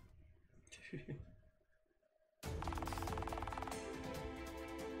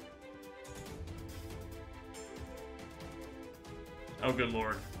 Oh, good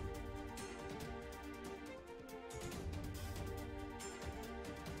lord.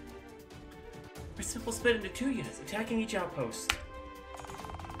 Our simple split into 2 units, attacking each outpost.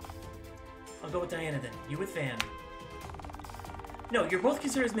 I'll go with Diana then. You with Van. No, you're both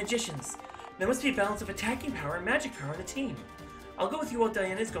considered as magicians. There must be a balance of attacking power and magic power in the team. I'll go with you while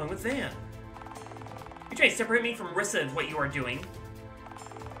Diana is going with Van. You're trying to separate me from Rissa and what you are doing.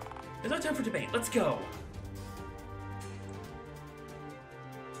 There's no time for debate. Let's go.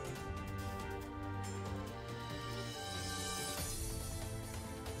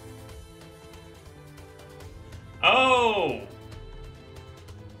 Oh!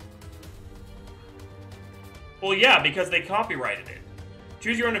 Well, yeah, because they copyrighted it.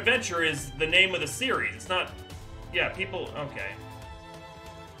 Choose Your Own Adventure is the name of the series. It's not... Yeah, people... Okay.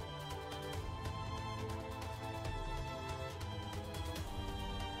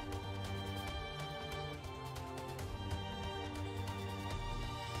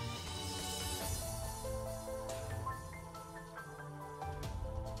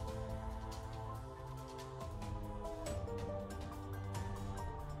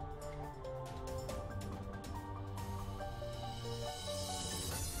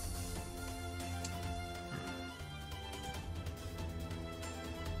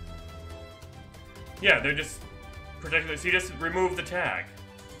 Yeah, they're just protecting it. So you just remove the tag.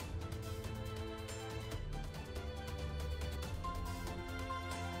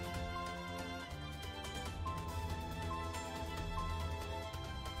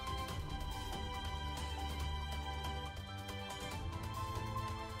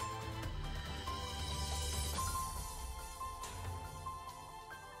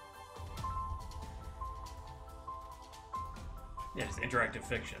 Yeah, it's interactive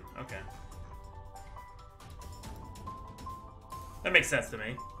fiction. Okay. That makes sense to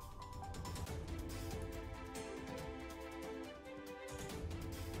me.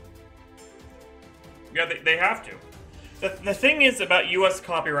 Yeah, they have to. The thing is about US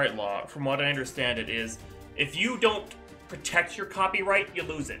copyright law, from what I understand it, is if you don't protect your copyright, you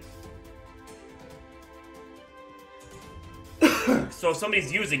lose it. So if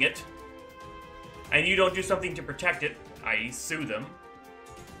somebody's using it, and you don't do something to protect it, i.e. sue them,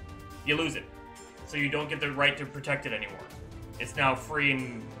 you lose it. So you don't get the right to protect it anymore. It's now free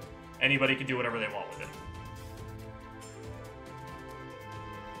and anybody can do whatever they want with it.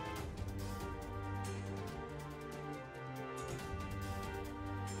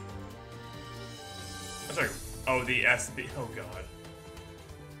 I'm sorry. Oh, the SB. Oh, God.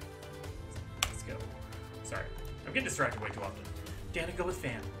 Let's go. Sorry. I'm getting distracted way too often. Dana, go with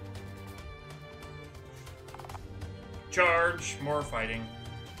Fan. Charge. More fighting.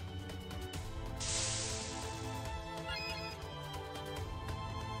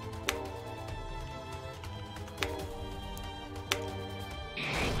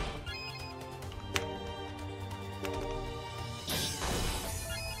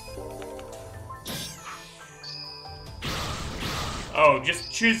 Oh,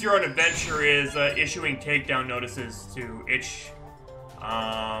 just choose your own adventure is issuing takedown notices to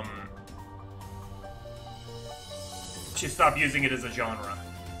to stop using it as a genre,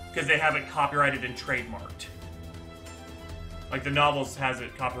 because they have it copyrighted and trademarked. Like the novels has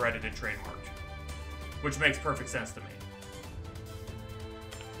it copyrighted and trademarked, which makes perfect sense to me.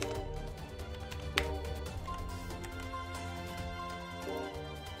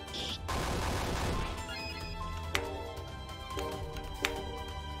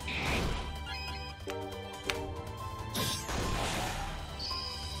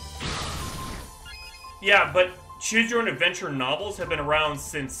 Yeah, but Choose Your Own Adventure novels have been around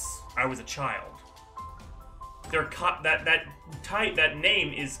since I was a child. They're that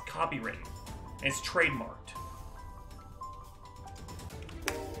name is copywritten, and it's trademarked.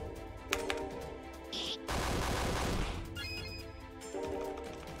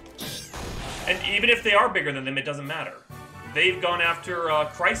 And even if they are bigger than them, it doesn't matter. They've gone after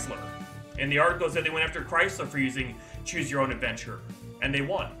Chrysler. In the article said they went after Chrysler for using Choose Your Own Adventure, and they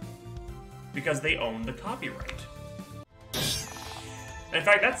won. Because they own the copyright. And in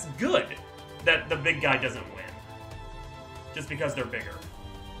fact, that's good that the big guy doesn't win. Just because they're bigger.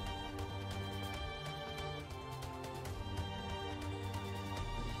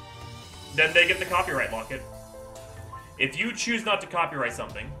 Then they get the copyright locket. If you choose not to copyright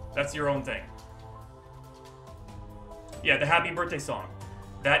something, that's your own thing. Yeah, the Happy Birthday song.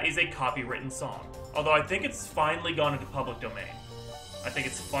 That is a copywritten song. Although I think it's finally gone into public domain. I think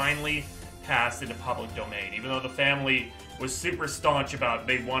it's finally passed into public domain, even though the family was super staunch about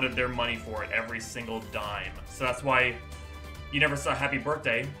they wanted their money for it, every single dime. So that's why you never saw Happy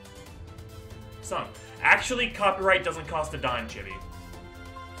Birthday sung. Actually, copyright doesn't cost a dime, Chibi.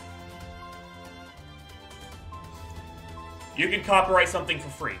 You can copyright something for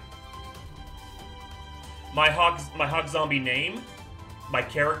free. my HawkZombie name, my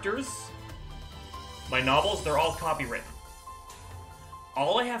characters, my novels, they're all copywritten.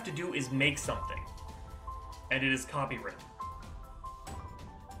 All I have to do is make something, and it is copywritten.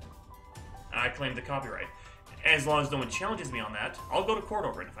 And I claim the copyright. As long as no one challenges me on that, I'll go to court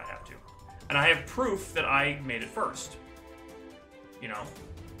over it if I have to. And I have proof that I made it first. You know?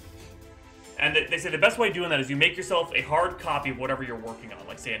 And they say the best way of doing that is you make yourself a hard copy of whatever you're working on,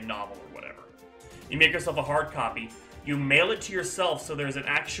 like say a novel or whatever. You make yourself a hard copy, you mail it to yourself so there's an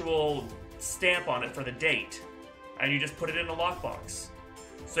actual stamp on it for the date, and you just put it in a lockbox.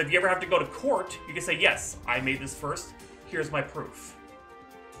 So if you ever have to go to court, you can say, yes, I made this first, here's my proof.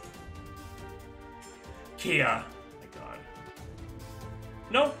 Kia. Oh my god.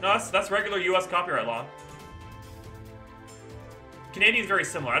 No, that's regular US copyright law. Canadian's very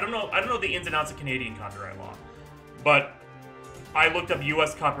similar. I don't know the ins and outs of Canadian copyright law, but I looked up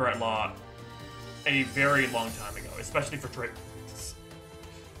US copyright law a very long time ago, especially for trademarks.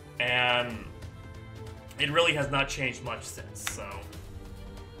 And it really has not changed much since, so.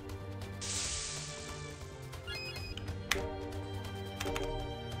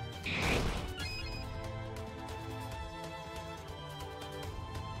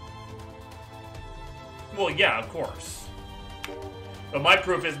 Well, yeah, of course. But my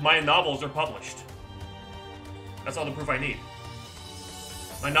proof is my novels are published. That's all the proof I need.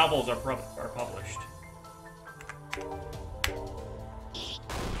 My novels are published.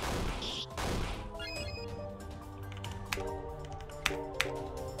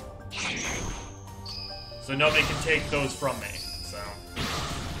 So nobody can take those from me, so.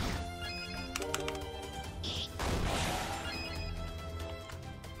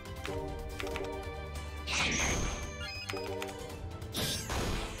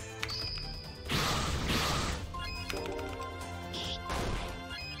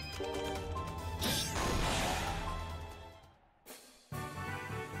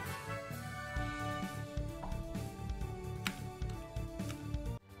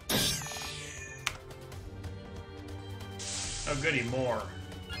 Oh goody, more.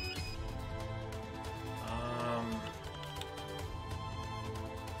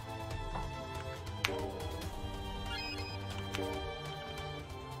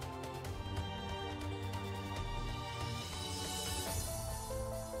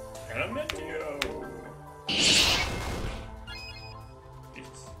 Adamantium.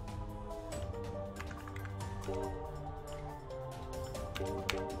 Jesus.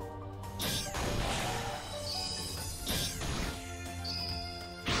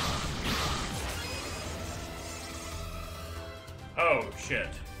 Oh, shit.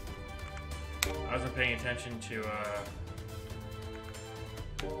 I wasn't paying attention to,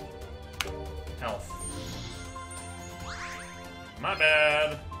 health. My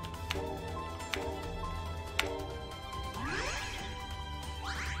bad.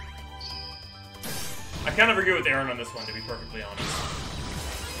 I kind of agree with Aaron on this one, to be perfectly honest.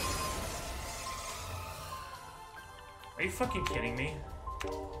 Are you fucking kidding me?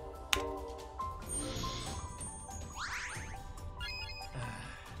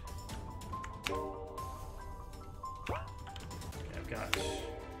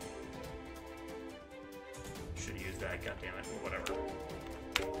 Should use that, goddammit, or whatever.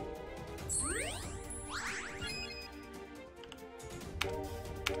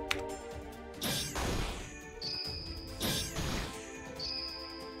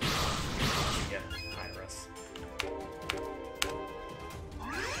 Yeah, Iris.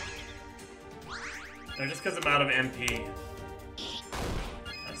 No, just because I'm out of MP.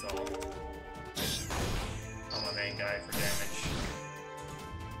 That's all. I'm a main guy for damage.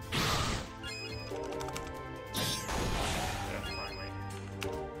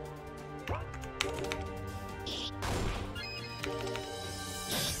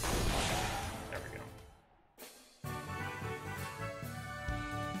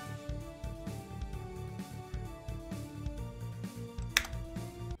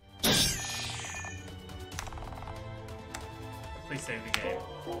 Please save the game.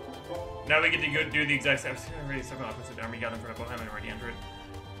 Now we get to go do the exact same. I'm ready to step off with the army gathering for a Bohemian already enter it.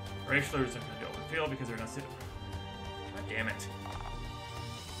 Racial are going to open field because they're not sitting. God damn it.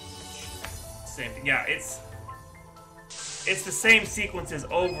 Same thing. Yeah, it's the same sequences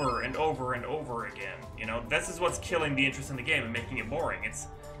over and over and over again. You know, this is what's killing the interest in the game and making it boring. It's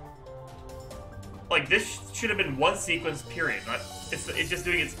like this should have been one sequence period. It's just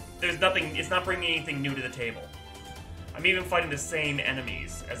doing it. There's nothing. It's not bringing anything new to the table. I'm even fighting the same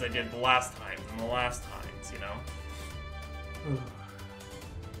enemies as I did the last time and the last times, you know?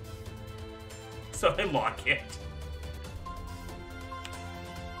 So I lock it.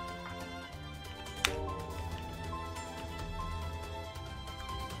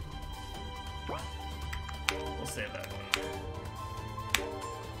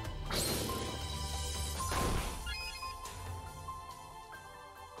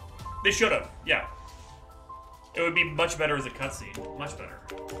 They should have, yeah. It would be much better as a cutscene. Much better.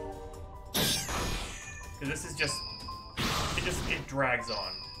 Because this is just... It drags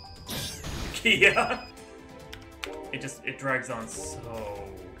on. Yeah. It drags on so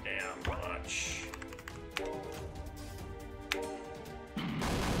damn much.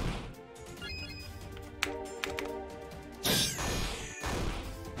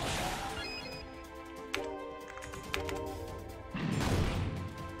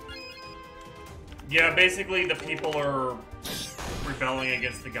 Yeah, basically the people are rebelling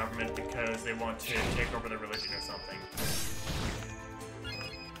against the government because they want to take over the religion or something.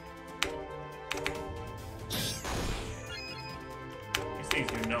 These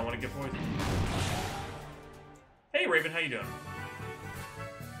things do not want to get poisoned. Hey Raven, how you doing?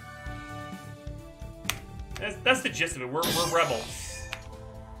 That's the gist of it. We're rebels.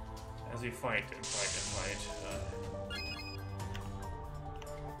 As we fight and fight and fight.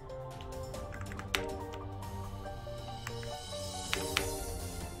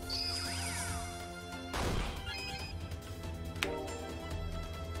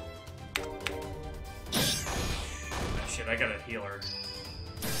 I got a healer.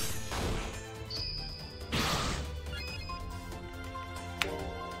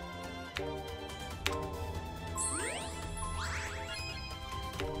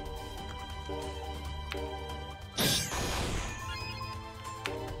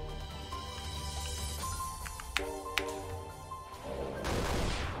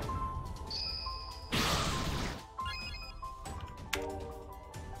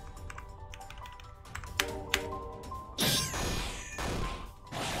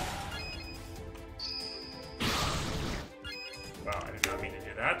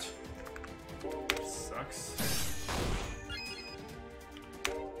 Sucks.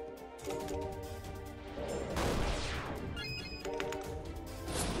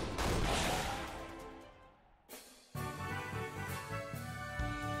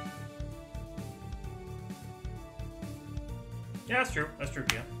 Yeah, that's true. That's true,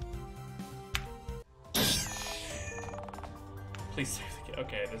 yeah. Please save the kid.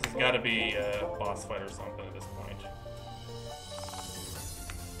 Okay, this has got to be a boss fight or something at this point.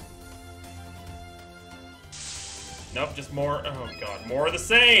 Nope, just more. Oh god, more of the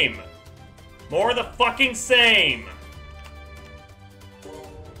same! More of the fucking same!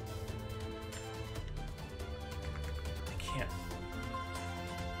 I can't.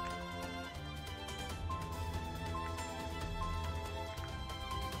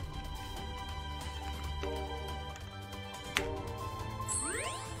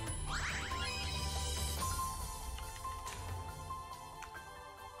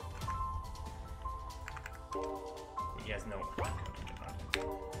 You guys know.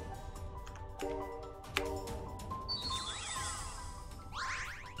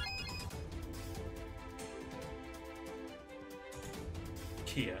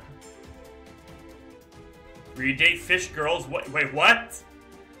 Kia. Where you date fish girls? What? Wait, what?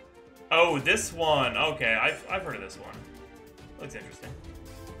 Oh, this one. Okay, I've heard of this one. Looks interesting.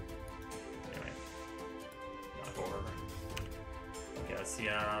 Anyway, not over. Okay, let's see.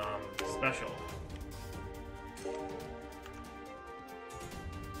 Special.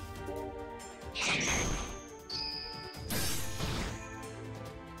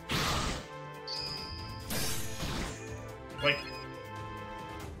 Like,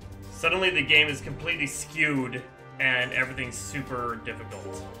 suddenly the game is completely skewed and everything's super difficult.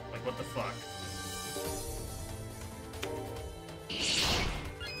 Like, what the fuck?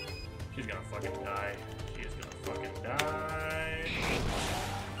 She's gonna fucking die. She is gonna fucking die.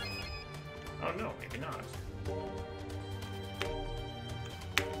 Oh no, maybe not.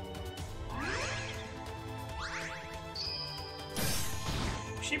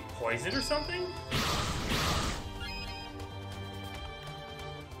 Is she poisoned or something?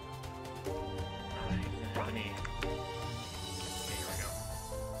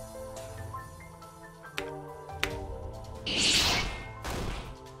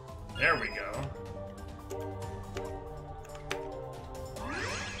 There we go.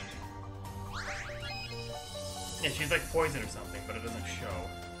 Yeah, she's like poison or something, but it doesn't show.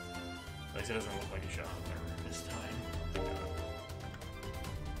 At least it doesn't look like a shot on her this time.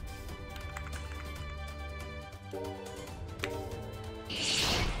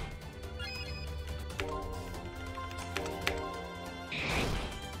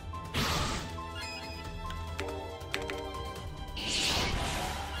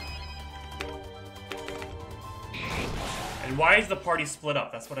 And why is the party split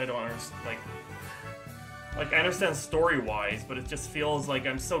up? That's what I don't understand. Like I understand story-wise, but it just feels like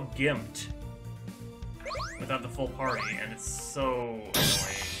I'm so gimped without the full party, and it's so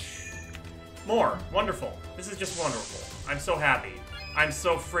annoying. More. Wonderful. This is just wonderful. I'm so happy. I'm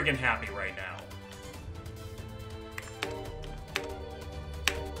so friggin' happy right now.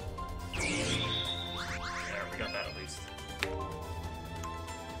 There, we got that at least.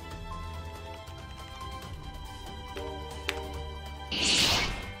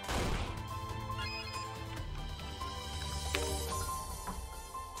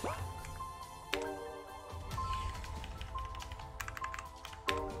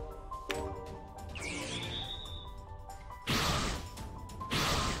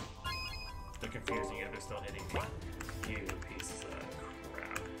 Confusing you, they're still hitting me. You pieces of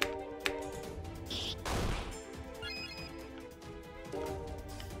crap.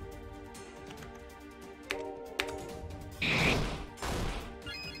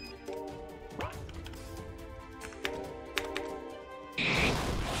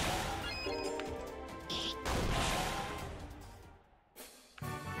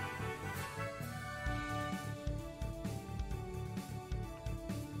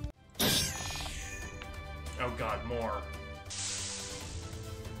 Oh god, more.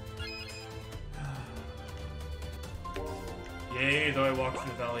 Yea, though I walk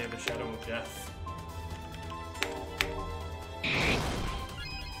through the valley of the shadow of death.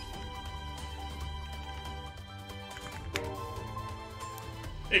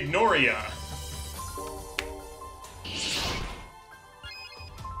 Ignoria!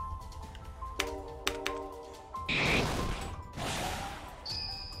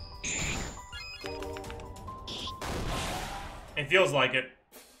 It feels like it.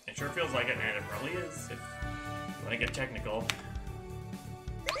 It sure feels like it, and it probably is, if you want to get technical.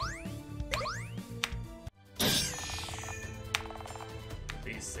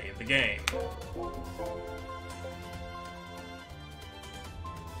 Please save the game.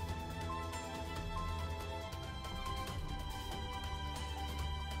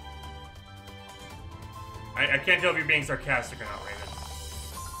 I can't tell if you're being sarcastic or not, Raven.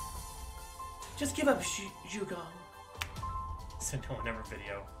 Just give up, Zhugang. Said no one ever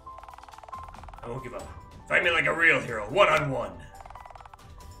video. I won't give up. Fight me like a real hero, one-on-one.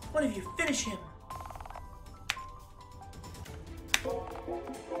 One of you, finish him.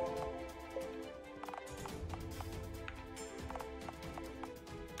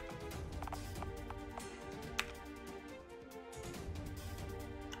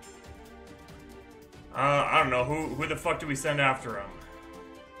 I don't know, who the fuck do we send after him?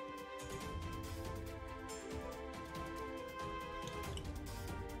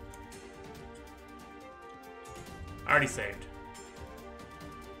 I already saved.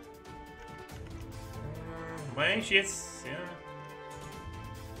 Wait, shit's, yeah.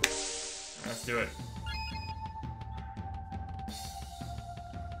 Let's do it.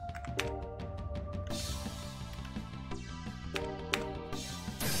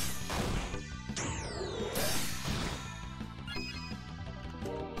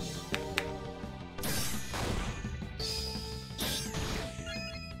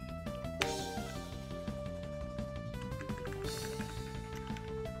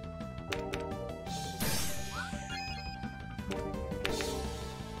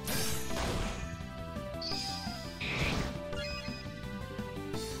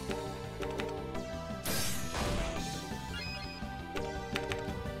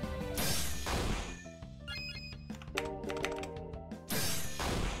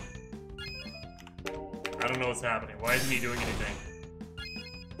 I don't know what's happening. Why isn't he doing anything?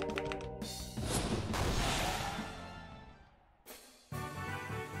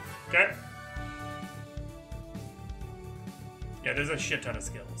 Okay. Yeah, there's a shit ton of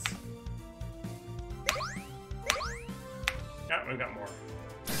skills. Yeah, we've got more.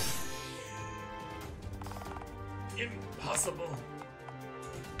 Impossible.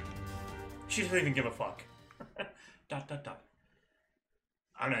 She doesn't even give a fuck. Dot, dot, dot.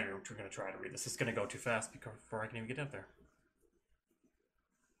 I'm not even gonna try to read this. It's gonna go too fast before I can even get up there.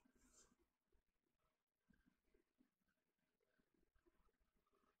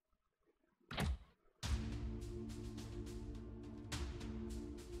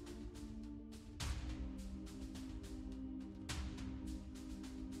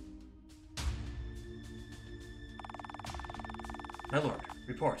 My lord,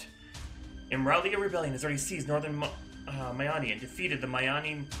 report. Imralia Rebellion has already seized northern Mayani and defeated the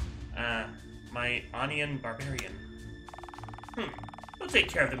Mayanian barbarian. We'll take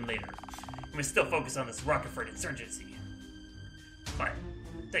care of them later. We must still focus on this Rockefort insurgency. Fine.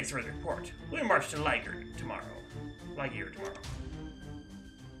 Thanks for the report. We'll march to Liger tomorrow. I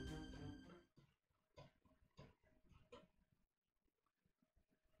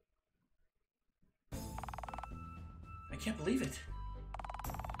can't believe it.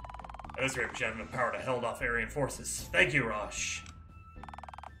 At this rate, we should have enough power to hold off Aryan forces. Thank you, Rosh.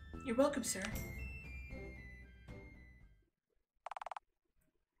 You're welcome, sir.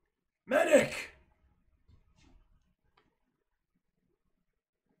 Medic!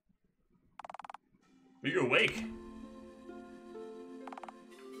 Are you awake?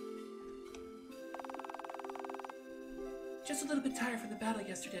 Just a little bit tired from the battle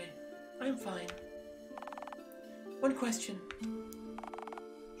yesterday. I'm fine. One question.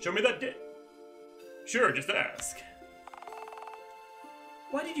 Show me that Sure, just ask.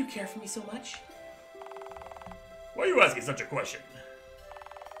 Why did you care for me so much? Why are you asking such a question?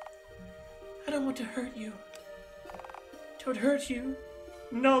 I don't want to hurt you. Don't hurt you.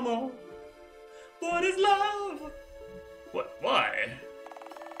 No more. What is love? What? Why?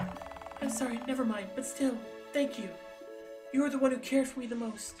 I'm sorry, never mind, but still, thank you. You were the one who cared for me the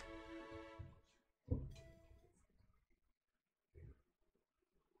most.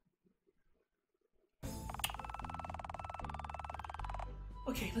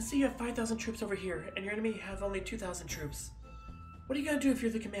 Okay, let's say you have 5,000 troops over here, and your enemy have only 2,000 troops. What are you gonna do if you're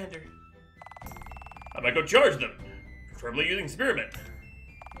the commander? I might go charge them, preferably using spearmen.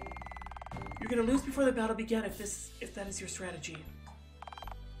 You're gonna lose before the battle began if that is your strategy.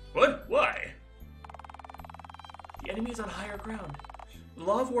 What? Why? The enemy is on higher ground. The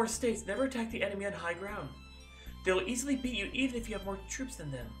law of war states never attack the enemy on high ground. They'll easily beat you even if you have more troops than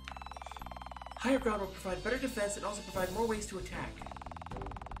them. Higher ground will provide better defense and also provide more ways to attack.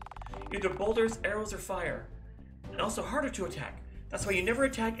 Either boulders, arrows, or fire. And also harder to attack. That's why you never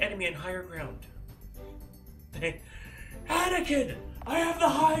attack enemy on higher ground. Anakin! I have the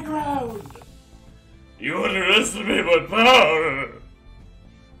high ground! You underestimate my power!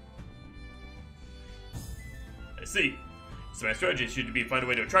 I see. So my strategy should be to find a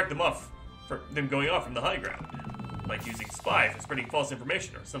way to attract them going off from the high ground. Like using spies or spreading false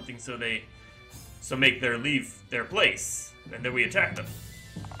information or something so make their leave their place, and then we attack them.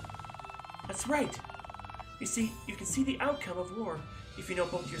 That's right. You see, you can see the outcome of war if you know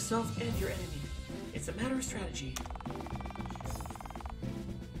both yourself and your enemy. It's a matter of strategy.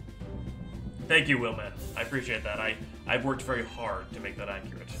 Thank you, Willman. I appreciate that. I've worked very hard to make that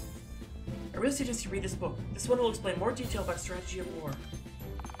accurate. I really suggest you read this book. This one will explain more detail about strategy of war.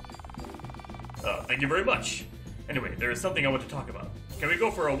 Thank you very much. Anyway, there is something I want to talk about. Can we go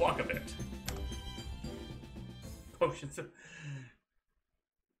for a walk a bit? Potions.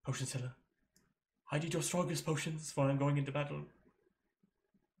 Potion seller. I need your strongest potions for I'm going into battle.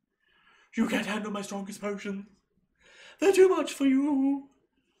 You can't handle my strongest potions. They're too much for you.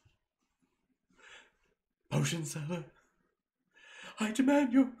 Potion seller. I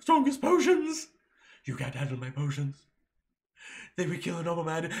demand your strongest potions. You can't handle my potions. They will kill a normal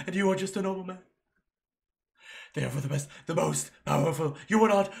man, and you are just a normal man. They are for the best, the most powerful. You are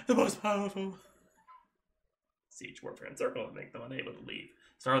not the most powerful. Siege warfare and circle and make them unable to leave.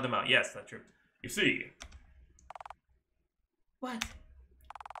 Starve them out. Yes, that's true. You see. What?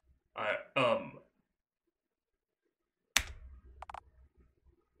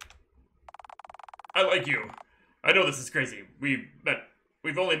 I like you. I know this is crazy. We've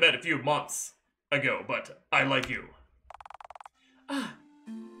only met a few months ago, but I like you. Ah,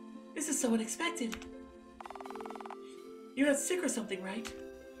 this is so unexpected. You're not sick or something, right?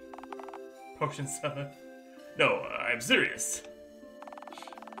 Potion seller. No, I'm serious.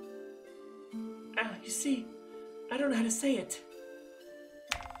 Ah, you see, I don't know how to say it.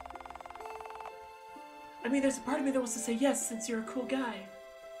 I mean, there's a part of me that wants to say yes since you're a cool guy.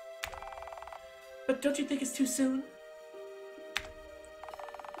 But don't you think it's too soon?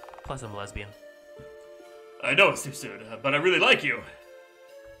 Plus, I'm a lesbian. I know it's too soon, but I really like you.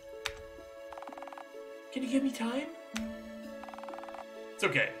 Can you give me time? It's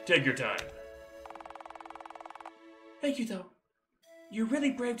okay. Take your time. Thank you, though. You're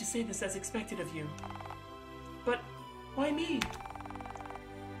really brave to say this as expected of you. But why me?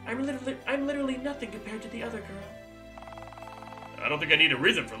 I'm literally nothing compared to the other girl. I don't think I need a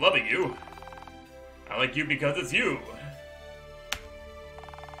reason for loving you. I like you because it's you.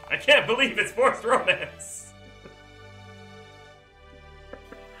 I can't believe it's forced romance.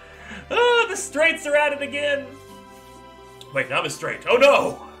 Ah, the straights are at it again. Wait, I'm a straight. Oh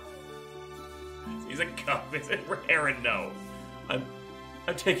no! He's a cup. It's Aaron, no. I'm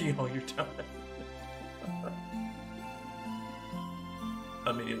taking all your time.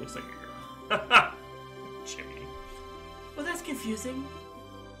 I mean, it looks like a girl. Jimmy. Well, that's confusing.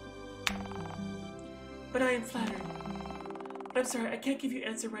 But I am flattered. But I'm sorry, I can't give you an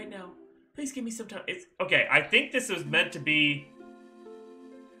answer right now. Please give me some time. It's okay. I think this was meant to be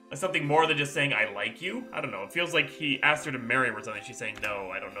something more than just saying, I like you? I don't know. It feels like he asked her to marry him or something. She's saying, no,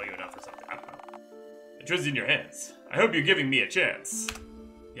 I don't know you enough or something. I don't know. The truth is in your hands. I hope you're giving me a chance.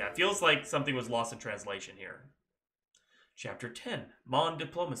 Yeah, it feels like something was lost in translation here. Chapter 10. Mon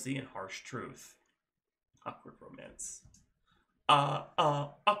Diplomacy and Harsh Truth. Awkward romance.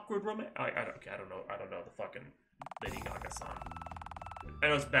 Awkward romance? I don't know the fucking Lady Gaga song. I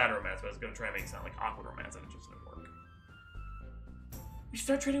know it's bad romance, but I was gonna try and make it sound like awkward romance and it just didn't work. We should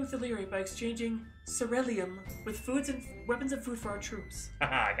start trading with Illyria by exchanging Cerelium with foods and weapons and food for our troops.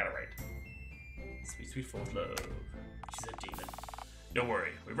 Haha, I got it right. Sweet, sweet full of love. She's a demon. Don't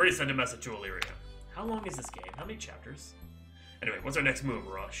worry, we've already sent a message to Illyria. How long is this game? How many chapters? Anyway, what's our next move,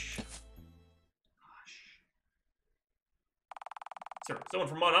 Rush? Sir, someone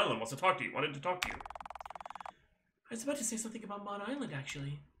from Mon Island wants to talk to you. Wanted to talk to you. I was about to say something about Mon Island,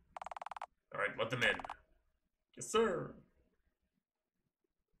 actually. Alright, let them in. Yes, sir.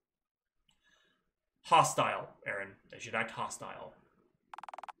 Hostile, Aaron. They should act hostile.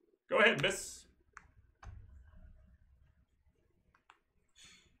 Go ahead, miss.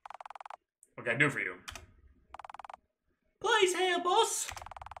 What can I do for you? Please help us.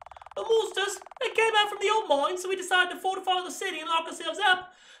 The monsters, they came out from the old mine, so we decided to fortify the city and lock ourselves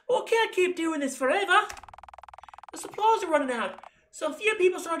up. But we can't keep doing this forever. The supplies are running out, so a few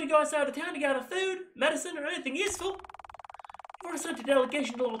people started to go outside of town to gather food, medicine, or anything useful. We've already sent a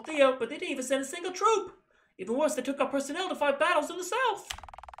delegation to Lord Theo, but they didn't even send a single troop. Even worse, they took our personnel to fight battles in the south.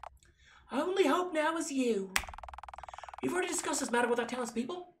 Our only hope now is you. We've already discussed this matter with our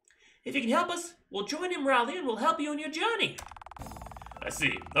townspeople. If you can help us, we'll join in rally and we'll help you on your journey. I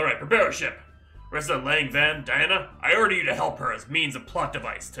see. Alright, prepare a ship. Rest of Lang Van, Diana, I order you to help her as means of plot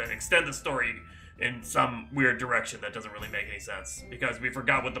device to extend the story in some weird direction that doesn't really make any sense. Because we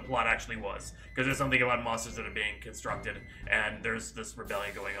forgot what the plot actually was. Because there's something about monsters that are being constructed, and there's this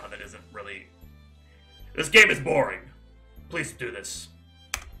rebellion going on that isn't really... This game is boring. Please do this.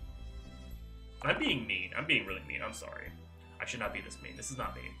 I'm being mean. I'm being really mean. I'm sorry. I should not be this mean. This is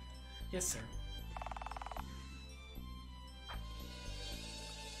not mean. Yes, sir.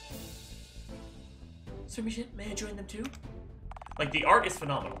 Sir Michette, may I join them too? Like, the art is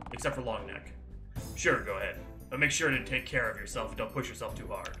phenomenal, except for Longneck. Sure, go ahead. But make sure to take care of yourself and don't push yourself too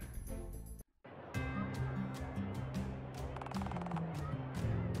hard.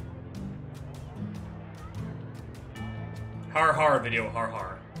 Har har video, har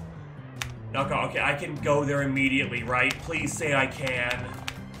har. Naka, okay, I can go there immediately, right? Please say I can.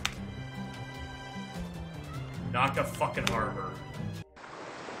 Naka fucking Harbor.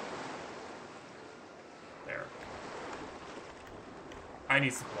 There. I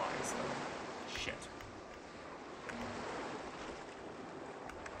need supplies, though. Shit.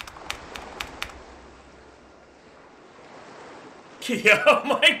 Yeah, oh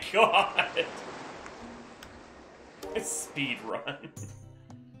my god! It's speed run.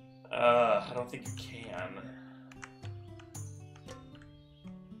 I don't think you can.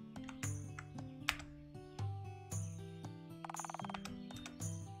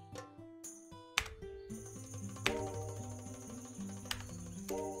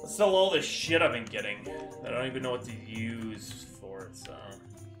 Still all this shit I've been getting that I don't even know what to use for it, so...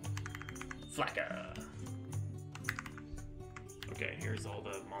 Flacca. Okay, here's all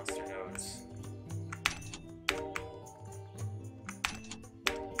the monster nodes.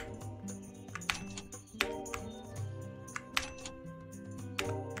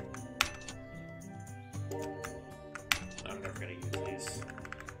 I'm never gonna use these.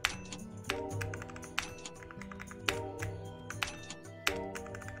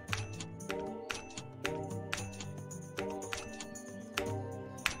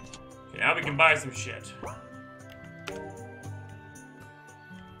 Okay, now we can buy some shit.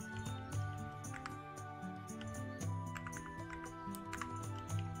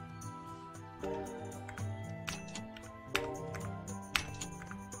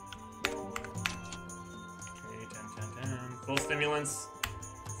 Full stimulants.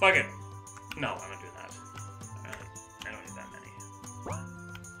 Fuck it. No, I'm not doing that. I don't need that many.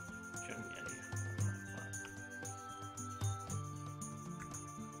 Shouldn't be any.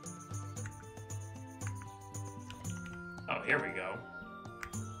 Oh, here we go.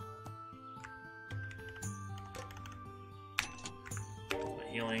 The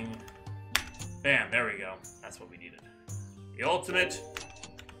healing. Bam, there we go. That's what we needed. The ultimate.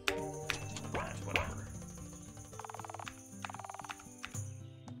 Whatever.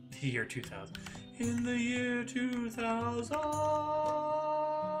 The year 2000. In the year 2000. Ow,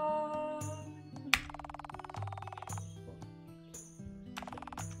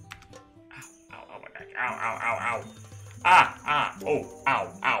 ow, my back. Ow, ow, ow, ow. Ah, oh,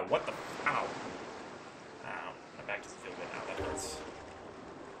 ow. Ow, what the? Ow. Ow. My back doesn't feel good now. That hurts.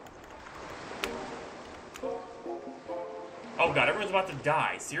 Oh god, everyone's about to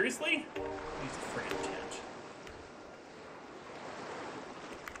die. Seriously? Use the friggin' tent.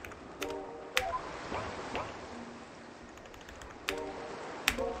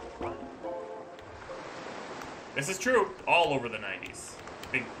 This is true. All over the 90s.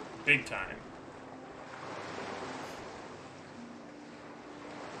 Big time.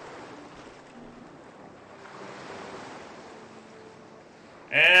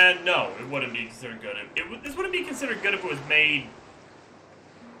 And no, it wouldn't be considered good. This wouldn't be considered good if it was made.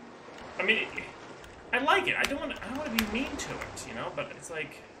 I mean, I like it. I don't want to be mean to it, you know. But it's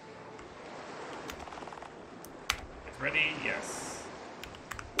like, it's ready. Yes.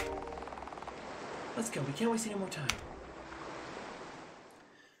 Let's go. We can't waste any more time.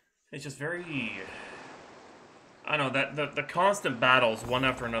 It's just very. I don't know that the constant battles, one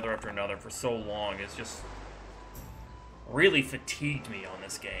after another for so long, is just really fatigued me on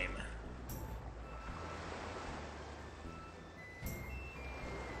this game.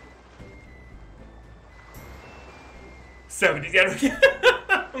 '70s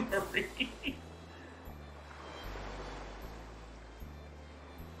Marie.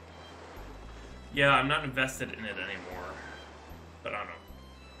 Yeah, I'm not invested in it anymore. But I don't know.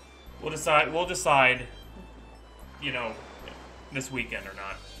 We'll decide, you know, this weekend or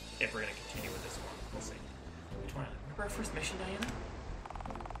not, if we're gonna continue with this one. We'll see. Twilight, remember our first mission, Diana?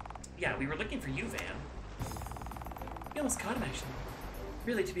 Yeah, we were looking for you, Van. We almost caught him, actually.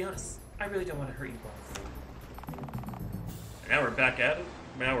 Really, to be honest, I really don't want to hurt you both. And now we're back at it.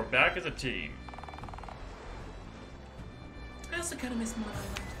 Now we're back as a team. I also kind of miss Mon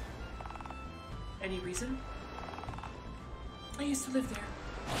Island. Any reason? I used to live there.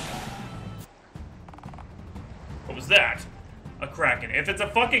 What was that? A Kraken. If it's a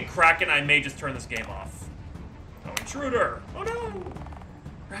fucking Kraken, I may just turn this game off. Oh, intruder! Oh no!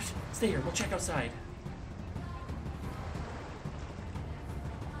 Rash, stay here. We'll check outside.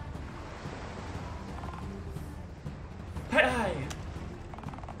 Hi!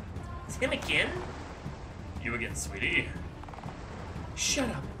 It's him again? You again, sweetie. Shut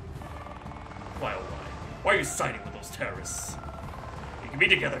up. Why, oh why? Why are you siding with those terrorists? We can be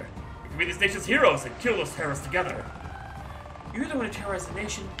together. We can be this nation's heroes and kill those terrorists together. You're the one who terrorized the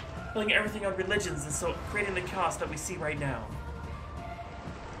nation, building everything on religions and so creating the chaos that we see right now.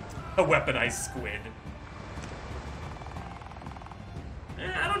 A weaponized squid.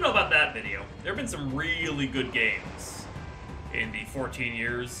 I don't know about that video. There have been some really good games in the 14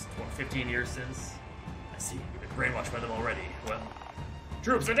 years, 15 years since. I see, you've been brainwashed by them already. Well,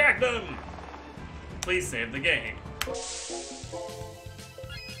 troops, attack them! Please save the game.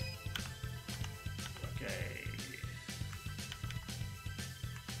 Okay.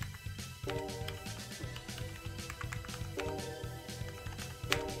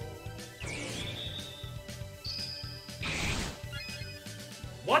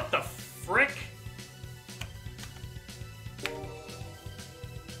 What the frick?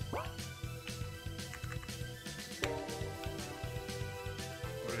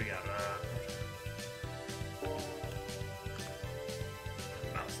 What do we got?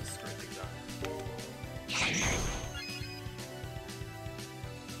 Mouse is screwing things up.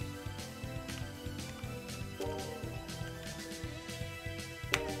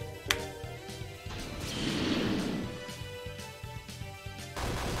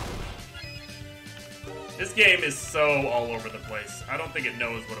 This game is so all over the place. I don't think it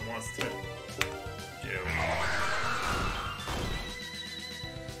knows what it wants to do.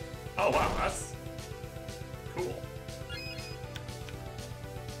 Oh wow, that's cool.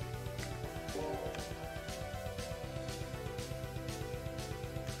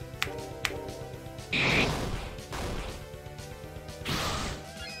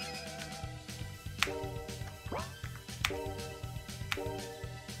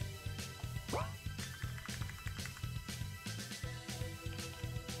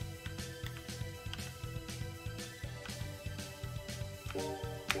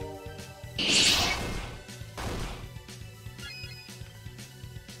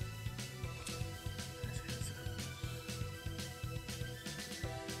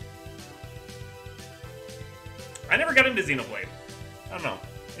 I never got into Xenoblade. I don't know.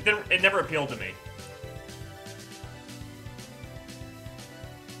 It never appealed to me.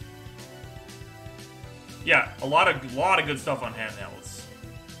 Yeah, a lot of good stuff on handhelds.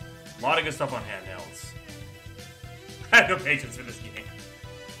 A lot of good stuff on handhelds. I have no patience for this game.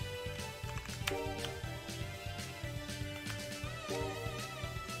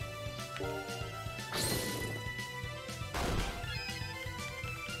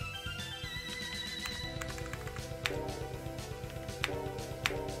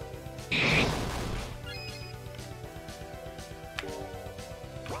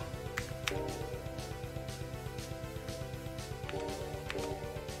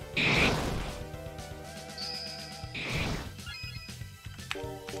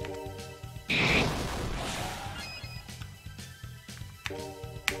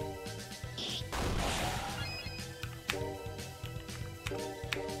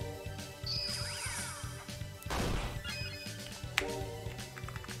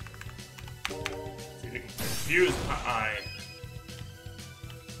 See, they can confuse my eye.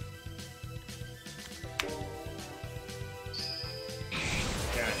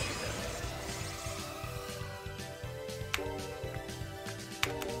 Yeah, she's dead.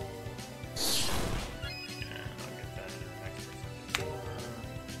 Yeah, I'll get that in the next person.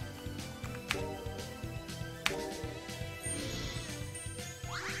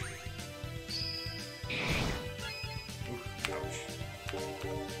 Oof, ouch.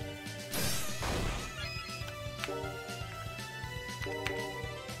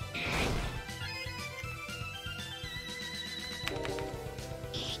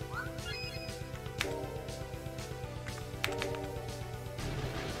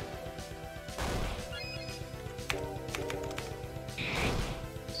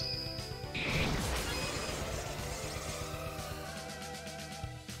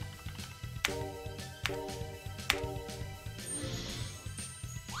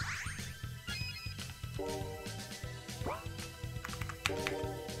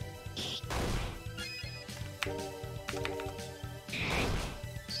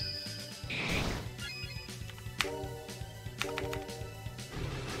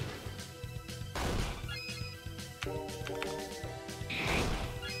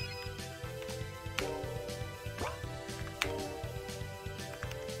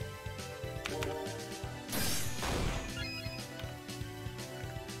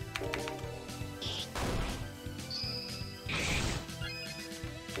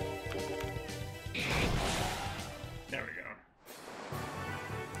 There we go.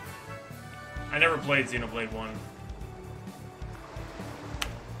 I never played Xenoblade 1.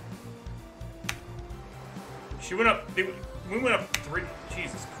 She went up... We went up 3...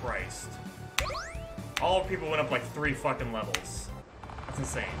 Jesus Christ. All people went up like 3 fucking levels. That's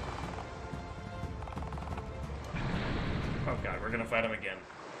insane. Oh god, we're gonna fight him again.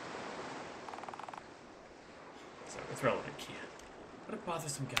 So, it's relevant, kid. What a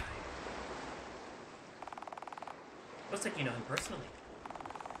bothersome guy. Looks like you know him personally.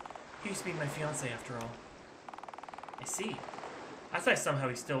 He used to be my fiance, after all. I see. I thought somehow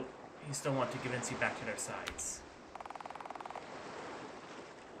he still wanted to convince you back to their sides.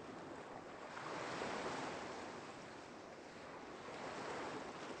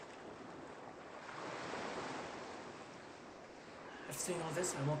 After seeing all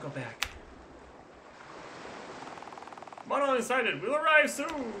this, I won't go back. Mono undecided. We'll arrive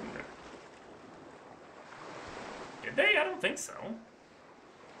soon. Did they? I don't think so.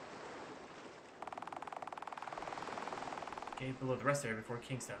 Cave below the rest area before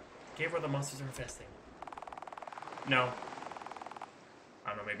Kingstown. Cave where the monsters are infesting. No. I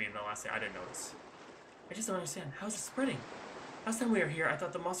don't know, maybe in the last day I didn't notice. I just don't understand. How is it spreading? Last time we were here, I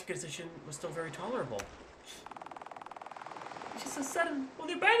thought the monster condition was still very tolerable. It's just so sudden. Well,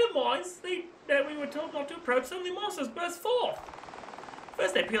 the abandoned mines that we were told not to approach, suddenly monsters burst forth.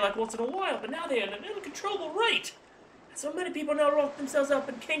 First they appear like once in a while, but now they're at an uncontrollable rate. And so many people now lock themselves up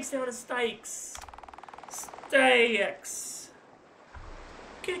in Kingstown and Stakes.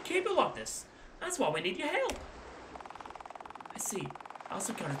 Can't keep it like this. That's why we need your help. I see. I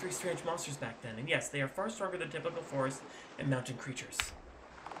also counted 3 strange monsters back then, and yes, they are far stronger than typical forest and mountain creatures.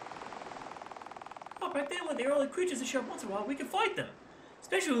 Oh, back then when they were only creatures that show up once in a while, we could fight them.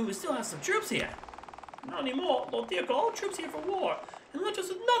 Especially when we still have some troops here. Not anymore. Lord Theo got all troops here for war, and left us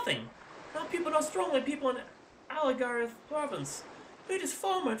with nothing. Now people are not strong like people in Algarve province. They're just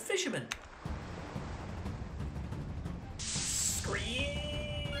farmer and fishermen. Scream!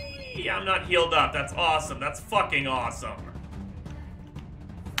 I'm not healed up. That's awesome. That's fucking awesome.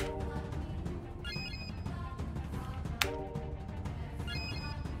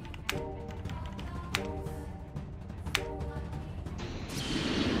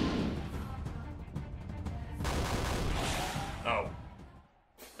 Oh.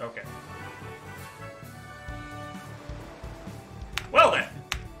 Okay. Well then.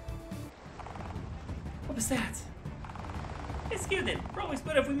 What was that? It's good then. Probably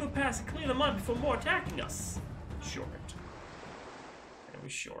better if we move past and clear them up before more attacking us. Short. It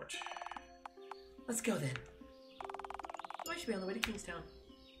was short. Let's go then. I should be on the way to Kingstown.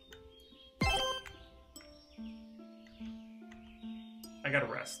 I gotta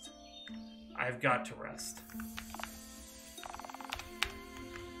rest. I've got to rest.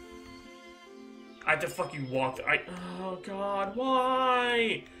 I have to fucking walk. Oh god,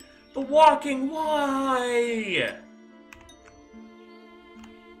 why? The walking, why?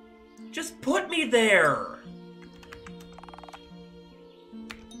 Just put me there!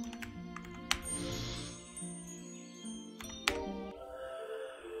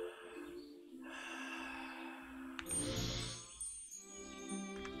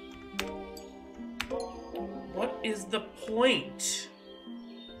 is the point?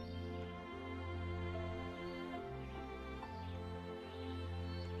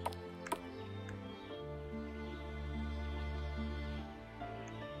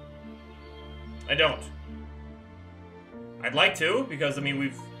 I don't. I'd like to, because, I mean,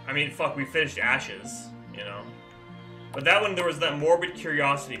 we finished Ashes, you know? But that one, there was that morbid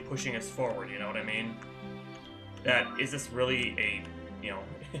curiosity pushing us forward, you know what I mean? That, is this really a, you know...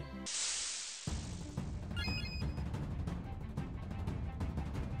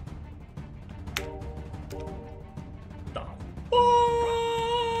 the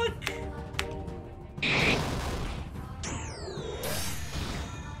fuck?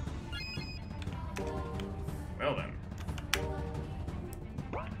 Well then.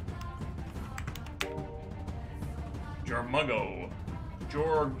 Jormuggo.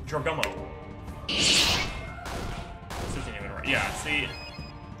 Jorgummo. This isn't even right. Yeah, see,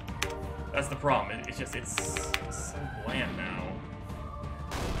 that's the problem. It's just, it's so bland now.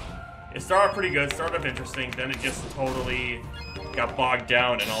 It started pretty good, started off interesting, then it just totally got bogged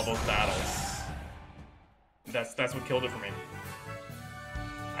down in all those battles. That's what killed it for me.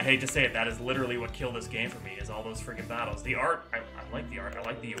 I hate to say it, that is literally what killed this game for me, is all those freaking battles. The art, I like the art, I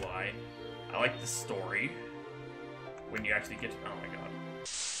like the UI, I like the story. When you actually get to, oh my god.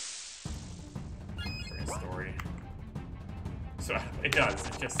 Freaking story. So, it does,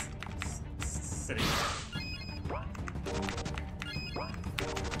 it's just sitting there.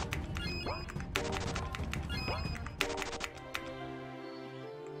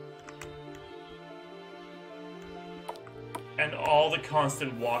 And all the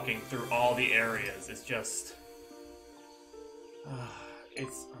constant walking through all the areas is just...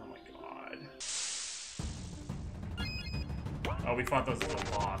 it's... oh my god. Oh, we fought those as a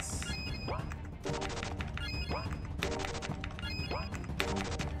boss.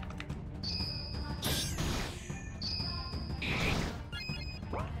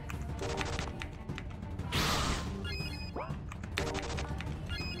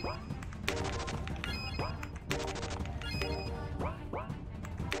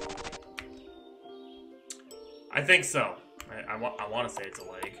 I think so. I want to say it's a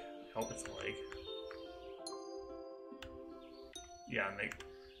leg. I hope it's a leg. Yeah,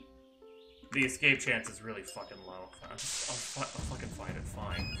 the escape chance is really fucking low. I'll fucking fight it.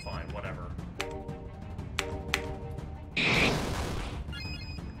 Fine, whatever.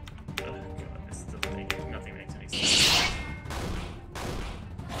 Oh god, this doesn't make nothing makes any sense.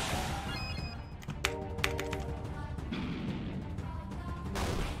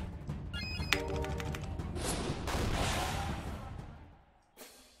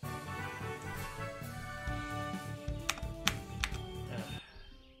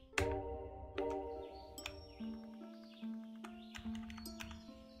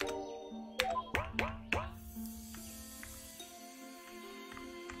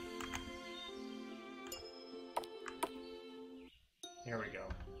 Here we go.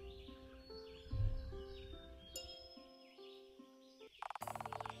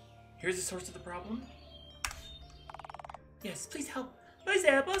 Here's the source of the problem? Yes, please help. Please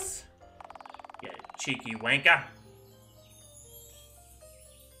help us. Yeah, cheeky wanker.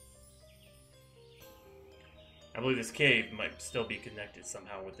 I believe this cave might still be connected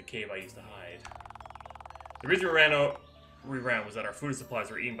somehow with the cave I used to hide. The reason we ran was that our food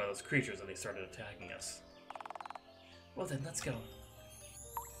supplies were eaten by those creatures and they started attacking us. Well then, let's go.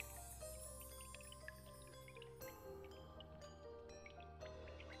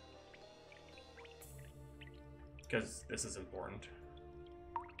 Because this is important.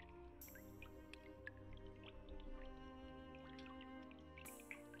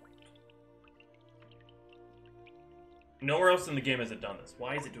 Nowhere else in the game has it done this.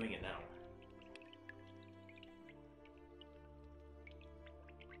 Why is it doing it now?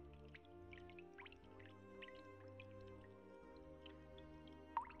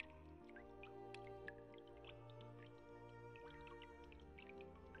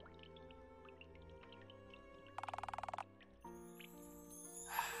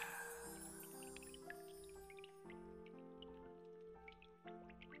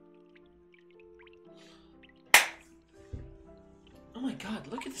 Oh my god,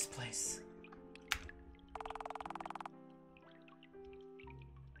 look at this place.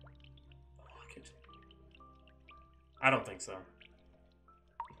 Look at... I don't think so.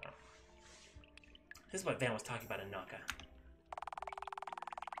 No. This is what Van was talking about in Naka.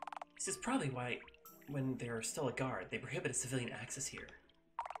 This is probably why, when they were still a guard, they prohibited civilian access here.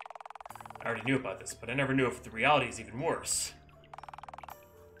 I already knew about this, but I never knew if the reality is even worse.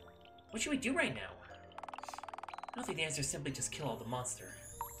 What should we do right now? I don't think the answer is simply just kill all the monster.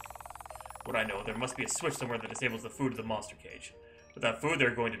 What I know, there must be a switch somewhere that disables the food of the monster cage. Without food,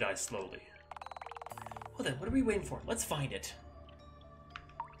 they're going to die slowly. Well then, what are we waiting for? Let's find it.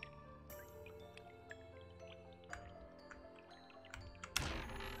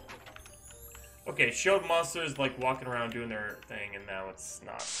 Okay, showed monsters like walking around doing their thing, and now it's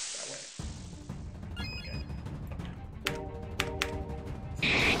not that way.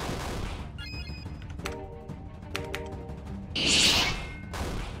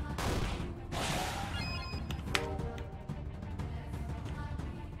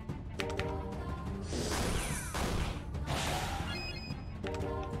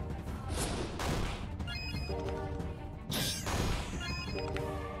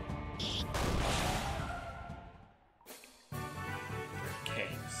 Okay.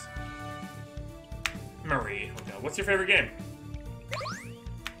 Marie. Okay, what's your favorite game?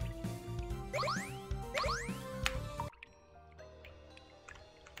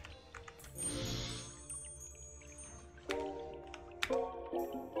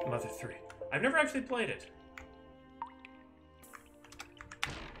 Mother 3. I've never actually played it.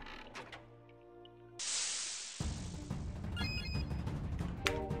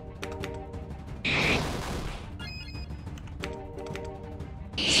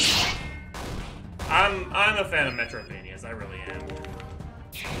 I'm a fan of Metroidvanias, I really am.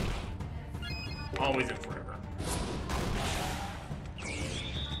 Always and forever.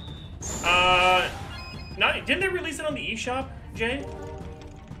 Didn't they release it on the eShop, Jay?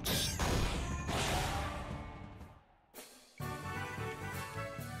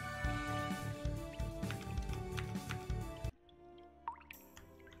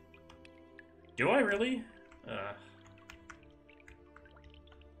 Do I really?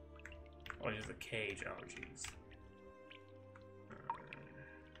 Oh, it's just a cage. Oh, jeez.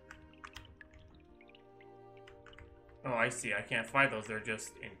 Oh, I see. I can't fight those. They're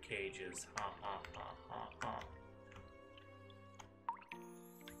just in cages. Ha ha ha ha ha.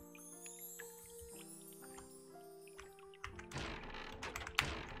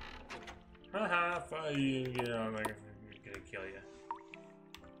 Haha, fight you. You know, I'm gonna kill you.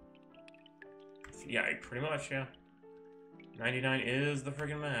 Yeah, pretty much, yeah. 99 is the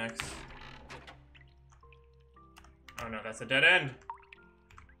friggin' max. Oh no, that's a dead end.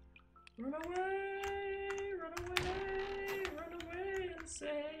 Run away, run away, run away and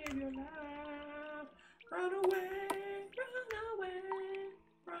save your life. Run away, run away,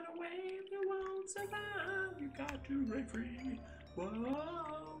 run away if you won't survive. You got to break free.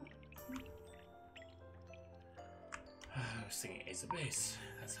 Whoa. I was singing Ace of Base.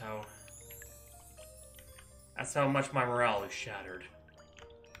 That's how much my morale is shattered.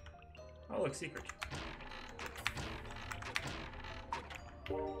 Oh, look, secret.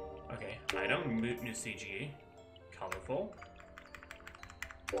 Okay, item, new CG, colorful,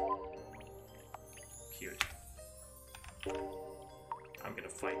 cute. I'm gonna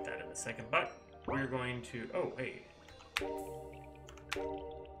fight that in a second, but we're going to, oh, hey.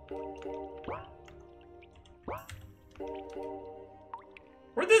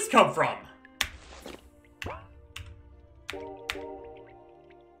 Where'd this come from?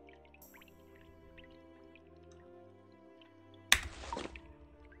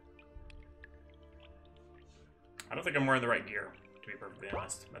 I don't think I'm wearing the right gear, to be perfectly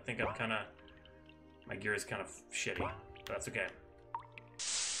honest. I think I'm kind of... My gear is kind of shitty, but that's okay.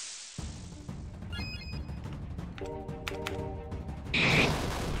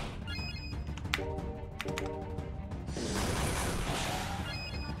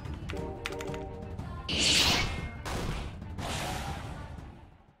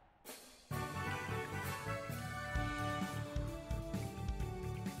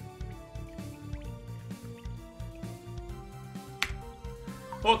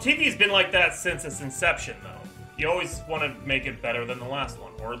 Well, TV's been like that since its inception, though. You always want to make it better than the last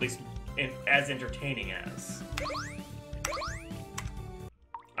one, or at least as entertaining as.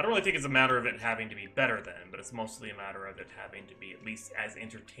 I don't really think it's a matter of it having to be better than, but it's mostly a matter of it having to be at least as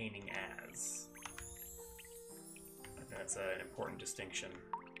entertaining as. I think that's an important distinction.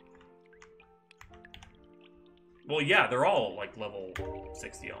 Well, yeah, they're all like level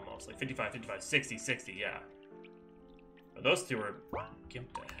 60 almost. Like 55, 55, 60, 60, yeah. But those two are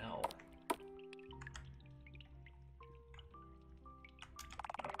gimped to hell.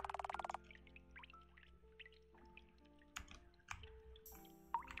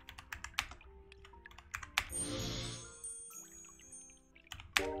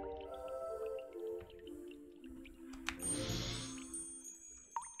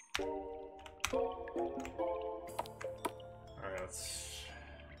 Alright, let's...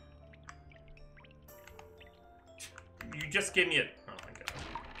 You just gave me a... Oh my god.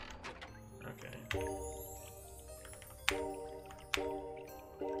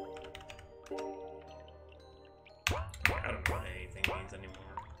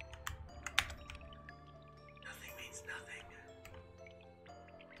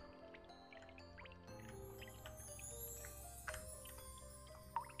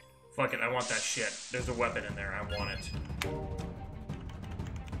 Fuck it, I want that shit. There's a weapon in there, I want it.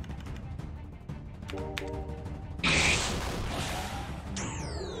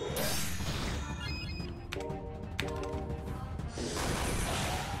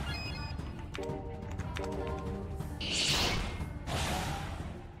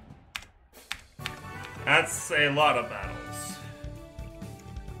 That's a lot of battles.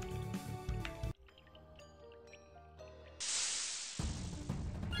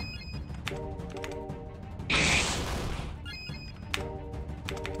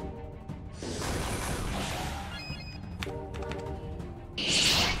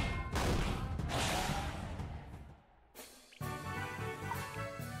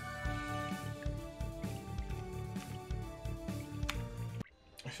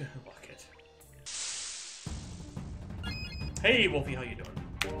 Lock it. Hey, Wolfie, how you doing?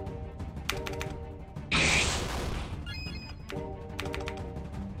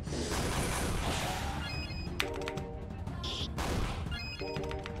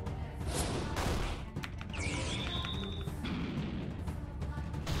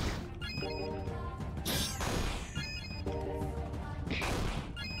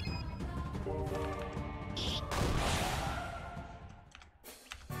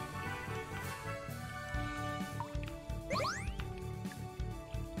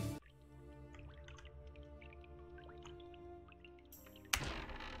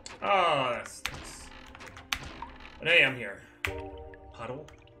 Oh, that stinks. But hey, I'm here. Puddle?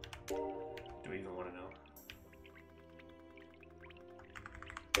 Do we even want to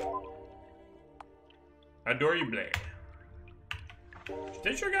know? Adore you, Blade.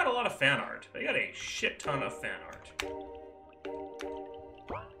 They sure got a lot of fan art. They got a shit ton of fan art.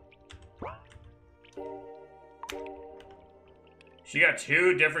 She got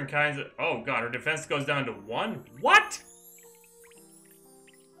 2 different kinds of... Oh god, her defense goes down to 1? What?!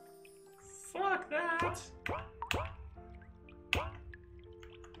 Fuck that!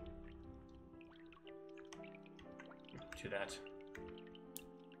 Do that.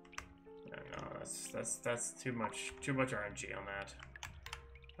 No, that's too much RNG on that.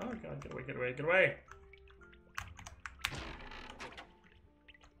 Oh god, get away, get away, get away!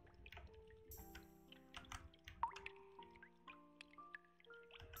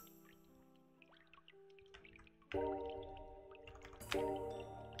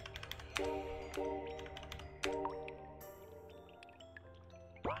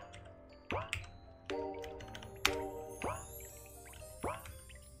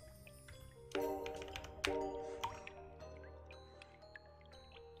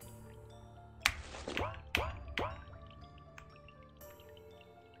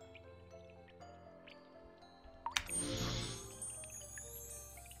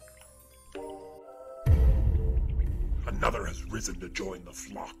 Another has risen to join the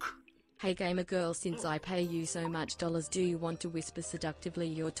flock. Hey gamer girl, since I pay you so much dollars, do you want to whisper seductively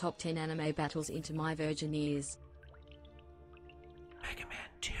your top 10 anime battles into my virgin ears? Mega Man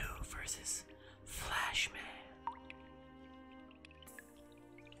 2 versus Flashman.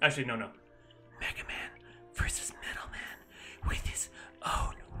 Actually, no. Mega Man versus Metal Man with his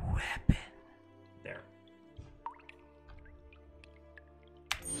own weapon. There.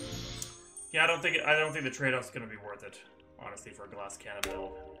 Yeah, I don't think the trade-off's gonna be worth it, honestly, for a glass cannon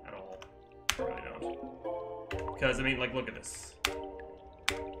build at all. I really don't. Because I mean, like, look at this.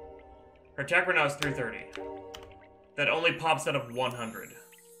 Her attack right now is 330. That only pops out of 100.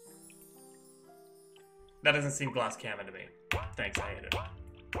 That doesn't seem glass cannon to me. Thanks, I hate it.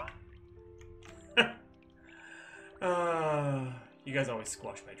 You guys always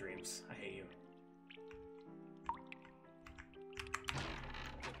squash my dreams. I hate you.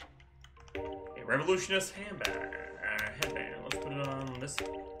 A revolutionist headband. Let's put it on this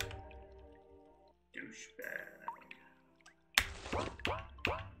douchebag.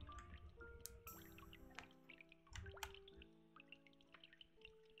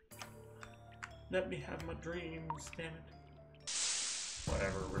 Let me have my dreams, damn it.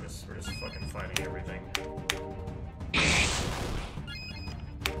 Whatever, we're just fucking fighting everything.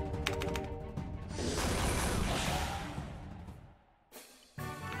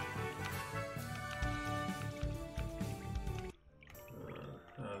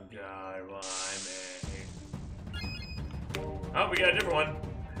 Oh god, why me? Oh, we got a different one.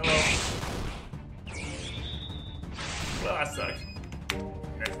 Hello. Well, that sucked.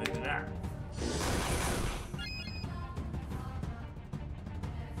 Next thing to that.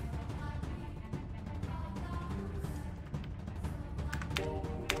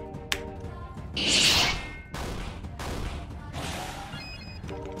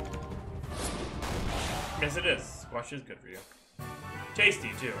 Yes, it is. Squash is good for you.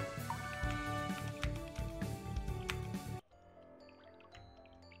 Tasty, too.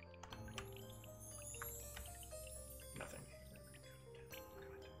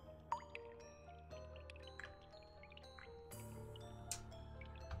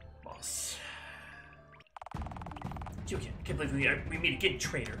 You can't believe we meet again,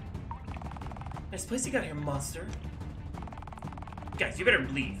 traitor. Nice place you got here, monster. Guys, you better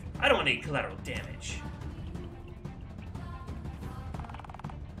leave. I don't want any collateral damage.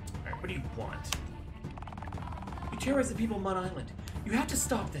 Alright, what do you want? You terrorize the people of Mon Island. You have to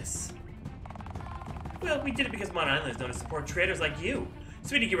stop this. Well, we did it because Mon Island is known to support traitors like you.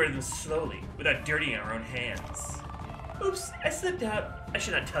 So we need to get rid of them slowly, without dirtying our own hands. Oops, I slipped out. I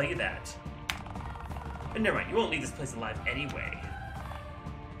should not tell you that. But never mind, you won't leave this place alive anyway.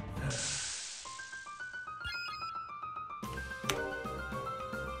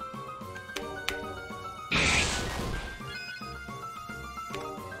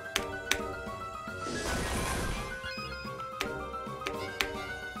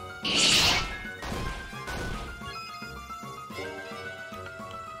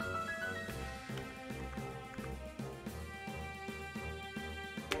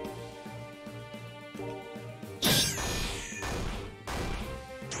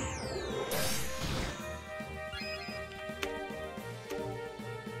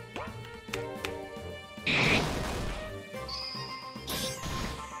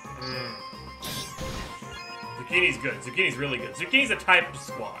 Zucchini's good. Zucchini's really good. Zucchini's a type of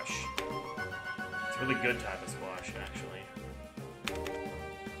squash. It's a really good type of squash, actually.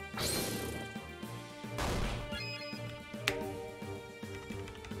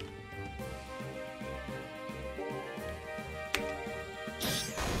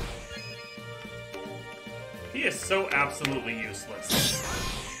 He is so absolutely useless.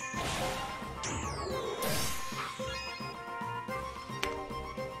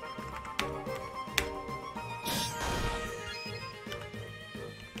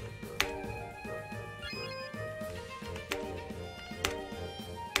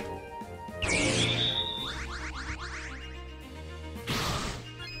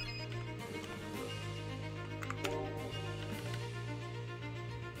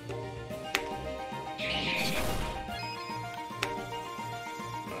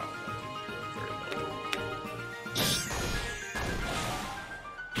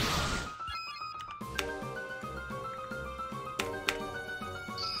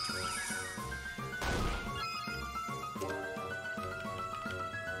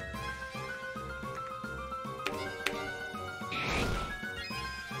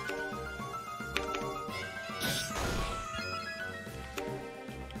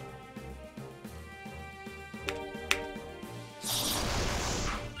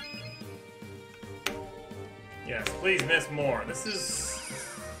 Yes, please miss more. This is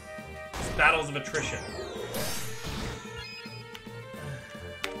battles of attrition.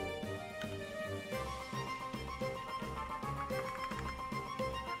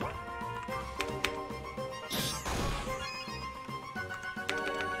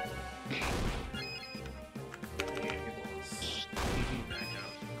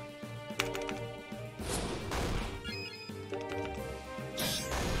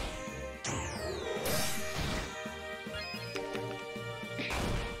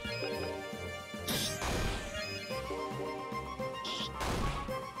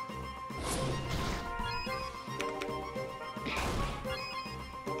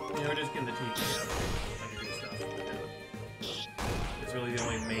 We're just getting the TP out of I can do stuff. It's really the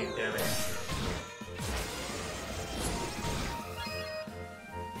only main damage.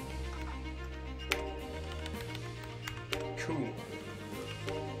 Cool.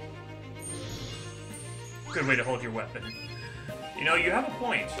 Good way to hold your weapon. You know, you have a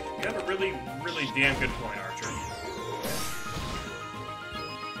point. You have a really, really damn good point, Archer.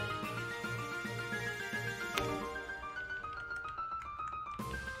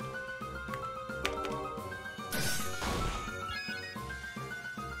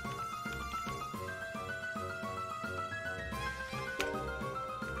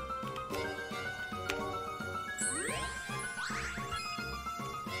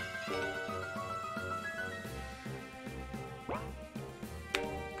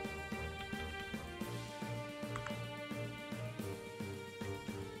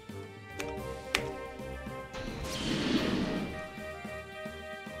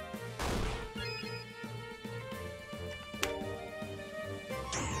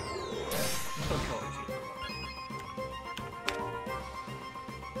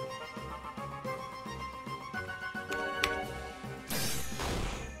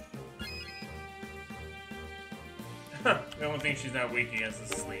 The only thing she's not weak against is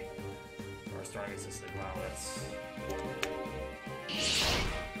sleep. Or strong against sleep. Wow, that's...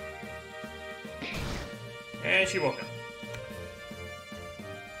 And she woke up.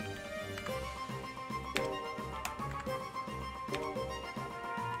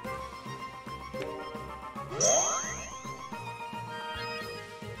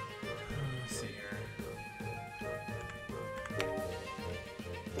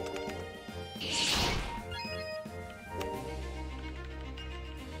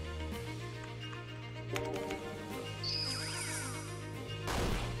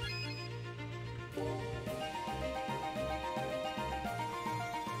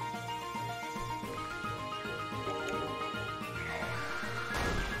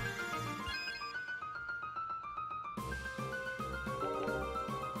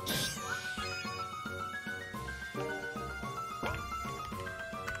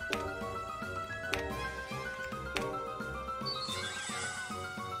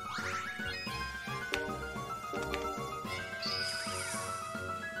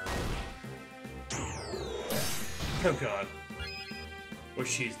 Oh god. Or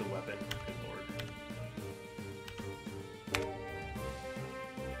she's the weapon. Good lord.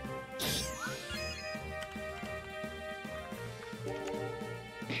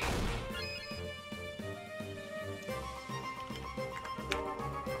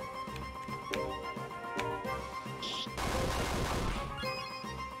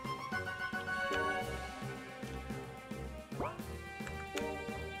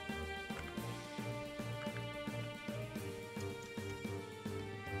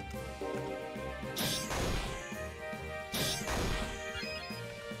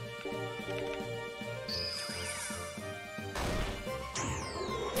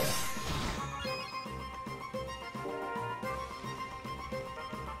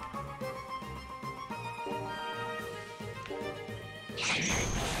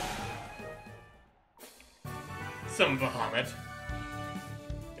 Some Bahamut.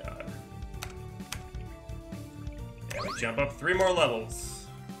 God. Yeah, we jump up 3 more levels.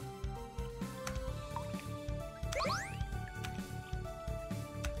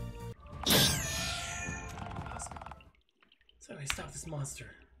 Awesome. So we stop this monster.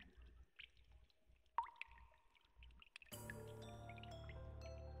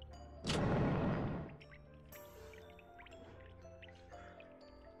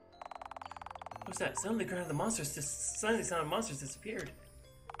 What's that? Suddenly the ground of the monsters suddenly the sound of monsters disappeared.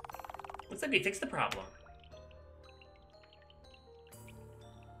 Looks like we fixed the problem.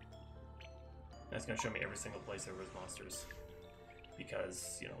 That's gonna show me every single place there was monsters.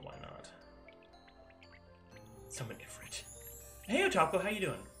 Because, you know, why not? Someone different. Hey Otaku, how you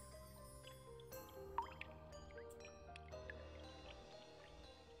doing?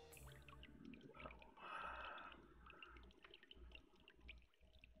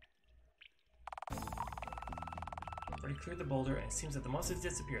 Already cleared the boulder, and it seems that the monsters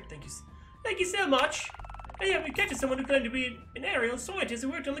disappeared. Thank you so much. Hey, we captured someone who claimed to be an aerial scientist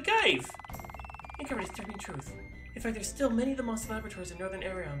who worked on the cave. You covered a disturbing truth. In fact, there's still many of the monster laboratories in northern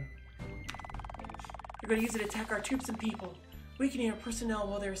Arion. They're going to use it to attack our troops and people, weakening our personnel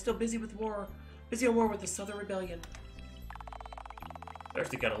while they are still busy on war with the Southern Rebellion. They're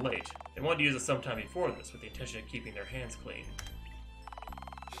actually kind of late. They wanted to use it sometime before this, with the intention of keeping their hands clean.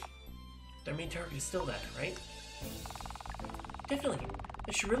 Their main target is still that, right? Definitely.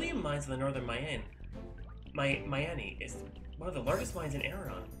 The Cerulean mines of the northern Miami is one of the largest mines in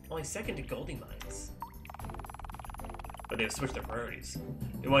Arion, only second to Goldie mines. But they've switched their priorities.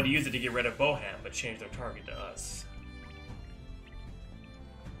 They wanted to use it to get rid of Boham, but changed their target to us.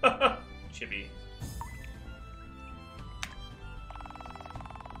 Haha, Chibi.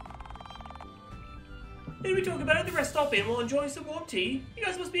 Did we talk about it? The rest stop in while enjoying some warm tea? You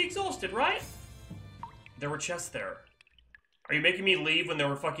guys must be exhausted, right? There were chests there. Are you making me leave when there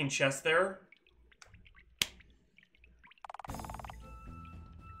were fucking chests there?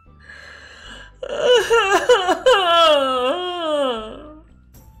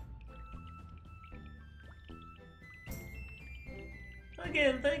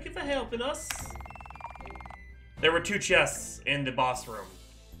 Again, thank you for helping us. There were 2 chests in the boss room.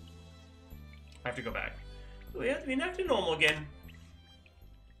 I have to go back. We have to be back to normal again.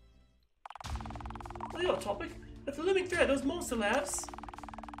 Well, your topic. That's the looming threat, those monster labs.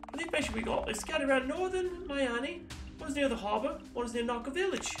 The information we got is scattered around northern Miami. One is near the harbor, one is near Naka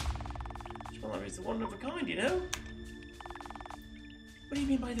Village. Well, it's one of a kind, you know? What do you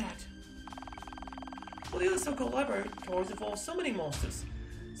mean by that? Well, the other so-called laboratories involve summoning monsters.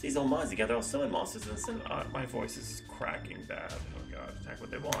 So these all mines together all summon monsters and send... my voice is cracking bad. Oh god, attack what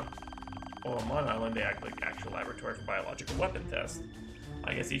they want. Well, on my island, they act like actual laboratory for biological weapon tests.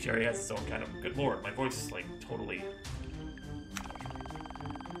 I guess each area has its own kind of... Good lord, my voice is like totally...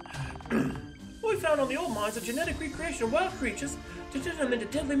 What we found on the old mines are genetic recreation of wild creatures to turn them into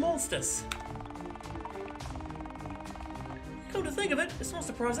deadly monsters. Come to think of it, it's no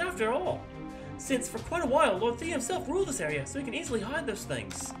surprise after all. Since for quite a while, Lord Thea himself ruled this area, so he can easily hide those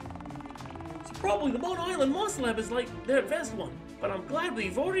things. So probably the Mon Island Monster Lab is like their advanced one, but I'm glad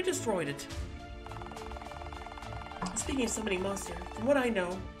we've already destroyed it. Speaking of summoning monster, from what I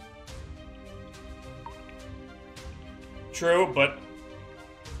know... True, but...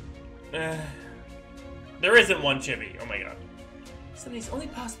 there isn't one, Chibi. Oh my god. Summoning's only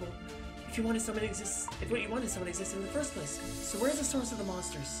possible if you wanted someone exists. If what you wanted someone exists in the first place. So where's the source of the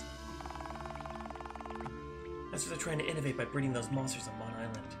monsters? That's what they're trying to innovate by breeding those monsters on Mon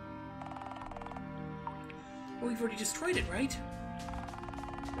Island. Well, we've already destroyed it, right?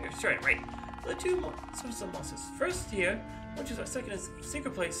 We destroyed it, right? Well, the 2 sources of monsters. First here, which is our second is a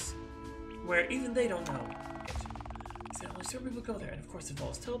secret place where even they don't know it. So only certain people go there, and of course it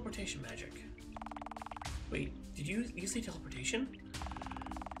involves teleportation magic. Wait, did you say teleportation?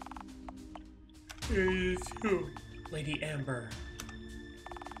 It's who? Lady Amber.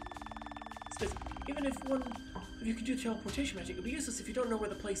 Smith, even if you could do teleportation magic, it would be useless if you don't know where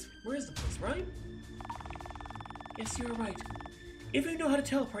is the place, right? Yes, you are right. If we know how to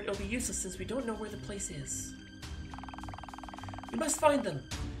teleport, it'll be useless since we don't know where the place is. We must find them.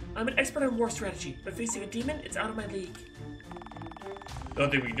 I'm an expert on war strategy, but facing a demon, it's out of my league. The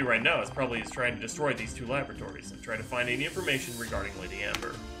only thing we can do right now is probably trying to destroy these 2 laboratories and try to find any information regarding Lady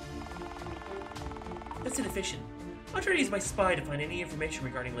Amber. That's inefficient. I'll try to use my spy to find any information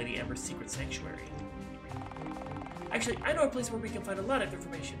regarding Lady Amber's secret sanctuary. Actually, I know a place where we can find a lot of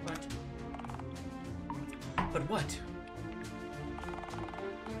information, but what?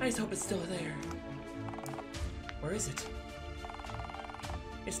 I just hope it's still there. Where is it?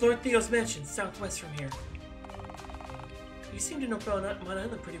 It's Lord Theo's mansion, southwest from here. You seem to know Mount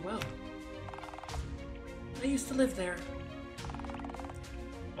Island pretty well. I used to live there.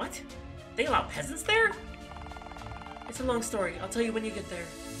 What? They allow peasants there? It's a long story. I'll tell you when you get there.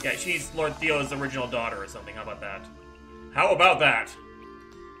 Yeah, she's Lord Theo's original daughter or something. How about that? How about that?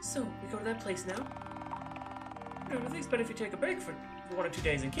 So, we go to that place now? I think it's better if you take a break for 1 or 2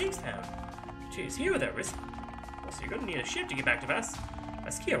 days in Kingstown. Jeez, here with that risk. Also, you're gonna need a ship to get back to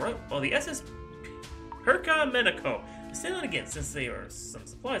Vaskia, right? Well, the SS Perka Menako is sailing again since there are some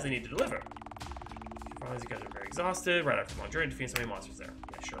supplies they need to deliver. Probably you guys are very exhausted right after a long journey to defeat so many monsters there.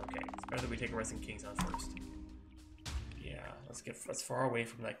 Yeah, sure, okay. It's better that we take a rest in Kingstown first. Yeah, let's get as far away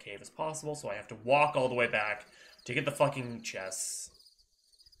from that cave as possible, so I have to walk all the way back to get the fucking chests.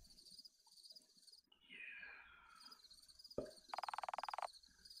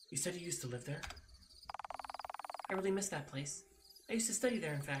 You said you used to live there? I really miss that place. I used to study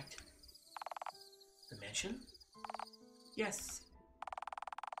there, in fact. The mansion? Yes.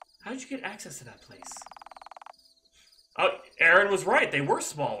 How did you get access to that place? Oh, Aaron was right. They were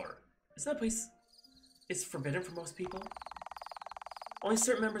smaller. Isn't that place... It's forbidden for most people? Only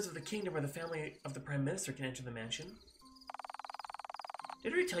certain members of the kingdom or the family of the Prime Minister can enter the mansion.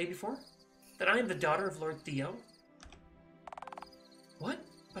 Did I already tell you before? That I am the daughter of Lord Theo? What?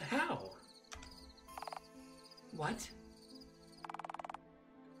 But how? What?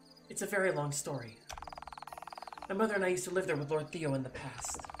 It's a very long story. My mother and I used to live there with Lord Theo in the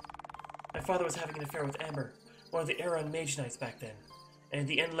past. My father was having an affair with Amber, one of the Aeron Mage Knights back then, and in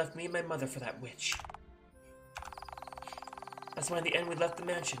the end left me and my mother for that witch. That's why in the end we left the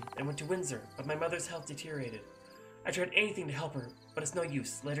mansion and went to Windsor, but my mother's health deteriorated. I tried anything to help her, but it's no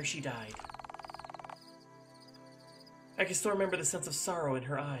use. Later she died. I can still remember the sense of sorrow in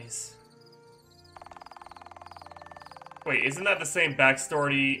her eyes. Wait, isn't that the same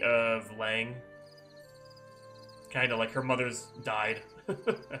backstory of Lang? Kinda like her mother's died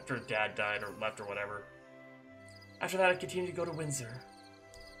after her dad died or left or whatever. After that, I continued to go to Windsor.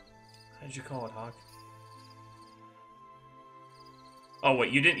 How did you call it, Hawk? Oh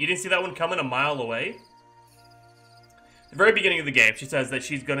wait, you didn't see that one coming a mile away? The very beginning of the game, she says that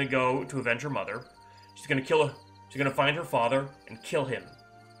she's gonna go to avenge her mother. She's gonna kill her. She's gonna find her father and kill him,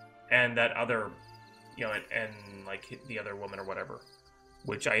 and that other, you know, and like the other woman or whatever,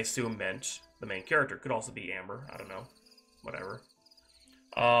 which I assume meant the main character. Could also be Amber. I don't know. Whatever.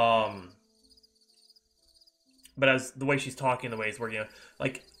 But as the way she's talking, the way it's working,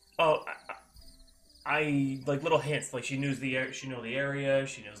 like, oh, I like little hints. Like she knows the area. She knows the area.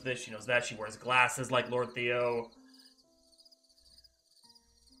 She knows this. She knows that. She wears glasses like Lord Theo.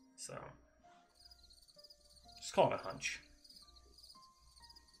 So, just call it a hunch.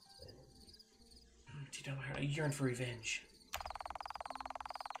 Deep down my heart, I yearn for revenge.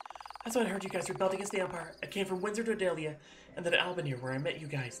 That's when I heard you guys rebelled against the Empire. I came from Windsor to Adelia, and then to Albany, where I met you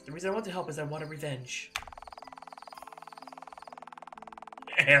guys. The reason I want to help is I want a revenge.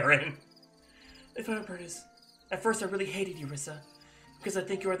 Aaron. If I'm Curtis, at first I really hated you, Rissa, because I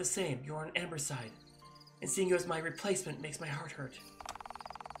think you are the same. You are on Amber's side, and seeing you as my replacement makes my heart hurt.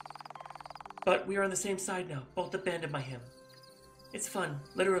 But we are on the same side now, both abandoned by him. It's fun.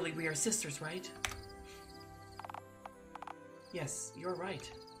 Literally, we are sisters, right? Yes, you're right.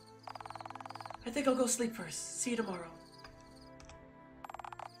 I think I'll go sleep first. See you tomorrow.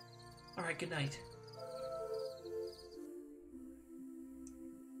 Alright, good night.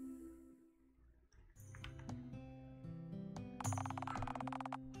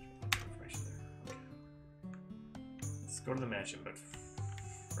 Let's go to the mansion, but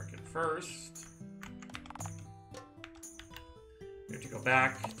frickin' first, we have to go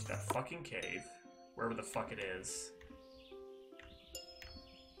back to that fucking cave, wherever the fuck it is.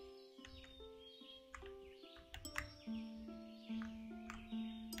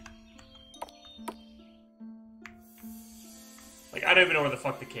 I don't even know where the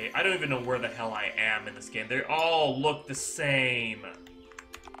fuck the cave... I don't even know where the hell I am in this game. They all look the same.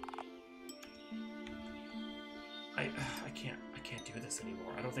 I can't do this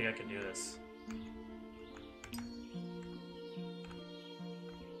anymore. I don't think I can do this.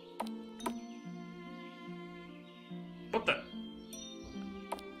 What the...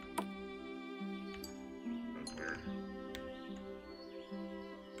 That's weird.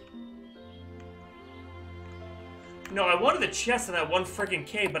 No, I wanted the chest in that one friggin'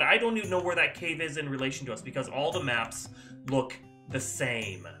 cave, but I don't even know where that cave is in relation to us because all the maps look the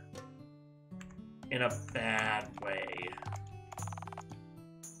same. In a bad way.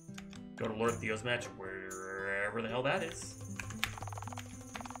 Go to Lord Theo's match, wherever the hell that is.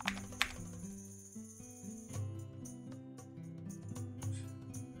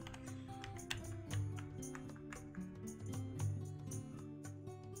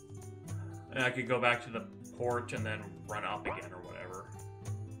 And I could go back to the port and then run up again or whatever.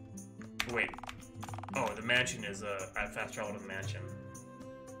 Wait. Oh, the mansion is I fast travel to the mansion.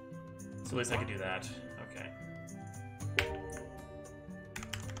 So at least I could do that. Okay.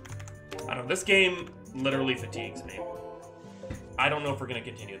 I don't know. This game literally fatigues me. I don't know if we're going to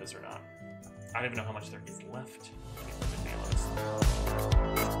continue this or not. I don't even know how much there is left.